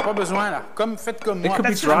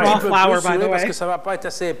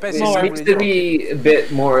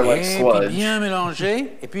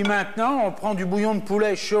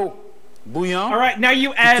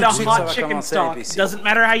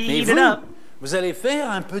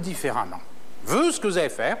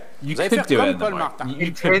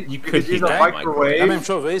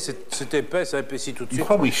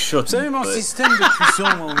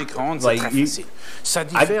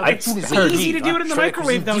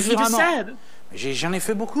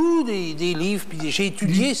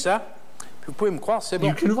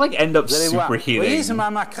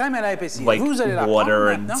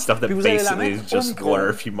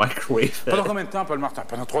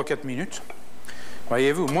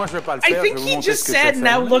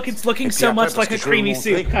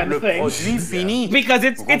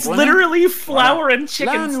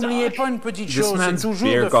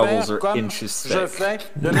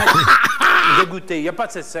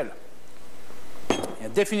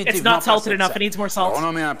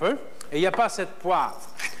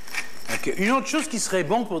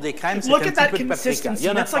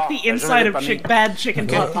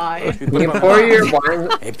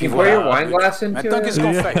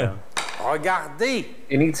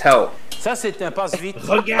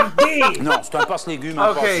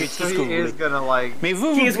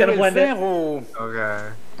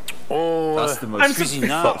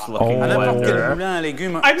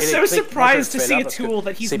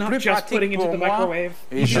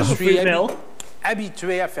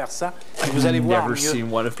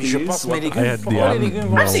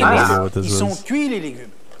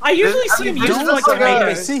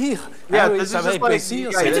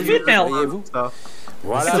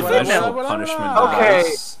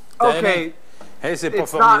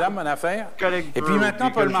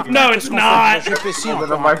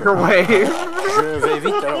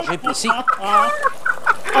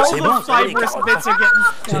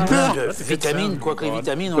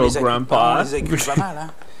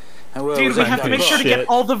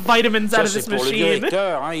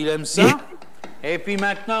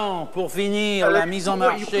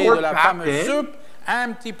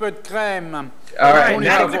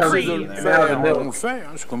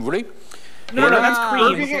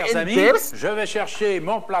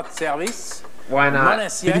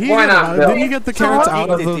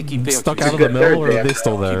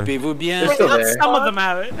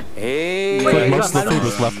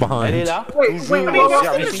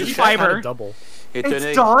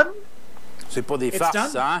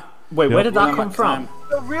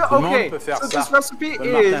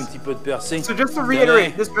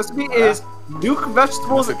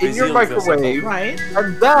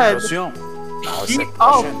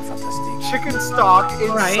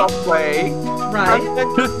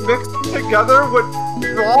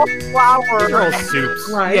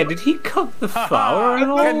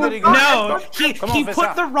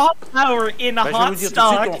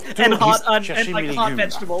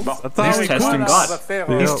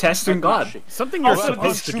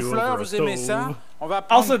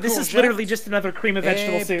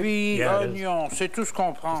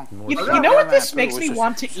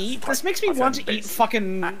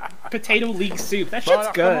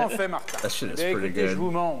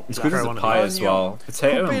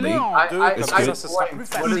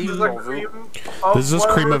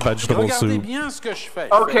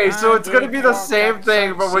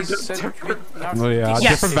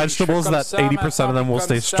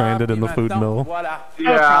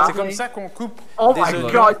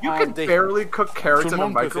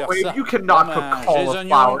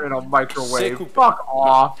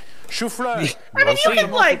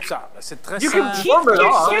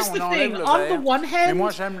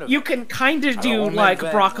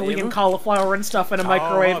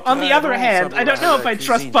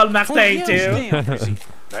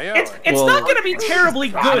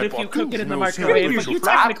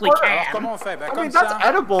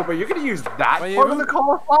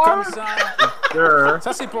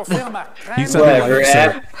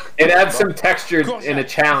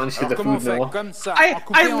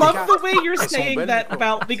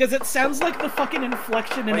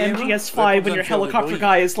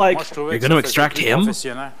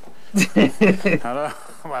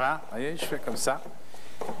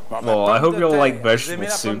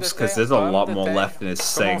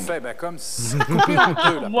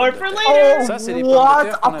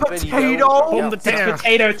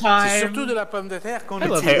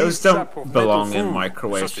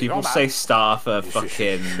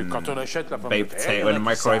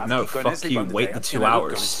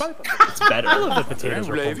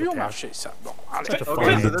 Vous l'avez vu au marché, ça. Bon, Okay,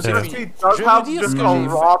 so this recipe does have just a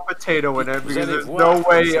raw potato in it because there's no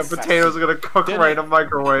way a potato's gonna cook right in a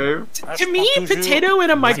microwave. To me, potato in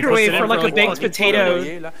a microwave for like a baked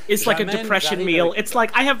potato is like a depression meal. It's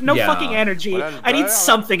like, I have no fucking energy. I need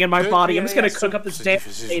something in my body. I'm just gonna cook up this damn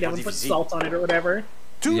potato and put salt on it or whatever.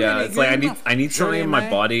 Yeah, it's like I need something in my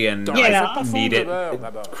body and I need it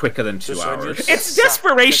quicker than 2 hours. It's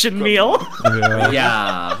desperation meal.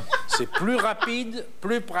 Yeah. C'est plus rapide,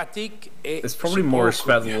 plus pratique et it's probably more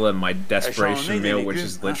respectable than my desperation meal, which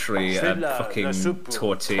is literally a fucking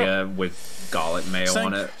tortilla with garlic mayo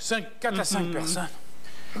on it. 4 à 5 personnes.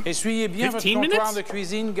 Essuyez bien votre comptoir de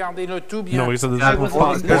cuisine, gardez-le tout bien. No, he said this is for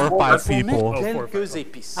 4 or 5 people. Quelques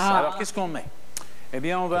épices. Alors, qu'est-ce qu'on met? Eh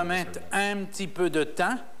bien, on va mettre un petit peu de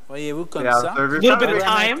thym, voyez-vous, comme ça. A little bit of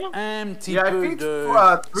thyme. Un petit peu de...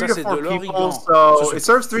 3 to 4 people, so it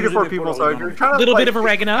serves 3 to 4 people, so if you're trying to little bit of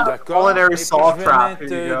oregano. Culinary salt trap, here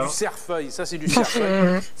you go. Du cerfeuil, ça c'est du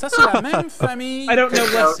cerfeuil. Ça c'est la même famille. I don't know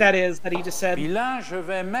what that is that he just said. Puis là, je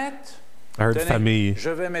vais mettre... I heard famille. Je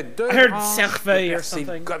vais mettre 2 I heard cerfeuil or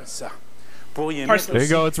something. Comme ça. Pour y mettre there you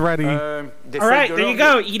go, it's ready. Alright, there you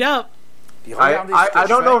go, eat up. I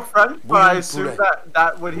don't know French, but I assume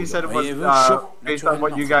that what he said was based on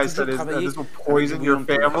what you guys said is that this will poison your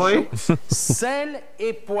family. Sel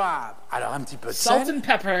et poivre. Alors un petit peu de salt sel. And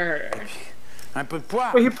pepper. Un peu de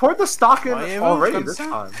poivre. Wait, he poured the stock in already this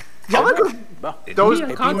time. How like those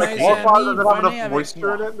qualifiers that have enough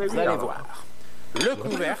moisture in it, maybe? Vous allez voir. Le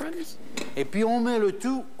couvercle. Et puis on met le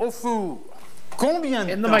tout au four. Combien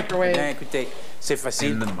de temps? In the microwave. Bien, écoutez, c'est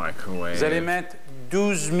facile. In the microwave. Vous allez mettre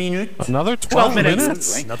 12 minutes. Another 12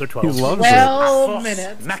 minutes? Another 12. He loves 12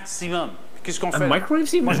 minutes. Maximum. Qu'est-ce qu'on fait? Microwave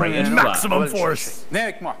seems maximum force. Viens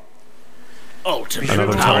avec moi.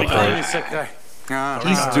 Ultimate power.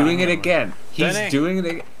 He's doing it again. He's doing it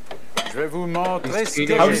again. Je vais vous montrer ce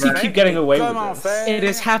que How does he keep getting away with this? It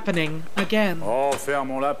is happening again. Oh,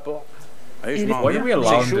 fermons la porte. Allez, je m'en Why do we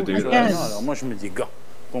allow him to do that? Alors moi je me dis, gars,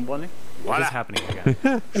 comprenez? What is happening again?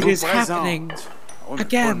 It is happening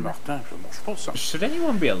again. Should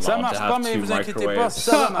anyone be allowed to have 2 microwaves?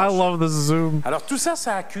 I love this Zoom. Alors tout ça,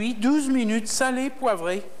 ça a cuit 12 minutes, salé,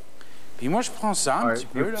 poivré. Puis moi je prends ça un petit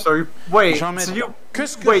peu là. So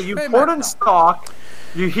you poured in stock.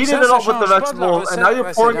 You heated it up with the vegetables, and now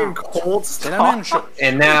you're pouring in cold stock.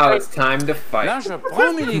 And now it's time to fight. Là, je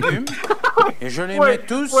prends mes légumes et je les mets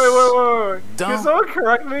tous dans Can someone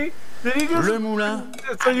correct me? Did he just, le moulin.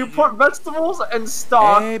 So you put vegetables and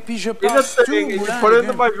stock et puis je in a thing, and you put it in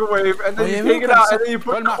the microwave, and then you take it out, and then you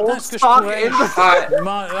put cold stock in the hot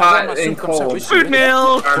and cold. Food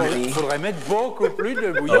meal. Il faudrait mettre beaucoup plus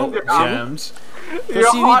de bouillon. Jams.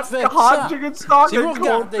 Hot chicken stock si vous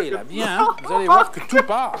regardez là bien, vous allez voir que tout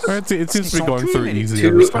passe. It seems to be going through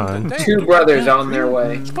easier this time. 2 brothers on their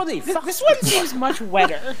way. This one seems much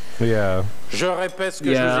wetter. Yeah. Je répète ce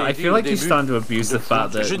que je vous ai I dit feel like au he's début. starting to abuse the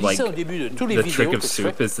fact that like the trick of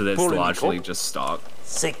soup is that it's largely just stock.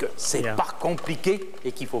 C'est que c'est pas compliqué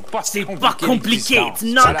et qu'il faut pas c'est pas compliqué. It's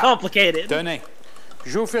not complicated. Tenez,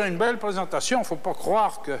 je vais vous faire une belle présentation. Faut pas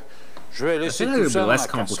croire que je vais laisser tout it would ça be dans less la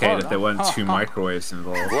complicated if there casserole. weren't 2 microwaves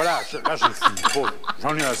involved. Voilà, là je finis pas.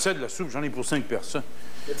 J'en ai assez de la soupe, j'en ai pour 5 personnes.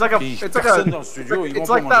 It's like that little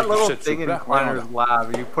thing in Connors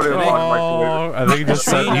lab. You put it in the microwave. I think he just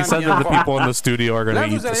said that the people in the studio are going to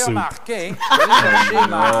eat the soup.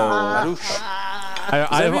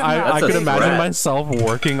 I could imagine myself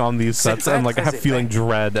working on these sets and like feeling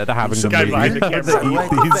dread at having to eat these.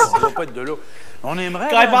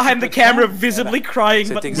 Guy behind the camera visibly crying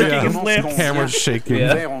but licking his lips. Camera's shaking.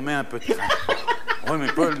 Yeah. On met un peu de crème. Oui,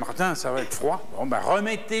 mais Paul Martin, ça va être froid. Bon, ben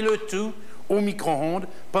remettez le tout au micro-ondes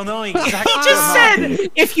pendant exactement... He just said,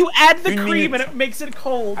 if you add the cream and it makes it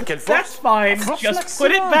cold, that's fine. Just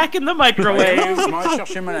put it back in the microwave. Je vais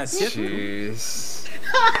chercher mon assiette. Jeez.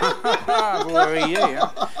 Vous riez,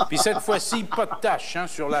 hein. Puis cette fois-ci, pas de tache hein,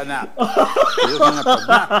 sur la nappe. On n'a pas de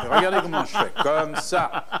nappe. Regardez comment je fais. Comme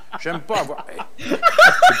ça. J'aime pas avoir... C'est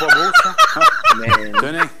pas beau, ça?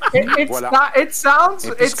 Tenez. Voilà. It sounds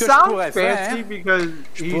fancy because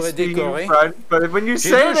he's speaking French, but when you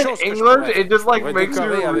say it in English, it just like makes you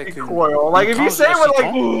recoil. Like if you say it with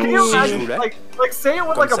like, can you imagine like say it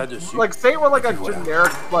with like a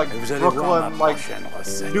generic like Brooklyn like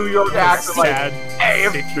New York accent like, hey,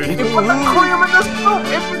 if you put the cream in this soup,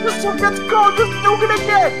 if the soup gets cold, just nuke it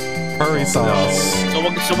again. Curry sauce.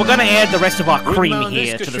 So we're gonna add the rest of our cream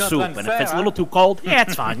here to the soup, and if it's a little too cold, yeah,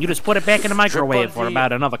 it's fine. You just put it back in the microwave for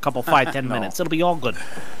about another couple 5-10 minutes. It'll be all good.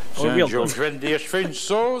 Real good. Je vais le dire, je fais une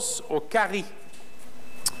sauce au curry.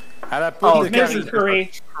 À la poudre de curry.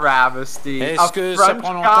 travesty. A French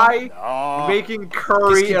guy making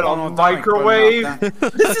curry in a microwave.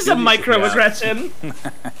 This is a microaggression.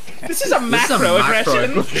 This is a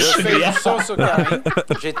macroaggression. Je fais une sauce au curry.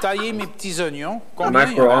 J'ai taillé mes petits oignons.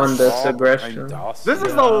 Micro-ondas aggression. This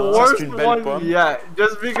is the worst one yet,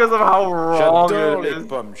 just because of how wrong J'adore it les is.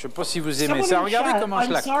 pommes. Je sais pas si vous aimez ça. Regardez comment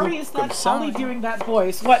je la coupe comme ça. Doing that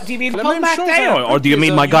voice. What do you mean, La Pol même chose Martin? avec Or do you les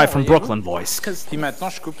mean my guy oignons, from voyez. Brooklyn voice? Puis maintenant,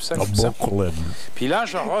 je coupe ça The comme ça. Brooklyn. Puis là,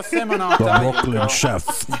 je refais mon The entaille. Brooklyn chef.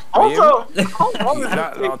 Also, how long does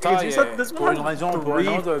La- it take? Because you said this pour one une has raison ou pour une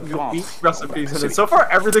autre, 3 meat recipes in it. So far,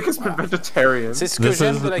 everything has been vegetarian. C'est ce que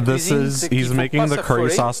j'aime de la cuisine, c'est qu'il he's faut making pas the curry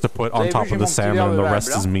s'affoler. sauce to put on Vous avez top vu, of the j'ai mon petit salmon and the verre de rest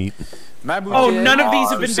vin is blanc. meat. Ma Oh, bouteille, none of these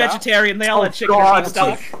have tout been ça. vegetarian. They all had chicken God. and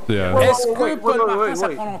stuff. Yeah. Est-ce que Wait, Pol Martin, ça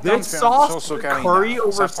prend longtemps de This faire une sauce, sauce au curry? curry Ça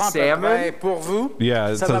over prend à peu salmon? près, pour vous,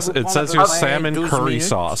 Yeah, ça va vous it prendre says à peu your près salmon 12 curry minutes.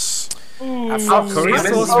 sauce. À force curry de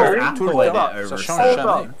sauce mettre or tout le hold temps, up, ça change hold jamais.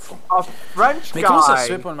 up. A French Mais comment ça se guy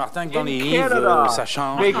fait, Pol Martin, que dans in les livres, Canada ça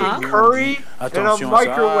change? making curry in a Attention à ça.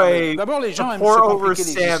 microwave D'abord, les gens to aiment pour se over compliquer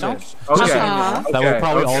salmon. l'existence. Okay. That will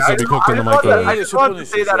probably Okay. also be cooked in the I microwave. just wanted to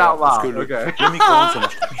say that out Parce que loud. le Okay. micro-ondes, ça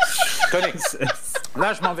marche pas. Tenez,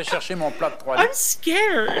 là, je m'en vais chercher mon plat de 3 I'm litres.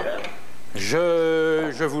 scared.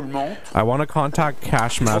 Je vous le montre. I want to contact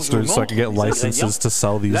Cash Masters so I can get licenses to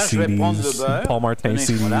sell these Là, je vais prendre le CDs, beurre. Paul Martin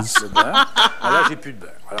Tenez, voilà, CDs. le beurre. Ah, là, j'ai plus de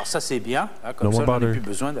beurre. Alors ça, c'est bien. Là, comme No ça, more j'en ai butter. plus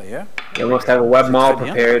besoin d'ailleurs. You must have a web mall très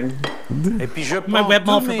bien. prepared. Et puis je My prends web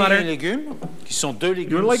mall tous for mes butter. légumes, qui sont 2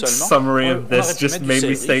 légumes Your like seulement. summary of On aurait this pu just mettre du made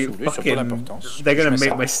me céleri, say si vous voulez, ça a pas fucking d'importance. they're gonna Je mets make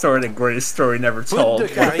ça. my story the greatest story never Poudre told. de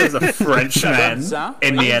curry. There's a Frenchman Comme ça.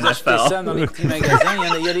 in the Voyez, vous achetez ça NFL. dans les petits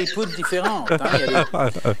magasins, il y a des poudres différentes. Hein.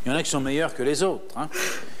 Il y en a qui sont meilleures que les autres. Hein.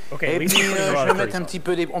 Okay, Et we puis can put a je lot vais of mettre un curry petit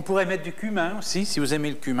peu des... On pourrait mettre du cumin aussi, si vous aimez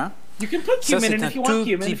le cumin. sauce. You can put Ça, cumin c'est in un if you tout want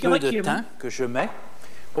cumin. petit If you peu like de cumin. thym que je mets.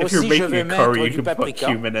 If you're Aussi, je making vais a mettre curry, you du can put paprika.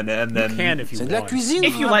 cumin in it, and then can if you C'est de la want. cuisine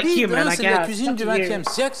If you like rapide, cumin, hein, I c'est de la guess. cuisine du Up to you. 20e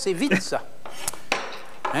siècle, c'est vite ça.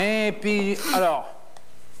 Et puis, alors,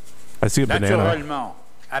 I see a banana. naturellement,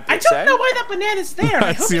 un peu I de don't sel. know why that banana's there.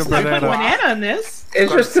 I I hope see a it's not put banana. banana in this.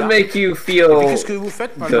 It's just to make you Et feel qu'est-ce que vous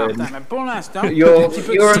faites, Pol good. Martin? Mais pour l'instant, You'll un petit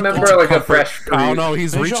peu de you'll citron. remember like a fresh I don't fruit. know.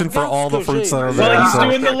 He's Mais je reaching for regarde all ce the que fruits j'ai. that are Well, there. he's so-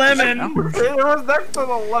 doing the lemon. It was next to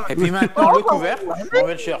the lemon. Et puis maintenant, le couvercle, on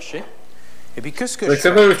va le chercher. Et puis qu'est-ce que Like je fais?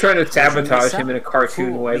 someone was trying to sabotage ça him in a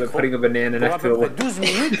cartoon au way by micro putting a banana Pour à next peu to près a 12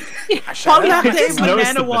 minutes. À Paul chaleur. Martin's noticed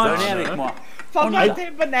banana the watch. Venez avec moi. Paul On y va. Martin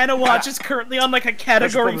banana watch is currently on like a Là, j'ai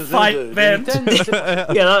category pas besoin 5 de vent.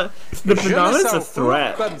 gluten. Yeah, the Je mets banana's ça a au four,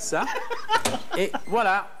 threat. comme ça. Et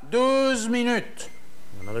voilà, 12 minutes.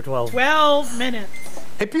 Another 12. 12 minutes.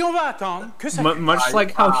 Et puis on va attendre que ça Much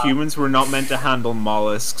like how humans were not meant to handle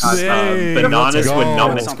mollusks, Yay, bananas let's were not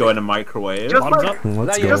go. meant to go in a microwave. Just Bottoms like, up. Là,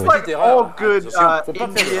 Let's il y a just go. une like petite all erreur. good Attention, faut pas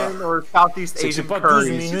faire Indian d'erreur. or Southeast C'est que c'est Asian pas 12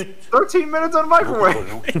 curries. minutes. 13 minutes on the microwave.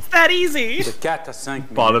 It's that easy. De 4 à 5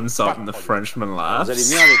 minutes. Bottoms Pas up, de and the problème. Frenchman Vous laughs. allez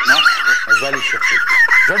venir avec moi, je vais aller chercher.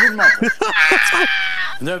 Je vous le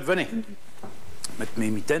montre. Venez. Mettre mes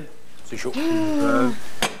mitaines, c'est chaud.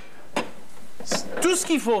 Tout ce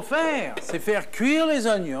qu'il faut faire, c'est faire cuire les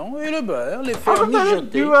oignons et le beurre, les How faire come they didn't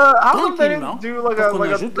mijoter do how come they tranquillement didn't do like pour a qu'on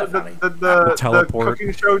like a ajoute la farine. the Teleport.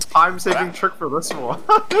 cooking show time saving trick for this one?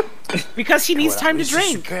 Because he needs Voilà. time Mais to c'est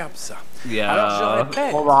drink. superbe ça. Yeah. Alors je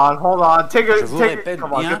répète, Hold on. Take Je it, vous take it. répète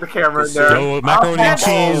Come on, bien get the camera in que there. Yo, macaroni and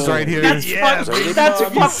cheese right here. That's Vous avez that's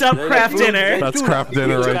pas- fucked up vous avez craft tout- dinner. That's craft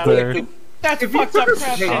dinner right there. That's If you fucked took up a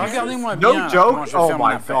craft page- dinner. Regardez-moi No bien joke? comment je vais Oh faire my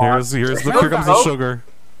mon affaire. God. Here's the here comes the sugar.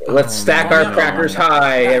 Let's stack our crackers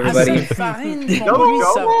high, everybody. Assez de farine No pour lui,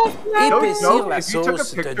 joke. ça No épaissir joke. la If you took a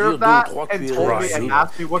sauce, picture c'est-à-dire of that 2 ou 3 and cuillères told à me and soupe.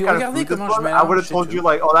 asked me what Puis kind of regardez food this comment je was, I would have mélange, told c'est you tout.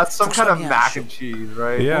 like, oh, that's some Faut que kind ça of vienne mac chaud. and cheese,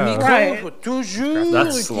 right? Au Yeah. micro, Right. il faut toujours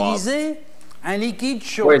That's slop. utiliser un liquide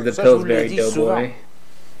chaud. Where's the Ça, je vous l'ai Pillsbury dit souvent. Doughboy?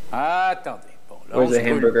 Attendez. Bon, là, Where's on the se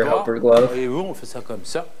brûle hamburger pas. helper glove? Voyez-vous, on fait ça comme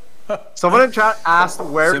ça. Someone in chat asked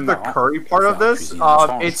where's C'est the marrant. curry part of Faire this. cuisine,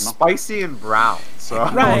 It's franchement. spicy and brown. So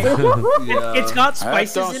Right. Yeah. It's got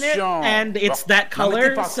spices in it, Attention. and it's that N'en mettez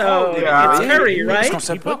color, pas so trop, yeah. it's curry, Parce right? qu'on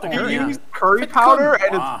sait pas you combien. use curry Faites powder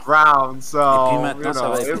comme and moi. it's brown. So Et puis maintenant, ça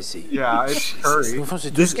va être it's, ici. yeah, it's curry. Au fond,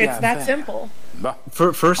 c'est tout ce qu'il y a It's à that faire. simple. Bon.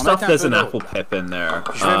 First On va off, mettre un there's peu an d'eau. apple pip in there.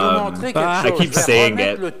 Je vais vous montrer quelque chose. I keep Je vais saying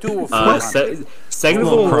remettre it. le tout au fur et à mesure. Second of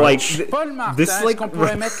Little all, like crunch. Paul Martin, this est-ce like qu'on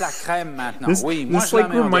pourrait mettre la crème maintenant? this, Oui, moi this je la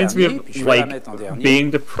like mets en reminds me dernier, puis of je vais la like mettre en dernier.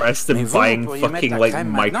 being depressed Mais and vous, buying vous pourriez mettre fucking la like crème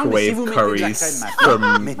maintenant, mais si microwave vous mettez de la curries crème maintenant,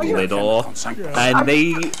 from mettez la crème Lidl, 35%. and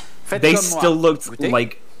they Faites they comme moi. still looked Goûtez.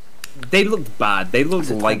 like they looked bad. They looked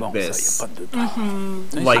like this.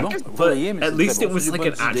 Like, but at least it was like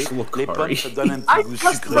an actual curry.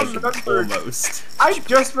 I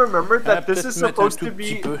just remembered that this is supposed to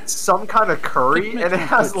be some kind of curry, and it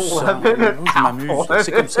has lemon and apple in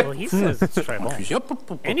it. Well, he says it's très bon.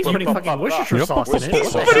 And he's putting fucking Worcestershire sauce in it.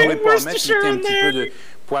 Putting Worcestershire in there.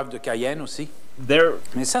 Poivre de Cayenne aussi.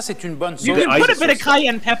 Mais ça, c'est une bonne sauce. You can put a bit of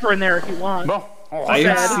cayenne pepper in there if you want. Bon.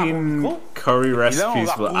 I've seen curry recipes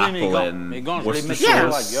with apple and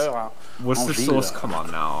Worcestershire sauce. Come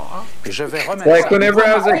on now. Like whenever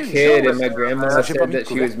I was a kid and my grandma said that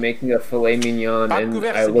she was making a filet mignon and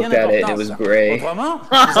I looked at it and it was gray.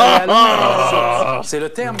 C'est le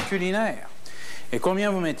terme culinaire. Et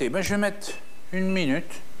combien vous mettez? Ben, je vais mettre 1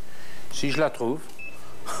 minute, si je la trouve.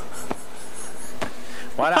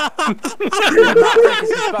 Voilà.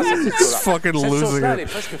 He's fucking losing it.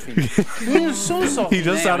 He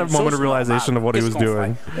just had a moment of realization of what he was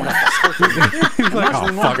doing. He's like,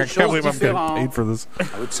 oh fuck, I can't believe I'm getting paid for this.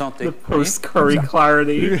 The post-curry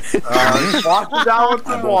clarity. Wash it down with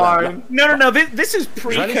some wine. No, this is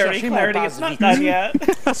pre-curry clarity. It's not done yet.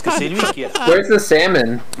 Where's the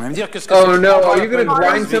salmon? Oh no, are you gonna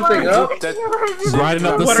grind something up? Grinding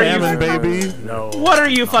up the salmon, baby. No. What are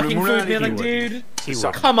you fucking food dealing, dude?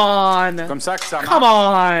 Come on. Come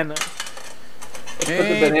on. Put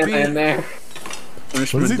the banana in there.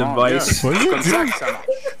 Punishment device. What is Comme ça que ça marche.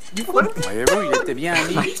 Voyez-vous, il était bien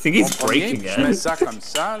mis. I think he's breaking Je mets it. ça comme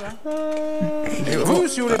ça, là. Et vous,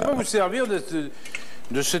 si vous voulez pas vous servir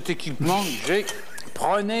de cet équipement que j'ai,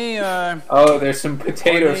 prenez... Oh, there's some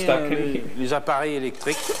potato stuck in here. Les appareils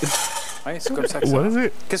électriques. Ouais, c'est comme ça que ça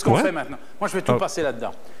marche. Qu'est-ce qu'on fait maintenant? Moi, je vais tout passer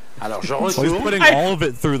là-dedans. Alors, je retourne. He's putting all of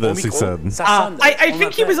it through this, he said. I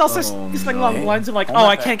think he was also something along the lines of like, oh,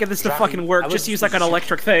 I can't get this to fucking work. Just use like an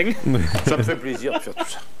electric thing. Ça me fait plaisir de faire tout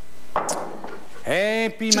ça. Et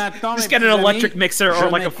puis maintenant, just get an electric mixer or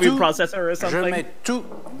like a food processor or something. Je mets tout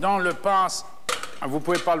dans le passe. Vous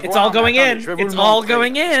pouvez pas le voir. It's all going in. It's all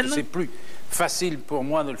going in. C'est plus facile pour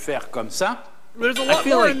moi de le faire comme ça. There's a lot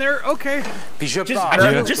more in there. Okay. Puis je just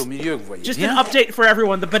au milieu, vous voyez. Just an update for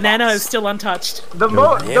everyone. The banana is still untouched. The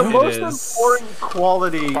most important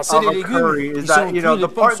quality of a curry is that, you know, the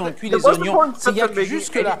most important step to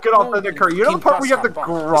making a good authentic curry. You know the part where you have to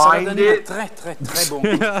grind it? Très, très, très bon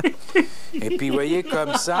goût. Et puis, vous voyez,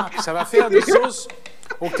 comme ça, ça va faire des sauces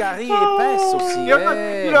au curry épaisse aussi. You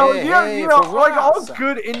know, like all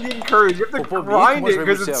good Indian curries, you have to grind it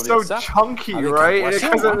because it's so chunky, right?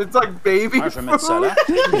 Because it's like baby food. Je vais mettre ça là.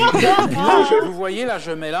 Là, vous voyez, là,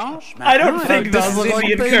 je mélange. I don't think this is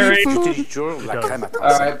Indian curry. J'utilise toujours la crème à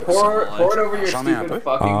Alright, pour it over your stupid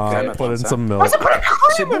fucking crème. Put in some milk.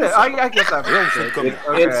 Cream in it. I get that.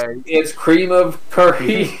 It's cream of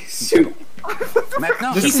curry soup.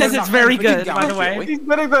 He says it's very good, by the way. He's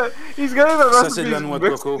getting the recipes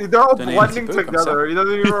mixed. They're all blending together. He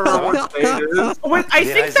doesn't even remember what state it is. I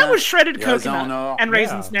think that was shredded coconut and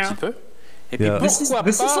raisins now. Yeah. This is like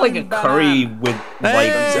a curry with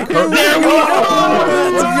like.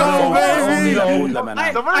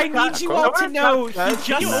 I need you all to know. He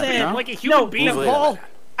just said like a human being. Paul.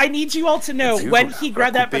 I need you all to know, when he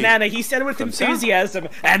grabbed that banana, he said it with enthusiasm,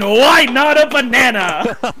 and why not a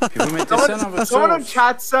banana? Someone in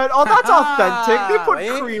chat said, oh, that's authentic, they put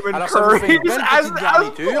cream in curries as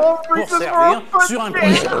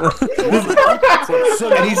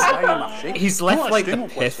and he's left like the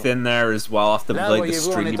pith in there as well, after like the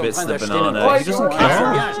stringy bits of the banana. He doesn't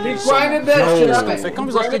care. He grinded that shit up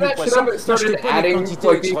and started adding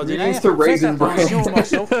like the ingredients to raisin bran.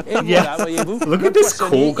 Yeah, look at this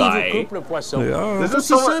cool guy. This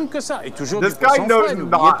guy knows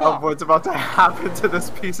not of what's about to happen to this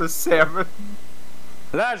piece of salmon.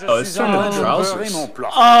 It's from the trousers.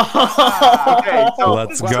 Okay, so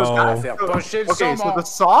let's go. Okay, so the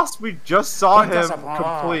sauce we just saw him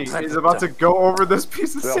complete is about to go over this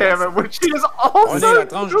piece of salmon, which he is also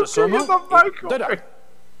cooking in the microwave.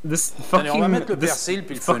 This fucking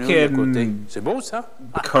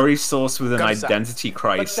curry sauce with an identity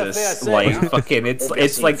crisis. Like fucking, it's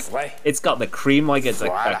like it's got the cream like it's a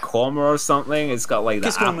korma or something. It's got like the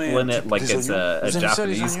apple in it like it's a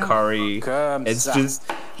Japanese curry. It's just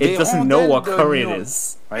it doesn't know what curry it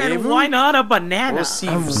is. And why not a banana?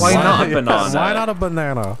 Why not a banana? Why not a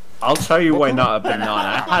banana? I'll tell you why not a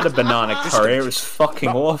banana. I had a banana curry. It was fucking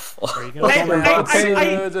awful. I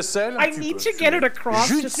need to get it across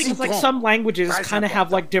just because like some languages kind of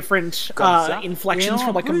have like different inflections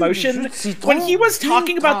for like emotion. When he was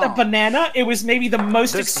talking about the banana, it was maybe the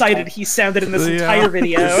most excited he sounded in this entire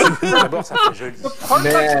video.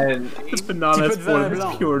 Man, this banana is full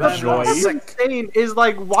of pure joy. What's insane is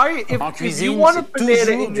like, why if you want a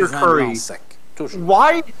banana in your curry,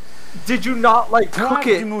 why did you not like cook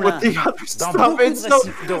it with the other stuff? It's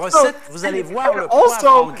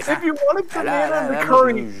also, if you wanted banana in the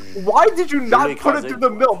curry, why did you not put it through the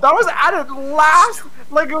mill? That was added last.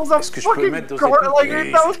 Like it was a fucking like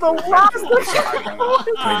that was the last.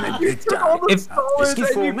 You took all the solids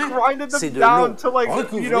and you grinded them down to like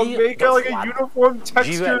make like a uniform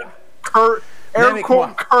textured air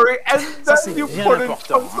quote curry, and then you put in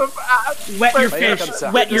chunks of ass. Wet your fish.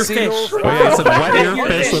 Wet your fish. Oh, yeah, I said wet your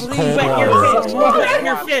fish with cold water. Wet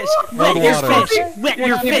your fish. Wet your fish. Wet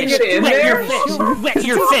your fish. Wet your fish. Wet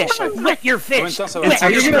your fish. Wet your fish. It's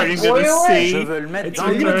turning to the sea. It's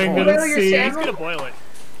turning to the sea. He's gonna boil it.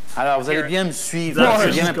 Alors, vous allez bien me suivre,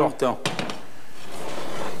 c'est bien important.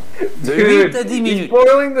 De 8 à 10 minutes.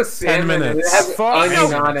 Boiling the salmon. 10 minutes.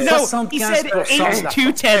 No, he said 8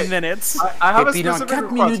 to 10 minutes. Et puis dans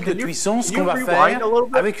 4 minutes de cuisson, ce qu'on va faire,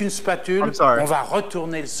 avec une spatule, on va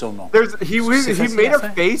retourner le saumon. He made a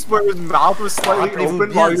face where his mouth was slightly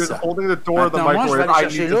open while he was holding the door of the microwave. I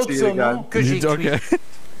need to see it again.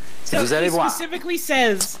 So he specifically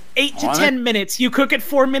says 8 to 10 minutes. You cook it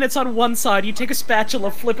 4 minutes on one side, you take a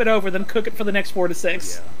spatula, flip it over, then cook it for the next 4 to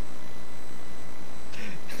 6.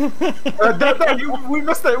 We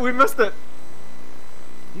missed it. We missed it.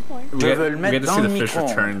 We get to see the fish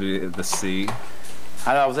return to the sea.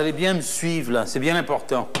 Alors, vous allez bien me suivre là, c'est bien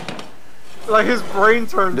important. Like his brain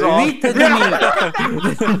turns de 8 à 10 minutes.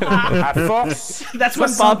 À force. That's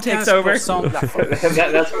when Bob takes over. That's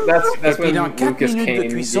when dans 4 Lucas minutes de came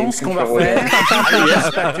cuisson, ce qu'on va faire, avec la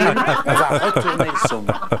spatule, on va retourner le saumon.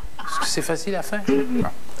 Est-ce que c'est facile à faire?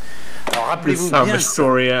 Alors rappelez-vous bien ça.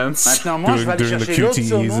 Maintenant, moi, je vais aller chercher l'autre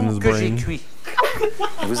saumon que j'ai cuit.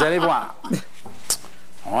 Vous allez voir.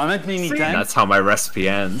 On va mettre mes mitaines. That's how my recipe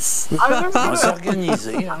ends. On va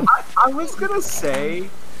s'organiser. I was gonna say,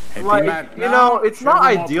 like, it's not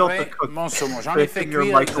ideal to cook fish in your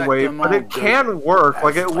microwave, but it can work.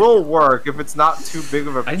 Like, it will work if it's not too big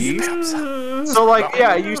of a piece. So, like,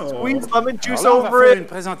 yeah, you squeeze lemon juice over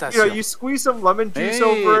it. You squeeze some lemon juice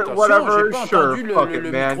over it, whatever. Sure, fuck it,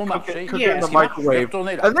 man. Cook it in the microwave.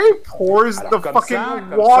 And then he pours the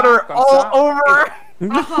fucking water all over.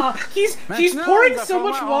 He's pouring so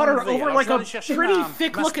much water over like a pretty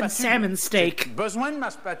thick-looking salmon steak.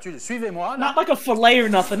 Not like a fillet or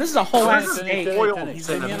nothing. This is a whole ass steak.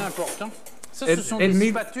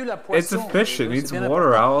 It's a fish. It needs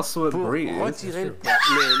water. How else will it breathe? Pull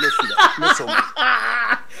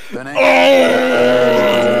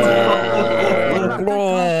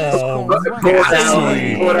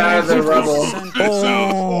out of the rubble.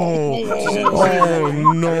 Oh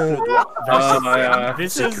no!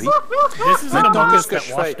 This is an Among Us that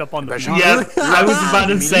washed up on the beach. Yeah, I was about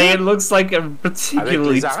to say it looks like a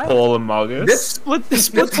particularly tall Among Us. This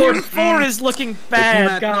Splatoon 4 is looking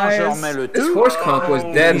bad, guys. This horse conch was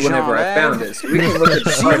dead whenever I found it. So we can look at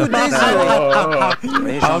the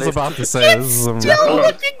I was about to say this is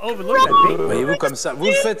Voyez-vous comme ça.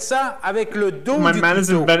 Vous faites ça avec le dos My du man has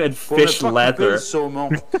couteau invented pour ne fish pas couper leather. le saumon.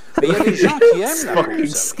 Mais il y a des gens qui aiment la Fucking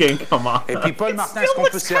peau. skin, come on. Et puis Paul Martin, est-ce qu'on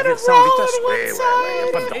peut servir ça en vitesse? Oui, il n'y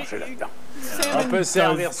a pas de danger là-dedans. On peut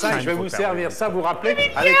servir ça, je vais vous servir ça, vous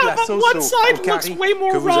rappelez, avec la sauce au curry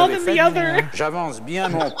que vous avez faite. J'avance bien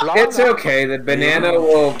mon plat. It's okay, the banana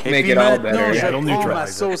will make it all better.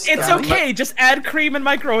 It's okay, just add cream and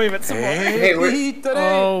microwave it some more. Hey,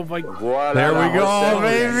 oh my god. There we go,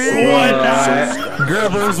 baby!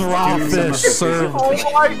 Gerber's raw fish served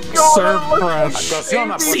fresh.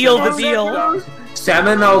 Seal the deal.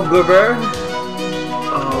 Salmon au Gerber.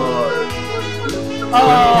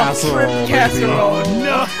 Oh, shrimp casserole,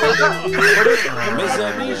 no! Mes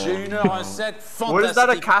amis, j'ai une recette fantastique. What is that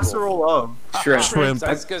a casserole of? Shrimp.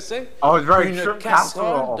 Qu'est-ce que c'est? Oh, it's right, Une shrimp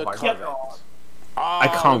casserole de casserole. crevettes. I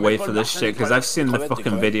can't wait for this shit because I've seen the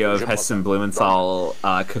fucking video of Heston Blumenthal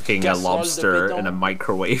cooking a lobster in a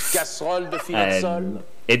microwave, Casserole de filet de sol.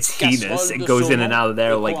 and its heinous, it goes in and out of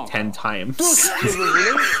there like 10 times. So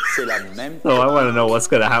I want to know what's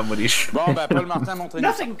gonna happen with these shrimp.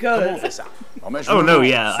 Nothing good. Oh no,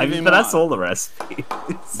 yeah, I mean, but that's all the recipe.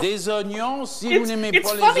 It's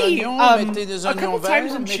funny, a couple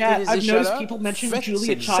times in chat, I've noticed people mention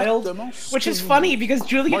Julia Child, which is funny because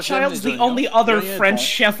Julia Child's the only other French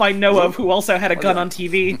chef I know of who also had a gun on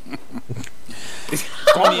TV.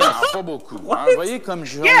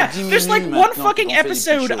 Yeah, there's like one fucking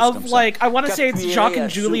episode of like, I want to say it's Jacques and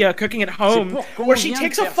Julia cooking at home, where she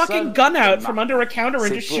takes a fucking gun out from under a counter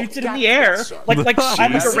and just shoots it in the air, like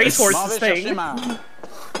a racehorse's thing.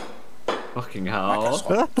 Fucking hell.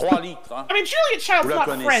 I mean, Julia Child's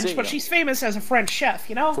not French, but she's famous as a French chef,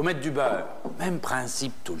 you know? Faut mettre du beurre. Même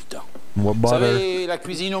principe tout le temps. What Vous butter? savez, la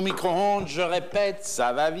cuisine au micro-ondes, je répète,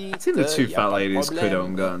 ça va vite. I think the two fat ladies could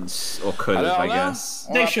own guns, or could have, I guess.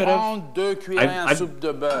 They should have.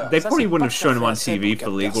 They probably wouldn't have shown them on TV for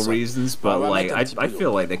legal reasons, but like, I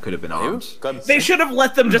feel like they could have been armed. They should have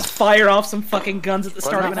let them just fire off some fucking guns at the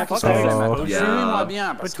start of an episode.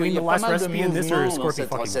 Yeah. Between the last recipe and this, or Scorpio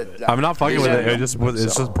fucking with it? I'm not fucking with it.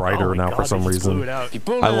 It's just brighter now for some reason. I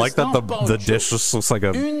like that the dish just looks like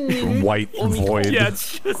a white void. Yeah,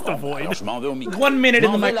 it's just a void. 1 minute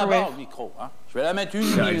in the microwave. Yeah,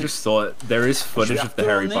 I just thought there is footage of the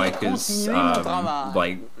hairy bikers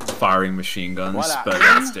like firing machine guns, but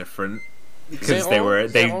that's different because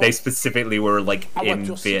they specifically were like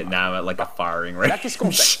in Vietnam at like a firing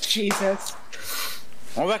range. Jesus.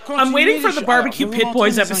 I'm waiting for the Barbecue Pit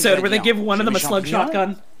Boys episode where they give one of them a slug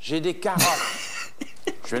shotgun. J'ai des carottes.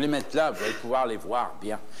 Je vais les mettre là, vous allez pouvoir les voir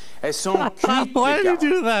bien. Elles sont cuites. Why did you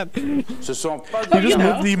do that? Ce sont pas des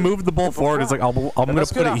He moved the bowl forward. It's like I'm gonna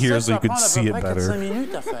put it here so you can see it better.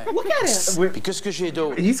 Look at it. Puis qu'est-ce que j'ai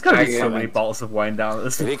d'autre? He's got so many bottles of wine down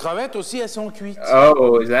this. Les crevettes aussi, elles sont cuites.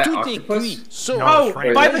 Oh, is that Tout octopus? est cuit. Sauf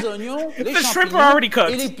les oignons, les the shrimp are already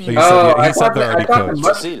cooked. Oh, I thought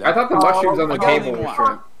the mushrooms on the table were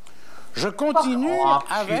shrimp. Je continue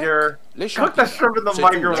avec les Cook the shrimp in the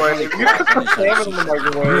microwave. You cook the salmon in the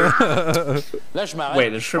microwave. Là, je m'arrête. Wait,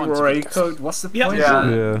 the shrimp were already cooked? What's the point?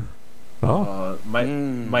 Yeah. Oh.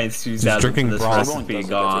 My enthusiasm for this recipe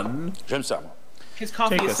gone. J'aime ça, moi. His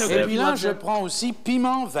coffee is so Et good. puis là, je prends aussi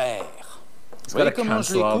piment vert. Vous voyez comment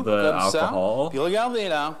je les coupe comme ça. Puis regardez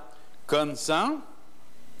là, comme ça.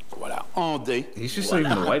 Voilà, en D. He's just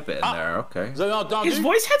leaving the white bit in there, okay. Vous avez entendu? His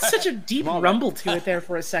voice had such a deep rumble to it there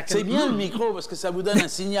for a second. C'est bien le micro parce que ça vous donne un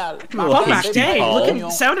signal. Oh my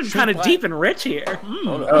dang, sounded kind of deep and rich here.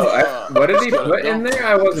 Oh, what did he put in there?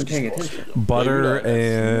 I wasn't paying attention. Butter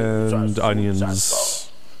and onions. Je sais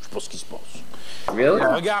pas ce qui se passe. Really?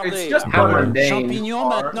 Regardez, It's just mundane. champignons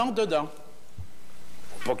maintenant dedans.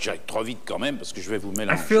 Faut pas que j'aille trop vite quand même parce que je vais vous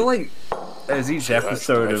mélanger. I feel like as each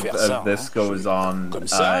episode of this goes on,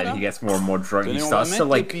 and he gets more and more drunk, he starts to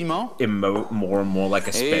like emote more and more like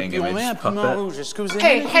a spitting image puppet.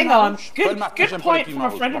 Hey, hang on. Good point from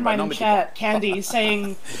a friend of mine in chat, Candy,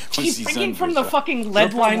 saying he's drinking from the fucking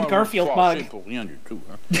lead-lined Garfield mug.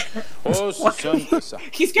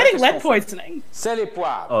 He's getting lead poisoning.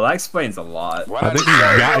 Oh, that explains a lot. I think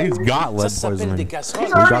he's got lead poisoning. He's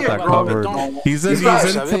got that covered. He's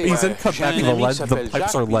in Quebec. The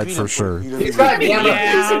pipes are lead for sure. He's got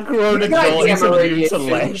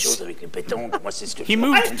He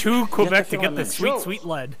moved to Quebec to get the sweet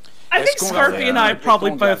lead. I think Scarpy and I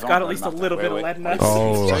probably both got at least a little bit of lead in us.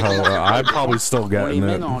 Oh, I'm probably still getting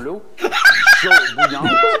it.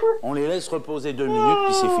 On les laisse reposer 2 minutes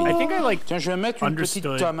puis c'est fini. I think I like Tiens, je vais mettre une petite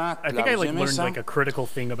tomate. I think I like learned like a critical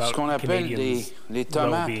thing about Canadians'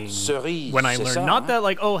 well-being when I learned not that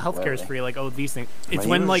like healthcare is free, like these things. It's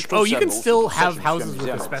when like you can still have houses with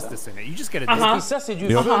asbestos in it. You just get a discount.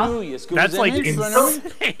 That's like insane.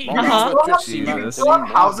 You still have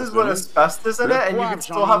houses with asbestos in it, and you can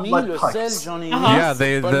still have lead pipes. Yeah,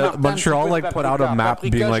 the Montreal like put out a map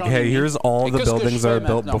being like, hey, here's all the buildings that are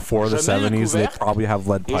built before the 70s. They probably have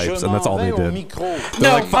lead pipes, and that's all they did.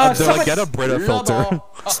 They're like, get a Brita filter.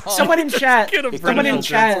 Someone in chat.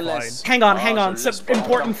 Hang on. Some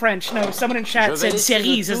important French. No, someone in chat said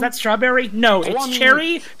cerise. Is that strawberry? No, it's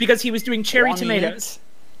cherry because he was doing cherry tomatoes.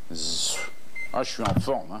 Ah, je suis en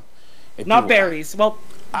forme, hein. Not berries. Well,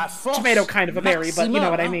 tomato kind of a berry, but you know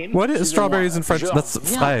what I mean. What is strawberries in French? That's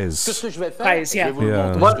fraise. Fraise, yeah.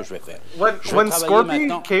 When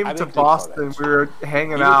Scorpion came to Boston, we were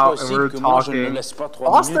hanging out and we were talking.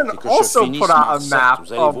 Boston also put out a map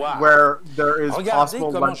of where there is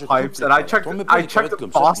possible lead pipes, and I checked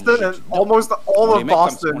Boston, and almost all of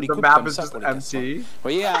Boston, the map is just empty.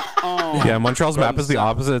 Yeah, Montreal's map is the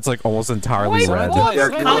opposite. It's like almost entirely red.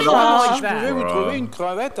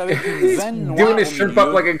 Doing a shrimp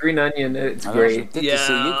up like like a green onion. It's great. He's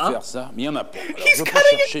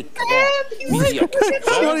cutting it. What are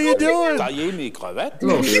you doing?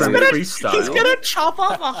 He's gonna chop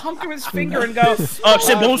off a hunk of his finger and go, oh,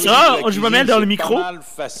 c'est bon ça, je me mets dans le micro. I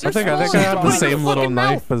think I have the same little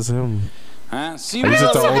knife as him. I use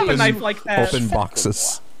it to open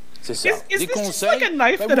boxes. Is this just like a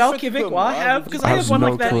knife that Al Québécois have? Because I have one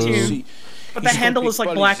like that too. But the handle is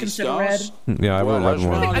like black instead of red. Yeah, I have a red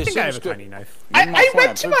one. I think I have a tiny knife. I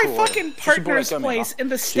went to my fucking partner's place in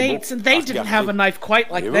the States and they didn't have a knife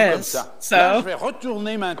quite like this. So it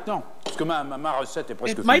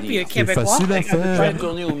might be a Québécois thing.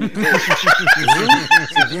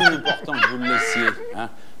 C'est bien important que vous le laissiez.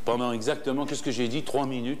 Pendant exactement, qu'est-ce que j'ai dit, 3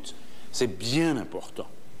 minutes. C'est bien important.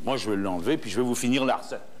 Moi, je vais l'enlever puis je vais vous finir la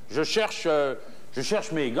recette. Je cherche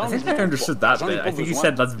mes gants. I think I understood that bit. I think you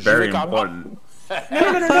said that's very important.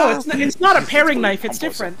 No. It's not a paring knife. It's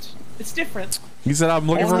different. It's different. He said, I'm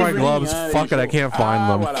looking for my gloves. Fuck it, I can't find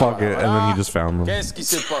them. Fuck it. And then he just found them. It's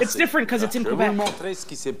different because it's in Quebec. To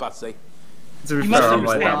be fair, I'm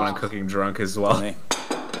like that when I'm cooking drunk as well.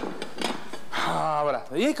 Ah, voilà.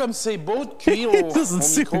 Vous voyez comme c'est beau de cuire au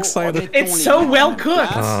micro. It's so well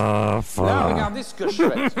cooked. Là, regardez ce que je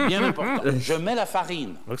fais. C'est bien important. Je mets la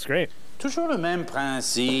farine. Looks great. Toujours le même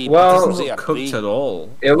principe. Well, cooked at all.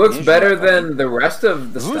 It looks better than the rest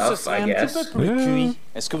of the stuff, I guess.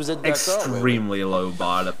 Est-ce que vous êtes d'accord? Extremely low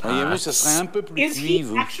bar to pass. Voyez-vous, ce serait un peu plus Is he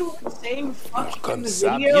cuit, actually saying fuck in comme the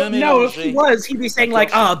ça, video? bien No, if he mélangé. was, he'd be saying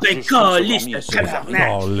like, ah, ben calice de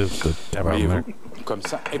tabarnak. Oh, look good. Comme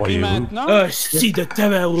ça. Et puis maintenant, si de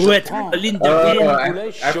tabarouette, ligne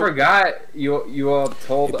de I forgot you all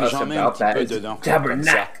told us about that.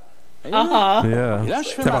 Tabarnak. Yeah. Et là, je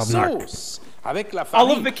fais ma sauce. Avec la farine.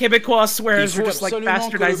 All of the Québécois swears are just like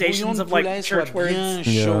bastardizations of like church words.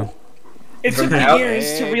 Yeah. It took me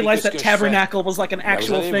years to realize that tabernacle was like an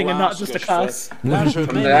actual thing and not just a cuss.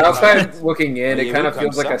 Outside looking in, it kind of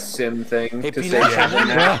feels like a sim thing to say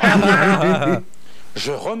tabernacle.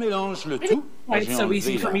 Je remélange le tout. It's so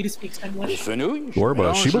easy for me to speak Les Spanish. fenouilles.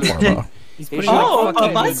 Orba, Shiba Barba. He's putting Oh,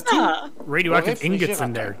 fucking pasta! radioactive ingots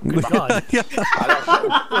in there. Good God.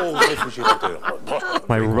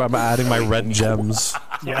 I'm adding my red gems.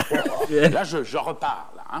 Yeah. Là, je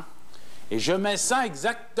repars, là. Hein. Et je mets ça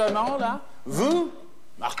exactement, là. Vous,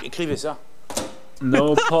 Marc, écrivez ça.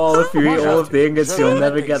 No, Paul, if you eat all of the ingots, you'll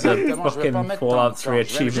never get the fucking Fallout 3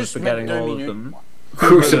 achievements for getting all of them.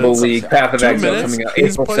 Crucible League, Path of Exile coming out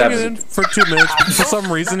He's April putting it 7th. in for 2 minutes. For some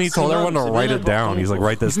reason, he told everyone to write it down. He's like,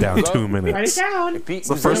 write this down, 2 minutes. Write it down. It's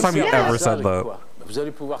the first time he ever said that.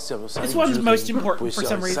 This one's most important for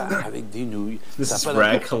some reason. This is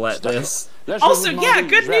Brad, collect this. Also, yeah,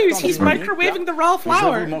 good news. He's microwaving the raw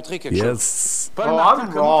flour. Yes. Oh, I'm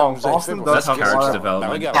wrong. Boston does have a lot of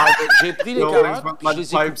development.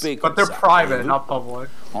 but they're private, not public.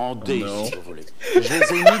 En dés, si vous voulez. Je les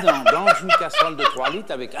ai mis dans une casserole de 3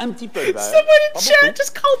 litres avec un petit peu de beurre. Someone in chat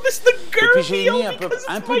just called this the Et puis girl j'ai mis meal because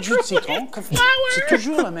un it's peu de jus de citron. C'est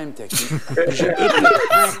toujours la même technique. J'ai mis un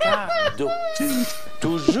quart d'eau.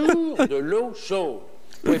 Toujours de l'eau chaude.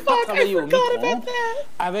 Vous ne pouvez pas travailler au micro-ondes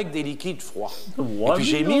avec des liquides froids. What? Et puis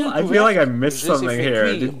j'ai mis un I feel like I missed something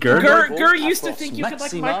here. Did Gur used to think you could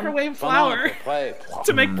like microwave flour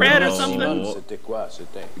to make bread or something. C'était quoi?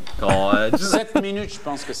 C'était God. 7 minutes, je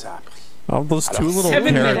pense que ça a pris. Oh, those two little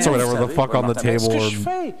carrots or whatever the fuck on the table. Ce que je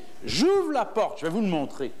fais, j'ouvre la porte, je vais vous le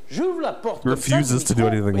montrer. J'ouvre la porte. Refuses to do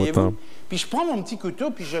anything with them. Puis je prends mon petit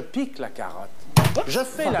couteau puis je pique la carotte. Je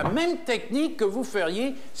fais la même technique que vous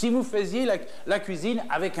feriez si vous faisiez la cuisine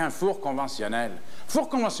avec un four conventionnel. Four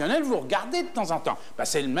conventionnel, vous regardez de temps en temps. Ben,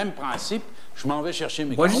 c'est le même principe. Je m'en vais chercher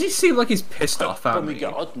mes carottes. Why does he seem like he's pissed off at me?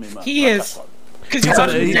 He is.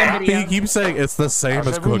 He keeps saying it's the same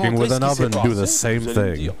as cooking with an oven. Do the same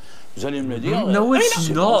thing. Vous allez me le dire. No, it's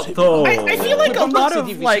not though. I feel like a lot of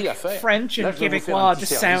like French and Québécois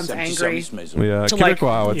just sounds angry. Yeah, Québécois,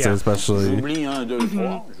 I would say especially.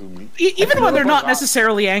 Even when they're not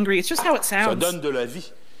necessarily angry, it's just how it sounds. Ça donne de la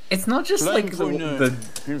vie. It's not just like the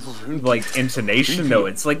like intonation though,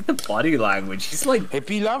 it's like the body language. He's like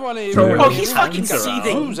oh, he's fucking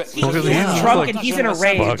seething. He's drunk and he's in a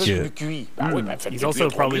rage. He's also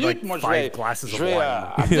probably like 5 glasses of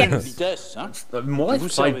wine. Yes. More like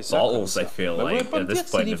 5 bottles, I feel like, at this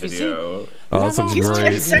point in the video. Oh, that sounds He's great.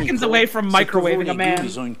 10 seconds away from microwaving a man.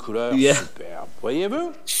 Ils ont une couleur superbe.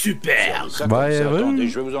 Voyez-vous? Superbe. Attendez,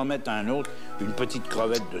 je vais vous en mettre un autre, une petite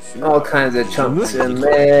crevette dessus. All kinds of chunks in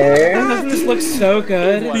there. Doesn't this look so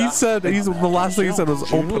good? He said the last thing he said was,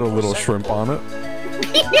 "Oh, put a little shrimp on it."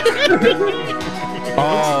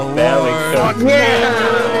 Oh, Lord.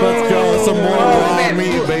 Yeah. Let's go. some more raw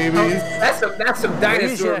meat, baby. That's some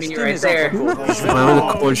dinosaur meat right there. Where were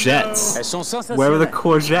the courgettes? Where were the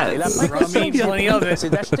courgettes?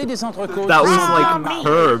 That was like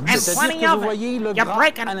herbs. And plenty of it. You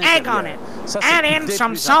break an egg on it. Add in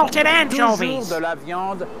some salted anchovies. I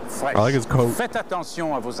like his coat. Faites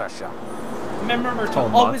attention à vos achats. Remember to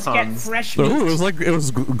always get fresh meat. Ooh, it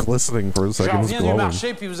was glistening for a second. It was glowing.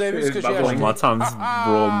 Marché, puis vous avez vu ce que j'ai acheté. Pol Martin's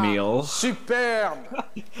raw meal. Superbe.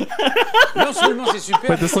 Non seulement c'est superbe.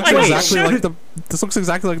 But this looks exactly like the. This looks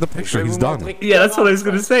exactly like the picture he's done. Yeah, that's what I was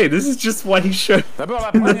gonna say. This is just what he showed. D'abord,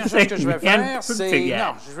 la première chose que je vais faire, c'est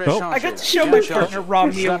non, je vais changer. I got to show my partner raw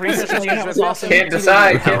meal recently, and it was awesome. Can't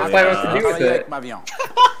decide what to do with it.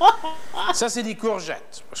 Ça, c'est des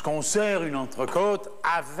courgettes, parce qu'on sert une entrecôte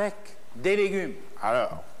avec des légumes.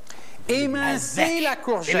 Alors, émincer la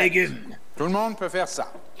courgette. Tout le monde peut faire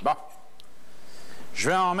ça. Bon. Je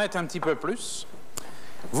vais en mettre un petit peu plus.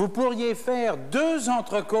 Vous pourriez faire 2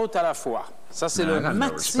 entrecôtes à la fois. Ça, c'est le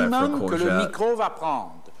maximum que le micro va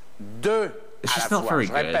prendre. 2 à la fois,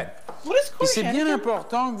 je répète. Et c'est bien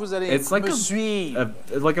important que vous allez me suivre.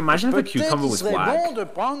 Like imagine if a cucumber was black.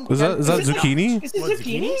 Is that zucchini? Is it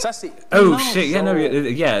zucchini? Ça, c'est oh shit! Yeah, no,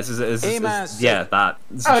 yeah, it's yeah, that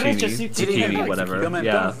zucchini, whatever.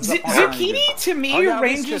 Yeah. Zucchini to me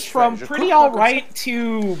ranges from pretty alright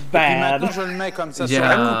to bad.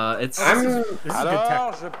 Yeah, it's.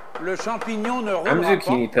 Alors, le champignon ne roulera pas. I'm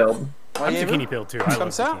zucchini pilled. I'm zucchini pilled too. I love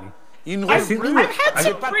zucchini. I've had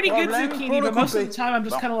some pretty good zucchini, but most of the time I'm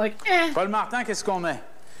just kind of like, eh. Pol Martin, qu'est-ce qu'on met?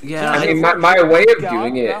 Yeah. I mean, my way of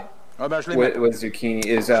doing it with zucchini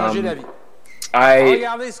is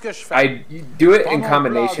I do it in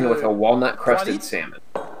combination with a walnut crusted salmon.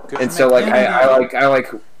 And so like I like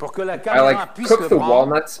cook the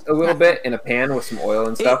walnuts a little bit in a pan with some oil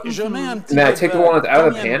and stuff. And then I take the walnuts out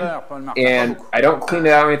of the pan and I don't clean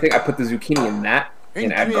it out or anything. I put the zucchini in that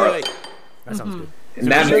and add garlic. That sounds good. And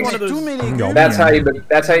that makes that's how you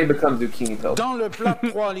become zucchini pilled.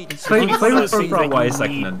 Play with raw I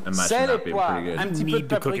can imagine that being pretty good. You need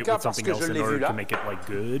to cook it with something else in order to make it like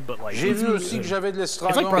good, but like J'ai vu aussi que j'avais de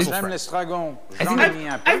l'estragon. J'aime l'estragon.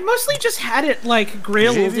 I've mostly just had it like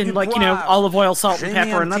grilled in like, you know, olive oil, salt, and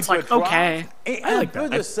pepper, and that's like okay. I like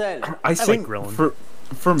that. I think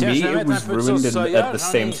for me, it was ruined at the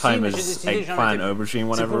same time as eggplant aubergine,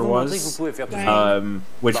 whatever it was.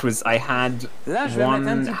 Which was, I had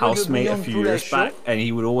one housemate a few years back, and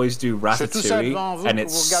he would always do ratatouille, and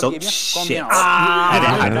it sucked shit. And it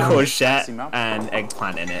had courgette and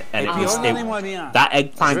eggplant in it, and that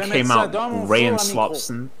eggplant came out Ray and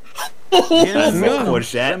Slopson. And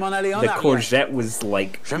the courgette was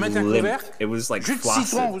like limp. It was like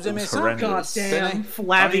flaccid. It was horrendous. Goddamn,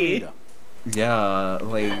 flabby. Yeah,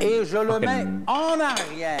 like Et je le mets en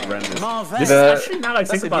arrière. This is actually, now that I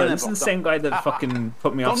think about it, this is the same guy that fucking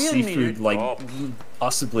put me off seafood, like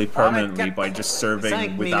possibly permanently by just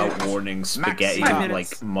serving without warning spaghetti with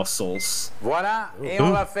like mussels. Voilà, et on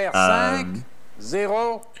va faire 5,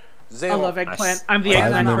 0, 0. I love eggplant. I'm the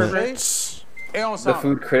eggplant pervert. The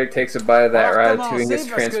food critic takes a bite of that ratatouille and is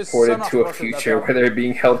transported to a future where they're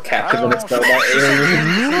being held captive and expelled by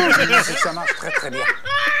aliens. Ça marche très très bien.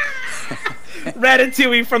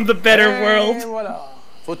 Ratatouille from the better world. Voilà.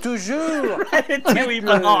 Faut toujours Ratatouille,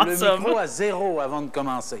 mettre awesome. le micro à 0 avant de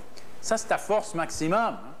commencer. Ça, c'est ta force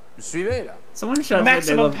maximum. Vous suivez, là? Someone shouted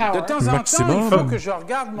maximum power. De temps en temps, il faut que je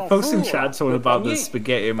regarde mon folks in four. chat talking about the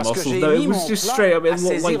spaghetti and mussels, though it was just straight up, it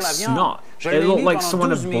looked like snot. It looked like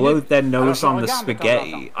someone had blowed their nose on the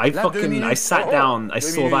spaghetti. I sat down, I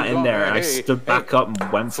saw that in there, and I stood back up and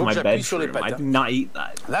went to my bedroom. I did not eat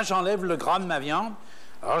that. Là, j'enlève le gras de ma viande.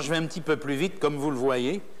 Alors, je vais un petit peu plus vite, comme vous le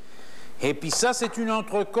voyez. Et puis ça, c'est une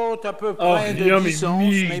entrecôte à peu près de 10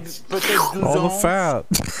 onces, mais peut-être 12 onces.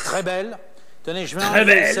 Très belle. Tenez, je vais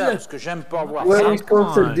enlever ça, parce que j'aime pas voir ça. Et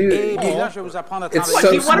puis là, je vais vous apprendre à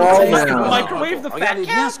travailler. It's so small now. Regardez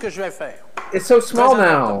bien ce que je vais faire. It's so small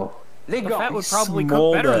now. Les gants, would probably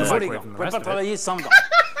cook better in the microwave than the vous ne pouvez rest pas of it. travailler sans gants.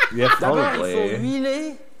 D'abord, il faut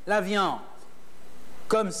huiler la viande.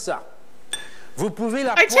 Comme ça. Vous pouvez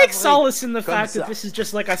la I take solace in the fact that this is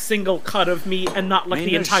just like a single cut of meat and not like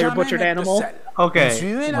the entire butchered animal. Okay,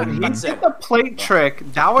 when he did the plate trick,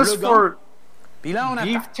 that was for beef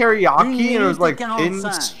teriyaki and it was like thin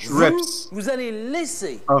strips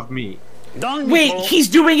of meat. Wait, he's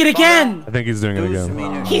doing it again! I think he's doing it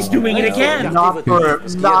again. He's doing it again! Not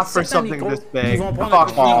for something this big.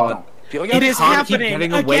 Fuck off. It is happening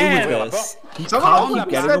getting away with this. He can't keep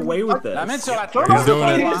getting away with this. He's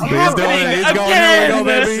doing it. He's doing it. He's going. Here we go,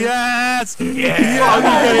 baby. Yes. He's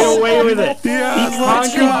getting away with it. Yes. He can't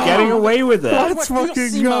keep getting away with it. Let's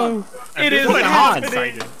fucking go. It is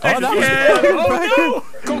happening. Oh no!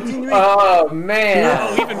 Oh man.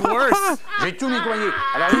 Oh, even worse. J'ai tout nettoyé.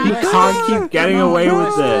 He can't keep getting away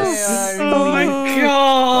with this. Oh my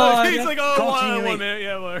god. He's like, oh, 1 minute,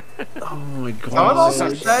 yeah, whatever. Oh my god. Someone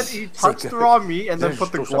also said he touched the raw meat and then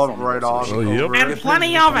put the glove right on. And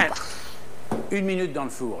plenty of it. 1 minute dans le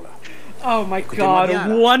four, là. Oh my god,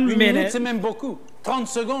 1 minute. C'est même beaucoup. 30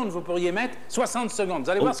 secondes, vous pourriez mettre 60 secondes. Vous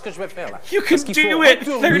allez voir ce que je vais faire là. You can do it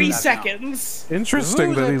 30 seconds.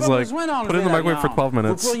 Interesting that he's like, put it in the microwave for 12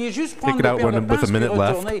 minutes, take it out with a minute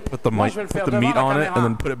left, put the meat on it, and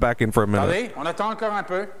then put it back in for a minute. Allez, on attend encore un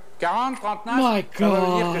peu. 40, 39, My ça veut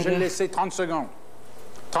dire God. que je vais le laisser 30 secondes.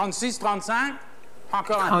 36, 35,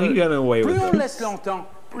 encore un Can't peu. get away Plus with on it. laisse longtemps,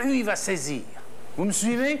 plus il va saisir. Vous me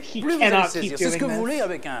suivez? Plus vous cannot allez saisir. keep C'est ce que doing vous this. voulez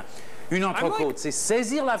avec une entrecôte. C'est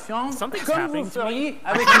saisir la viande Something's comme happening vous to me. feriez I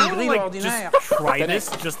avec kind une of grille like ordinaire. just try this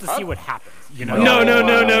just to see what happens. You know? No.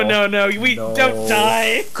 We don't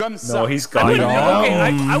die. Comme ça. No, he's I got wouldn't,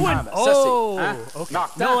 it. I wouldn't. Ah, ça, c'est, Oh, hein? okay. Non,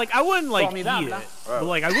 No, like I wouldn't like eat formidable, it, hein? but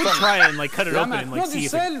like I would try and like cut it Là open and like maintenant see du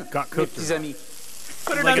if sel, it got mes cooked. petits amis.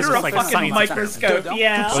 Put it Like it's under a like fucking science. microscope,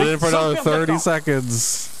 yeah. Put it in for another 30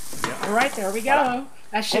 seconds. Alright, there we go.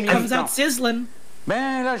 That shit comes out sizzling.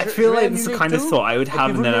 Ben là, I feel like this is the annuler kind of tout, thought I would et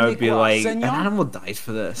have, puis and then vous I would be l'aimez quoi, like, an saignant? animal died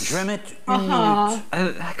for this. Je vais mettre une minute.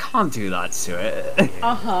 I can't do that to it. Peux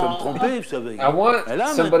me tromper, vous savez. I want Et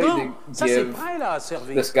là, somebody maintenant, to ça c'est give prêt là à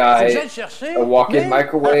servir. this Faut que j'aille guy chercher, a walk-in mais-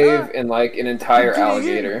 microwave and like an entire Tous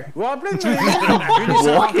les alligator. Vous vous rappelez de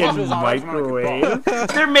mes Walk-in microwave.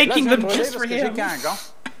 They're making Là, je vais them me brûler just parce for que j'ai him. 15 ans.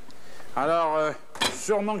 Alors,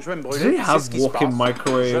 sûrement que je vais me brûler. Do they c'est have ce qui se walk-in passe.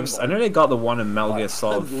 microwaves? I know they got the one in Metal Gear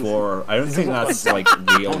Solid 4. I don't think that's like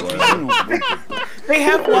real though. They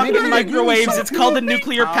have walk-in microwaves. It's called a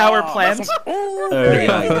nuclear power plant. Oh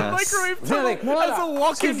yeah, I guess. Microwave Viens avec moi, as là. a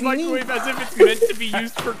walk-in C'est fini. microwave as if it's meant to be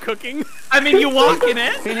used for cooking. I mean, you walk in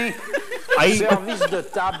it. Fini. I Service de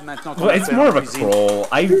table maintenant. well, it's more of a crawl.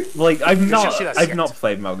 I've not chercher l'assiette.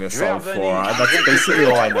 played Metal Gear Je vais Solid 4. revenir. That's basically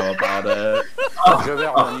all I know about it. Je vais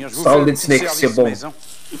revenir. Je vous Solid fais un petit Snake, c'est service bon. maison.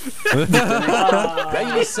 Là,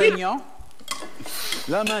 il est saignant.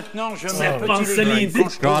 Là, maintenant, je mets un petit légume. Quand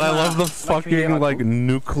je God, I tourne love the fucking like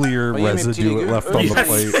nuclear Voyez mes petits residue légumes? left on the Yes.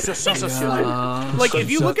 plate. C'est sensationnel. Like if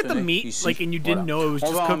you ça, look at the tenez, meat, ici. like and you didn't know it was On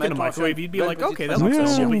just va en cooked in a mettre, on va microwave, faire you'd be une like, belle okay, petite that looks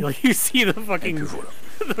présentation. normal. Like you see the fucking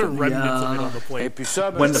the remnants of it on the Et plate. puis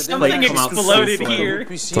ça, ben, When je the vais plate donner come out exploded so here. que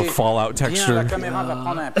vous It's a puissiez fallout bien, la texture. caméra va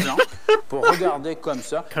prendre un plan pour regarder comme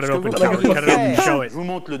ça. Cut it Ce que open, vous cut it pourriez open, and faire, show it. Je vous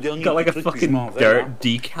montre le dernier Got like a petit truc, puis je m'en fucking vais, là. dirt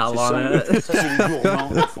decal C'est on ça. it. Ça, c'est les gourmands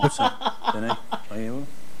qui font ça. Tenez, voyez-vous?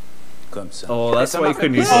 Comme ça. Oh, that's Et ça why m'a you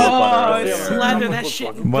couldn't fait use all the Oh, butter it's earlier. slather that shit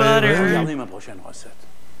in But- butter. Regardez ma prochaine recette.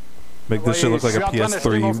 Make this shit look like a Je suis en train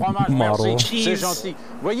d'acheter mon PS3 fromage, model. merci. C'est gentil.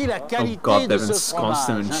 Voyez la qualité God, de they've ce ensconced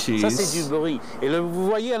them in fromage. cheese. Ça, c'est du brie. Et là, vous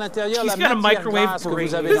voyez à l'intérieur la He's got a matière microwave grasse que brie.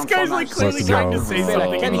 vous avez This dans le guy's fromage. like clearly Let's trying go. to say C'est la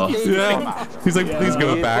something. qualité du Yeah. fromage. He's like, please give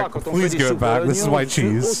it Et back. quand on Please fait give des it back. This is soupes my d'oignons,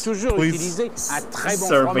 cheese. il faut toujours Please. utiliser un très bon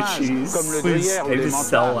Serve my fromage, cheese. comme le Please. gruyère ou They le just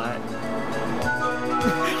sell mental. that.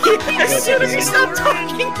 As soon as you stop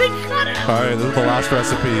talking, they cut it. Alright, this is the last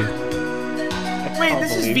recipe. Wait,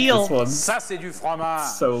 this is veal. This one's Ça, c'est du fromage.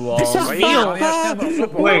 so long. This is Voyez, veal. j'en ai acheté un morceau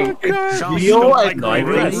pour Wait, vous. it's Change- veal and No, I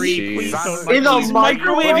brie? really cheese. In a He's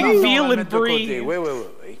microwave? microwaving On veal va and mettre de côté. brie.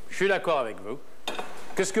 Oui. Je suis d'accord avec vous.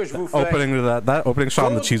 Qu'est-ce que je vous fais? Opening to that opening shot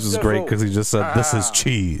on the cheese was great because he just said, "This is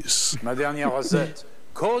cheese." Ma dernière recette.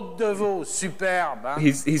 Côte de veau, superbe. Hein?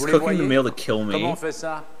 He's Vous les cooking voyez? the meal to kill Comment me. on fait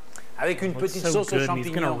ça? Avec une petite so sauce aux good, and he's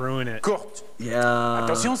gonna champignons. ruin it. Courte. Yeah.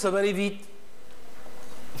 Attention, ça va aller vite.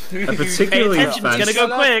 A Pay particularly attention, it's gonna fancy, go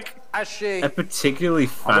quick. Haché. a particularly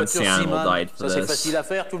En fancy voiture animal Simone. died for Ça, c'est this. facile à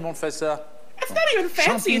faire, tout le monde fait ça. It's not even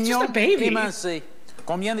fancy, it's just Champignons a baby. émincés.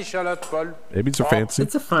 Combien d'échalotes, Paul? Maybe it's fancy.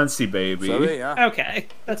 It's a fancy baby. Vous savez, hein? Okay,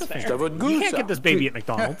 that's C'est à fair. votre You goût, can't ça. get this baby at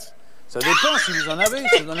McDonald's. Ça dépend si vous en avez.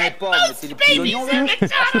 Si vous n'en avez pas, mettez des petits oignons verts.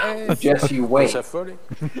 Jesse, wait. Ça folle.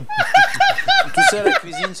 Tout ça, la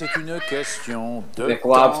cuisine, c'est une question de The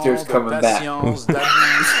lobster's temps, de coming back. patience, d'amis.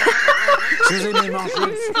 Si vous aimez manger,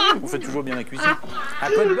 on fait toujours bien la cuisine. Un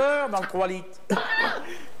peu de beurre dans le 3 litres.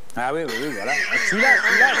 Ah oui, voilà. Celui-là.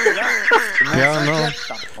 Yeah, no.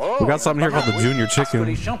 Oh, We got something here called the junior parce que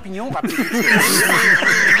les chicken. champignons, rappelez-vous que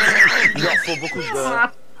il leur faut beaucoup de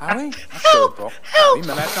beurre. Ah oui? Je savais pas. Oui, mais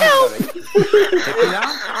maintenant, vous savez. Et puis là,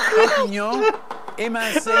 champignons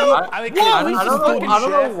émincé avec I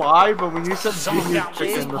don't know why, but when you said junior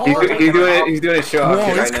chicken, he's doing a show off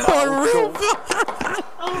right now.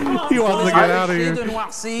 He wants to get out of here.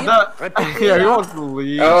 Yeah, he wants to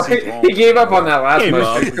leave. Oh, he gave up on that last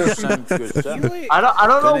mushroom. I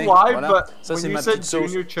don't know why, but when you said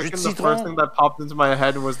junior chicken, the first thing that popped into my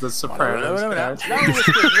head was the Sopranos.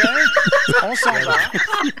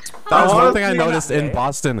 That was one thing I noticed in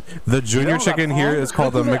Boston. The junior chicken here is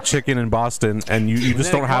called the McChicken in Boston, and you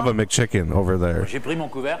just don't have a McChicken over there.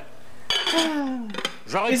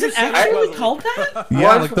 Is it actually called that?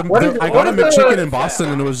 Yeah, like I got a McChicken in Boston,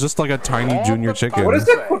 and it was just like a tiny junior chicken. What does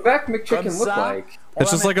that Quebec McChicken look like?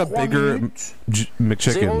 It's just like a bigger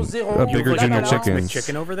McChicken, a bigger junior chicken.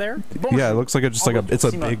 McChicken over there? Yeah, it looks like it's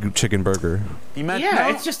a big chicken burger. Yeah,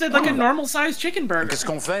 it's just like a normal sized chicken burger.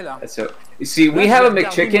 So, you see, we have a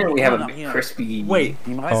McChicken and we have a McCrispy. Wait,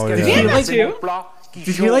 oh, did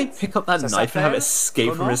he like pick up that knife and have it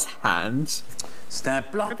escape from his hand? I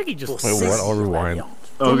think he just. Wait, what? I'll rewind.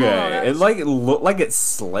 Okay, it like looked like it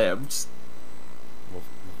slipped. We'll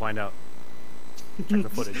find out. Check the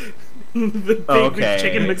footage. The big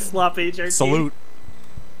chicken McSloppy jerky. Salute.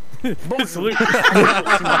 Salute.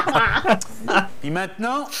 Et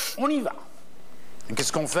maintenant, on y va.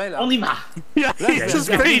 Qu'est-ce qu'on fait là? On y va. Yeah, he just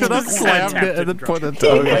picked it up, slammed it, and then put it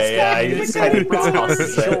down. Okay, yeah,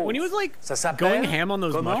 when he was like going ham on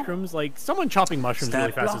those mushrooms, like someone chopping mushrooms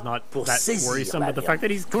really fast is not that worrisome, but the fact that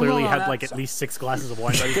he's clearly had like at least 6 glasses of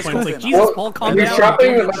wine by this point, it's like, Jesus, Paul, calm down. He's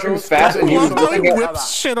chopping the mushrooms fast and he's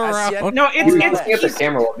whips shit around. No, looking at the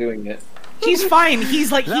camera while doing it. He's fine. He's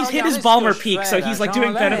hit his Balmer peak, so he's like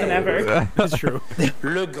doing better than ever. That's true. I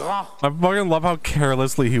fucking love how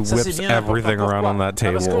carelessly he whips everything around on that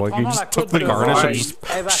table. Like he just took the garnish and just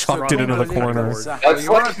chucked it into the corner.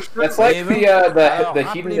 That's like the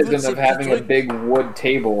hedonism of having a big wood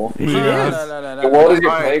table. Yeah. The world is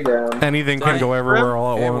your playground. Anything can go everywhere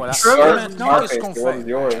all at once. The world is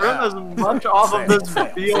yours. Trim as much off of this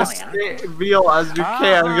veal as you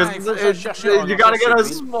can, because you gotta get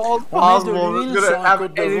as small as possible. It's gonna have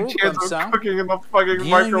any chance of cooking in the fucking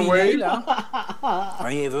microwave.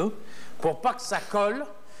 Voyez-vous, pour pas que ça colle.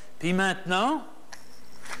 Puis maintenant,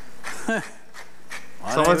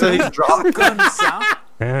 someone said he dropped.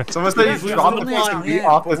 Someone said he dropped the piece of meat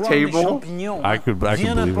off the table. I could believe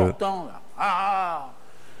it.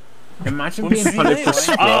 Imagine being punished for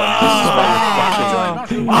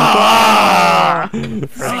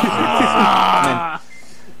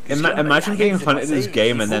Imagine being hunted in this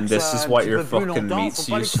game and then this is what your fucking meat's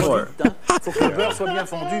used for.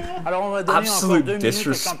 Absolute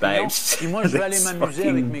disrespect to this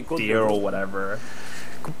fucking deer or whatever.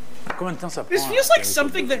 This feels like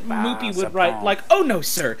something that Moopy would write, like, "Oh no,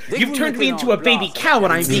 sir, you've turned me into a baby cow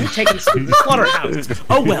and I'm being taken to the slaughterhouse.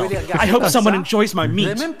 Oh well, I hope someone enjoys my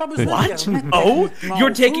meat. What? Oh,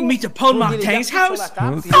 you're taking me to Pol Martin's house?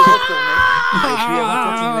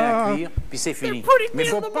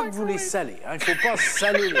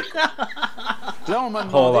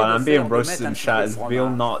 Hold on, I'm being roasted in chat. Is veal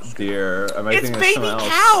not deer? Am I thinking baby something else?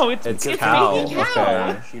 Cow. It's cow.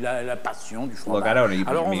 Okay. Look, I don't eat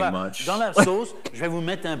meat much. Dans la sauce, je vais vous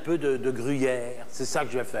mettre un peu de gruyère. C'est ça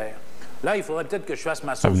que je vais faire. Là, il faudrait peut-être que je fasse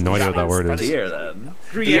ma sauce. I have no idea what that word is. Deer, then.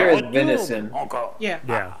 Deer is venison. Encore. Yeah.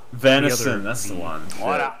 Venison, that's the one.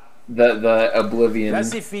 Voilà. The Oblivion. Là,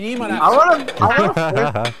 c'est fini, mon ami. I wanna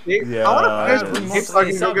finish so I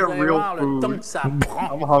can go get real food.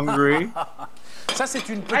 I'm hungry. Ça, c'est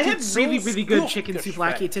une petite I had really, sauce really good courte chicken que je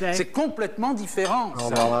souvlaki fais. today. C'est complètement différent.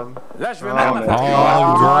 Hold Ça. on. Là, je vais Oh, mettre ma man. petite Oh,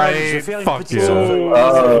 je vais great. faire une Fuck petite yeah.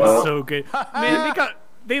 sauce. So good. Man,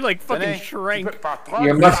 they like fucking shrank.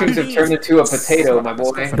 Your mushrooms have turned into a potato, my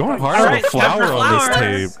boy. Going hard on the flour on this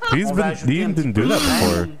tape. He didn't do that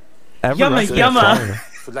before.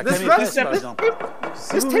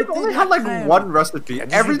 This tape only had like one recipe.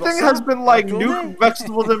 Everything has been like nuke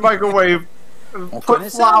vegetables in microwave,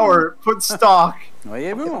 put flour, put stock.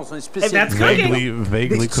 That's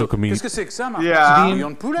vaguely cook meat. Qu'est-ce que c'est que ça, Martin? Yeah.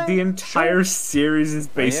 The entire series is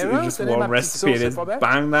basically just one recipe. It is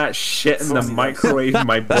bang that shit in the microwave,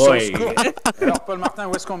 my boy. Alors, Paul Martin,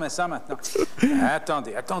 où est-ce qu'on met ça maintenant?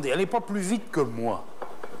 Attendez, allez pas plus vite que moi.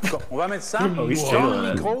 On va mettre ça dans le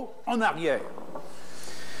micro en arrière.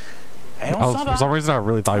 Et on s'en va. For some reason, I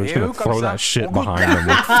really thought he was gonna throw that shit behind him.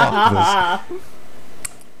 Like, fuck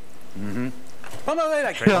this. Pas mauvais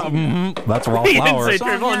la crème. That's raw flour.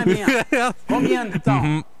 Combien de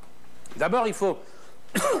temps? D'abord, il faut...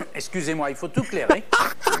 Excusez-moi, il faut tout clairer.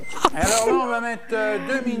 Alors là, on va mettre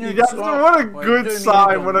 2 minutes. What a good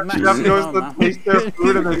sign when a chef goes to taste their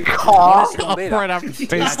food and then cough Right after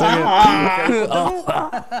tasting it.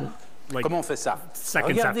 like Comment on fait ça?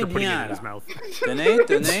 seconds after putting it in his mouth.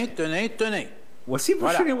 Tenez. What's he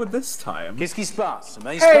pushing it with this time? Qu'est-ce qui se passe?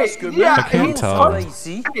 Ben, il se passe que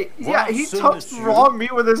he touched raw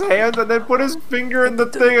meat with his hands and then put his finger in the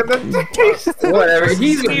thing and then tasted it. Whatever,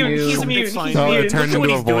 he's immune. immune. He's immune. Oh, it turned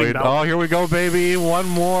into a void. Oh, here we go, baby. One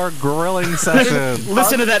more grilling session.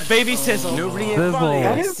 Listen to that baby sizzle.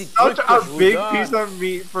 That is such a big piece of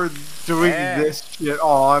meat for doing this shit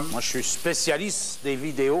on. Moi, je suis spécialiste des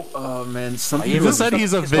vidéos. Oh man, He just said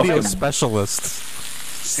he's a video specialist.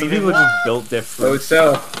 Some people just built different. Oh,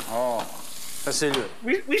 so. Oh, ça c'est le.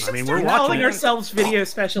 We should start calling ourselves video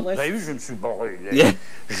specialists. T'as vu, je me suis barré.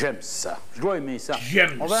 J'aime ça. Je dois aimer ça.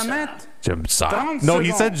 On va mettre. J'aime ça. No,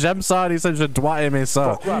 he said j'aime ça, and he said je dois aimer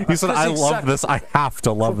ça. He said I love this. I have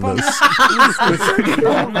to love this.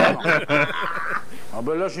 Ah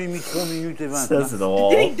ben là, j'ai mis 3 minutes et 20. Says it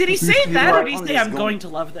all. Did he say that, or did he say I'm going to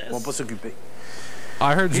love this? On va pas s'occuper.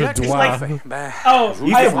 I heard je dois. Oh,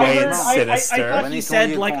 I thought he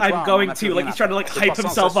said like I'm going to, like he's trying to like hype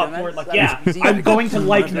himself up more. Like, yeah, I'm going to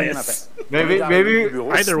like this. Maybe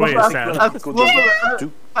Either way is sad.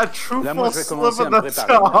 A truthful slip of the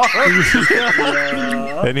tongue.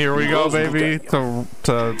 And here we go, baby, to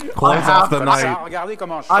close off the night.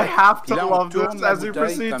 I have to love this as he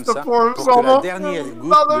proceeds to pour himself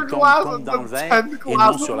another glass of the 10th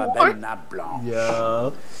glass of wine. Yeah.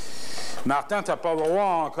 Martin, t'as pas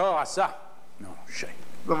droit encore à ça. Non, j'ai.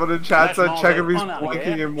 Someone in chat said check if he's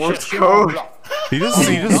blinking in Morse code. He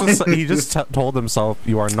just told himself,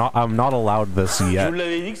 I'm not allowed this yet. Je vous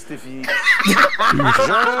l'avais dit que c'était fini.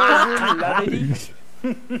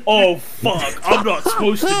 Oh fuck! I'm not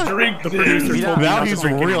supposed to drink. The producer told me now he's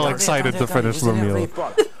real excited to finish the meal.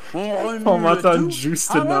 Pol Martin juice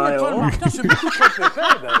denial. Martin, c'est beaucoup trop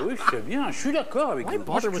épais. Ben oui, je sais bien. Je suis d'accord avec vous. Why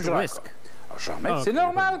bother with the risk? C'est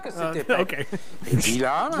normal que c'était épais. Okay. Et puis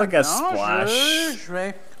là, Like a maintenant, splash. je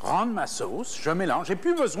vais prendre ma sauce, je mélange. J'ai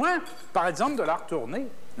plus besoin, par exemple, de la retourner.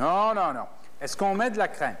 Non. Est-ce qu'on met de la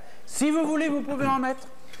crème? Si vous voulez, vous pouvez en mettre.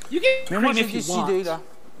 Mais moi, j'ai décidé, là.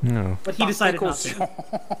 No. But he decided not to.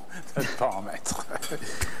 de ne pas en mettre.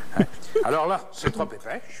 Alors là, c'est trop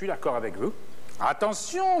épais, je suis d'accord avec vous.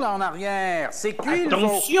 Attention, là, en arrière, c'est cuit.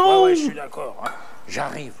 Attention! Ouais, je suis d'accord. Hein.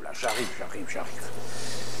 J'arrive, là, j'arrive.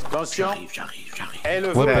 Attention. J'arrive. Et le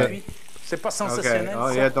veau, c'est pas sensationnel. Oh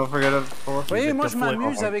yeah, don't forget to. Vous voyez, moi, je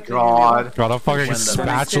m'amuse avec le God. Got a fucking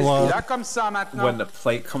spatula. Là, comme ça, maintenant. When the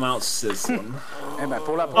plate come out sizzling. Eh ben,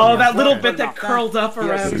 pour la Oh, that little bit that curled up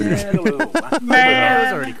around it.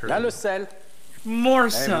 Man! Là, le sel. More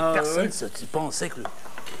so. Personne ne pensait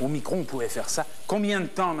qu'au micro, on pouvait faire ça. Combien de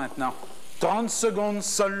temps maintenant? 30 secondes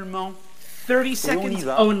seulement. 30 seconds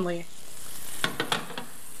only.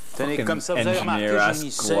 Tenez, comme ça, vous avez remarqué, j'ai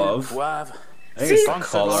mis sel, poivre. See,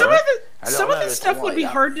 some of this stuff would be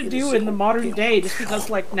hard to do in the modern day, just because,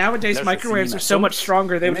 like, nowadays microwaves are so much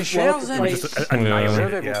stronger. They would just blow up the place. Je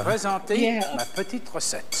vais vous présenter ma petite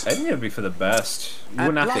recette. I think it would be for the best. You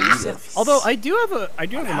wouldn't have to eat it. Although I do have a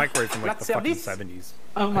microwave from like the fucking 70s.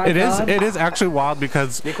 Oh my God. It is actually wild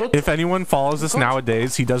because if anyone follows this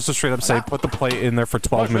nowadays, he does just straight up say put the plate in there for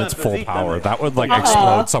 12 minutes full power. That would like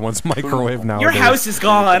explode someomes microwave nowadays. Your house is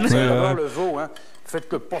gone. Yeah.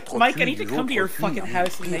 Mike, I need to come to your fucking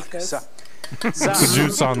house and make this.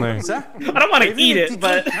 Juice on there. I don't want to eat it,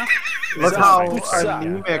 but look how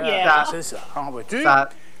anemic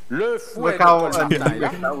that. Look how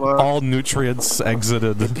anemic that was. All nutrients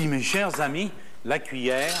exited. Et puis mes chers amis, la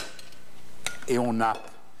cuillère et on nappe.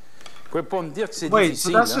 Vous pouvez pas me dire que c'est difficile.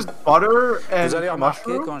 So that's just butter and vous allez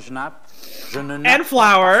remarquer mushroom? quand je nappe, je ne nappe and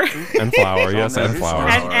flour. And flour, yes, and flour.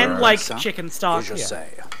 And like chicken stock. Je sers.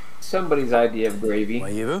 Somebody's idea of gravy.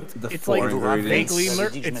 Voyez-vous? It's like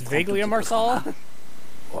vaguely a marsala.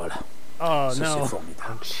 Voilà. Oh no.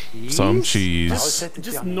 Some cheese.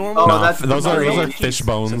 Just normal. No, those are fish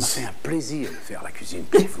bones. C'est un plaisir de faire la cuisine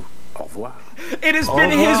pour vous. Au revoir. It has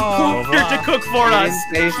been his pleasure to cook for us.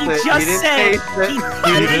 He just said he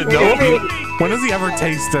didn't know. When does he ever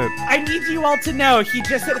taste it? I need you all to know. He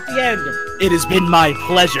just said at the end, "It has been my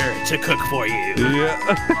pleasure to cook for you." Yeah.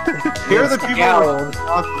 Here are the people who are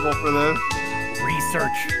responsible for this.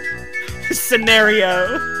 Research.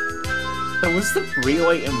 Scenario. So was the brie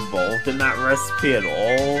oil involved in that recipe at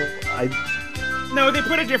all? No, they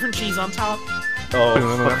put a different cheese on top. Oh,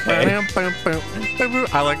 okay.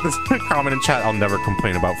 I like this comment in chat. I'll never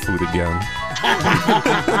complain about food again.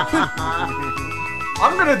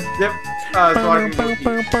 I'm gonna dip. So I can go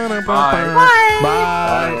Bye.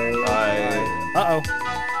 Bye. Uh-oh.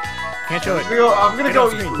 Can't show it. I'm gonna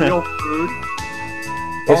go eat real food.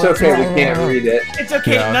 It's okay, we can't read it. It's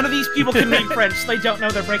okay, none of these people can read French. They don't know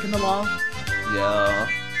they're breaking the law. Yeah.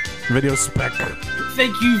 Video spec.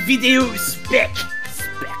 Thank you, video spec.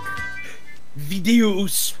 Video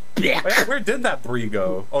spec. Where did that brie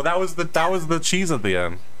go? Oh, that was the cheese at the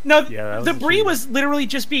end. No, yeah, the brie was literally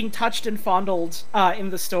just being touched and fondled in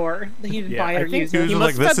the store. He didn't buy it or use it. He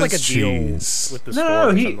must have had like a cheese with the store or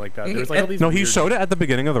something like that. He showed it at the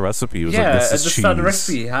beginning of the recipe. He was like, this is at the cheese. start of the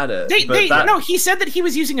recipe, he had it. No, he said that he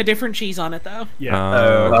was using a different cheese on it, though.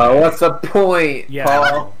 Yeah. What's the point,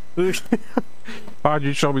 Paul? Why'd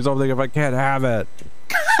you show me something if I can't have it?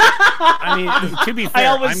 I mean, to be fair, I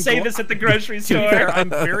always say this at the grocery store. I'm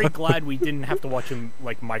very glad we didn't have to watch him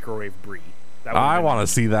like microwave brie. I want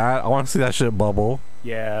to see that. I want to see that shit bubble.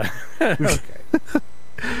 Yeah. Okay.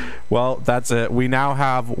 Well, that's it. We now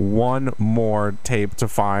have one more tape to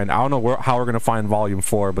find. I don't know how we're going to find volume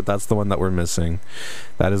 4, but that's the one that we're missing.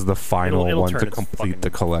 That is the final one to complete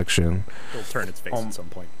the collection. It'll turn its face at some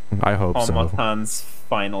point. I hope so. Pol Martin's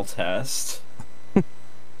final test.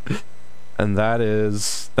 And that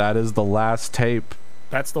is the last tape.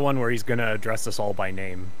 That's the one where he's going to address us all by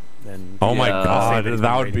name. And oh my god,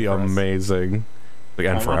 that would be amazing.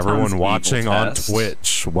 Again, for everyone watching on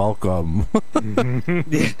Twitch, welcome.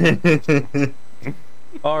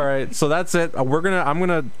 All right, so that's it. I'm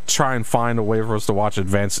gonna try and find a way for us to watch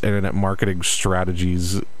Advanced Internet Marketing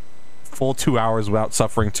Strategies full 2 hours without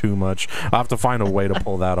suffering too much. I'll have to find a way to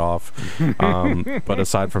pull that off. But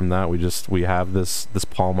aside from that, we have this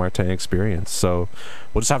Pol Martin experience. So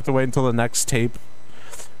we'll just have to wait until the next tape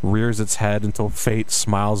rears its head, until fate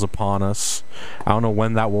smiles upon us. I don't know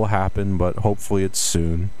when that will happen, but hopefully it's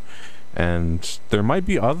soon. And there might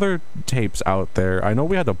be other tapes out there. I know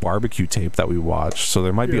we had a barbecue tape that we watched, so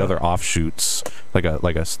there might be other offshoots, like a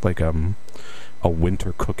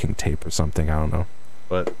winter cooking tape or something. I don't know,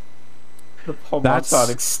 but the Pol Martin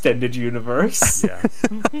extended universe. Yeah.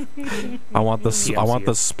 I want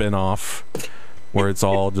the spin-off where it's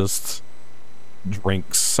all just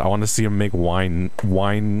drinks. I want to see him make wine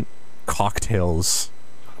cocktails.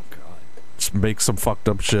 Oh god. Just make some fucked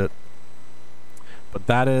up shit. But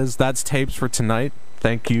that's tapes for tonight.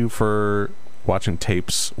 Thank you for watching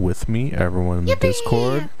tapes with me, everyone in the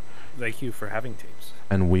Discord. Thank you for having tapes.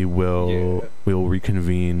 And we will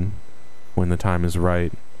reconvene when the time is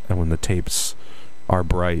right and when the tapes are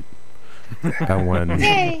bright. And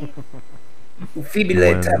when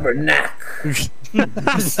Fibule Tabernacle.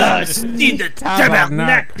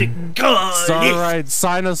 Alright,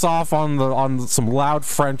 sign us off on some loud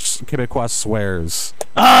French Québécois swears.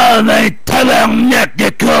 Alright, that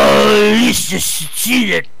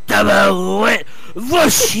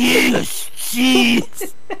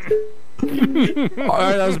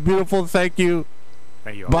was beautiful. Thank you.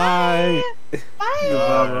 Thank you. Bye.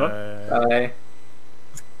 Bye.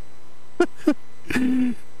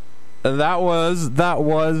 That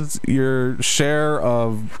was your share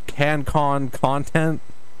of CanCon content.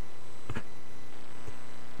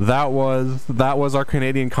 That was our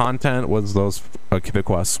Canadian content, was those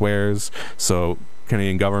Québécois swears. So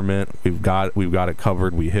Canadian government, we've got it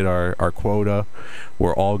covered. We hit our quota.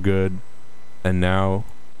 We're all good. And now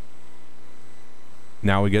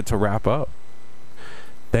we get to wrap up.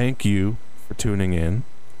 Thank you for tuning in.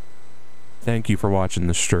 Thank you for watching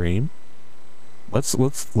the stream.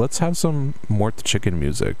 Let's have some Mort the Chicken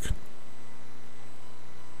music.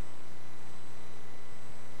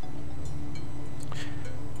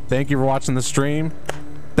 Thank you for watching the stream.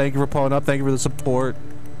 Thank you for pulling up. Thank you for the support.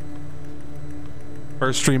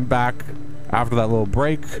 First stream back after that little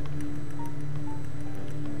break.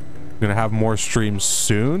 Gonna have more streams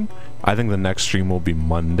soon. I think the next stream will be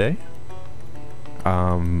Monday.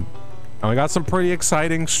 And we got some pretty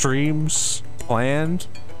exciting streams planned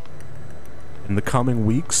in the coming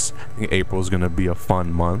weeks. I think April is going to be a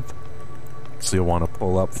fun month, so you'll want to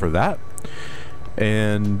pull up for that.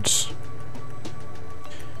 And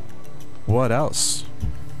what else?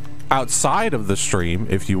 Outside of the stream,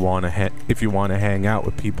 if you want to hang out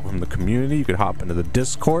with people from the community, you could hop into the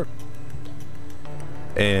Discord.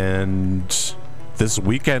 And this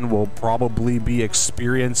weekend we'll probably be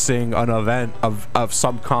experiencing an event of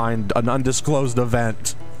some kind, an undisclosed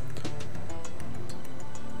event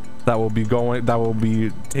that will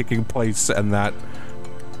be taking place, and that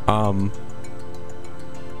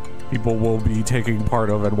people will be taking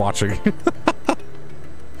part of and watching.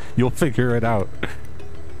 You'll figure it out.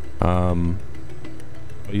 But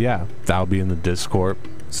yeah, that'll be in the Discord.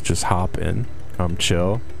 Let's just hop in, come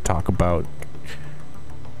chill, talk about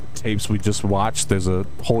tapes we just watched. There's a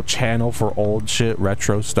whole channel for old shit,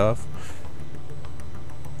 retro stuff.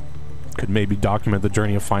 Could maybe document the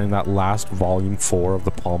journey of finding that last volume 4 of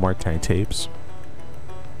the Pol Martin tapes.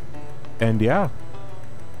 And yeah,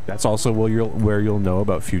 That's also where you'll know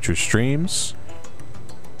about future streams,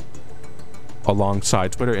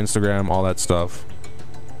 alongside Twitter, Instagram, all that stuff.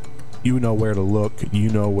 You know where to look. You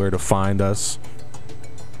know where to find us.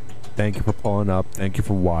 Thank you for pulling up. Thank you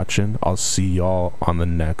for watching. I'll see y'all on the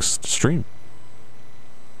next stream.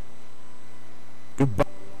 Goodbye.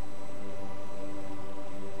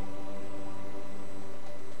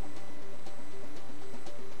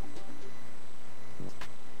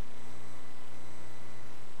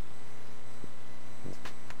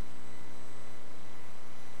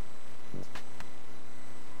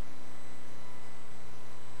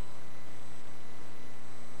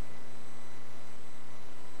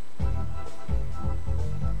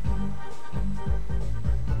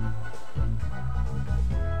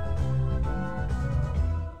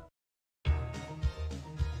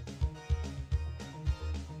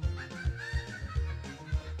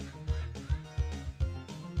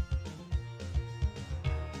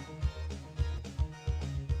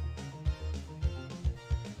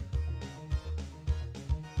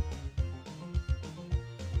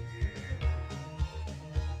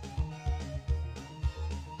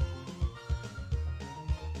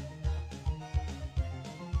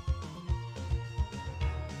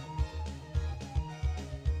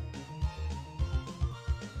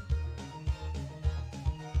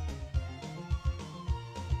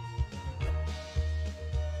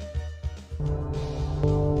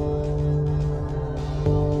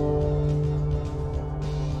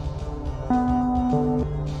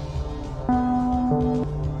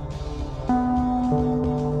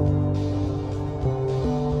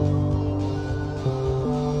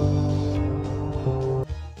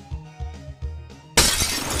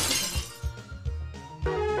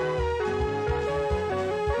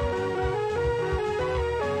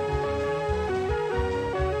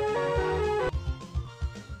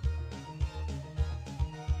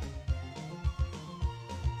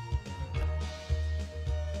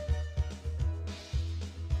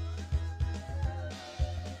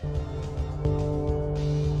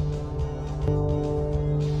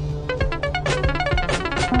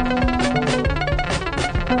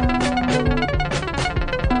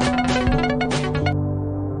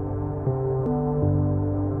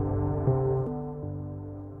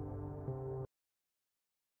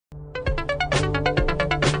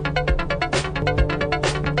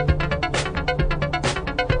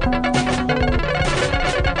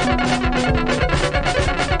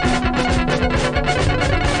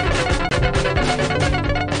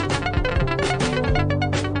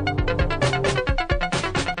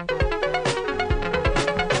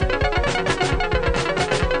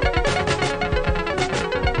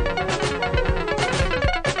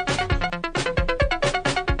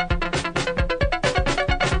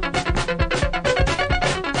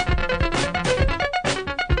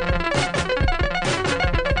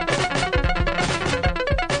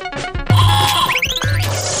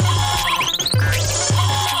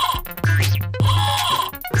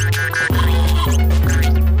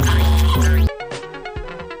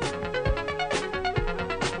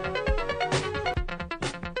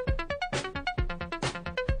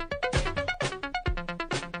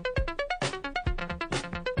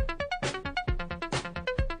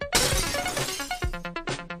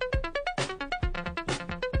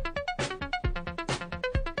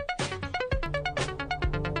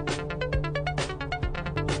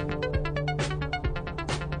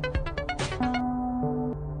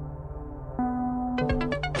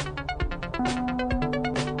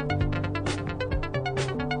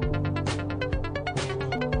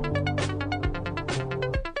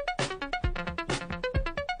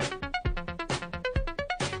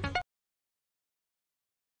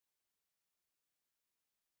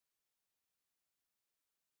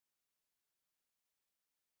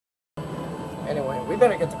 Anyway, we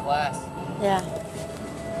better get to class. Yeah.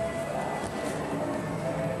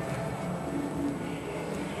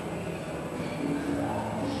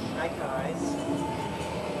 Hi, guys.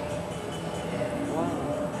 Wow.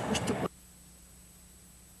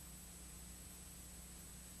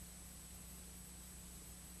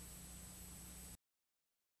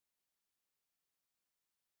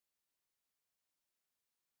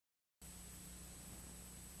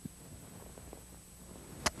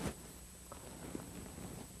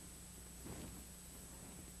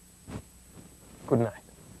 Good night.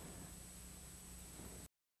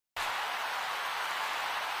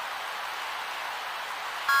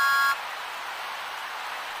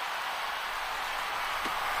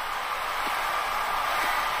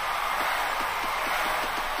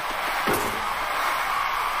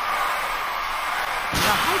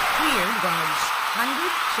 The hype here, guys.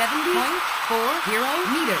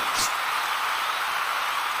 170.40 meters.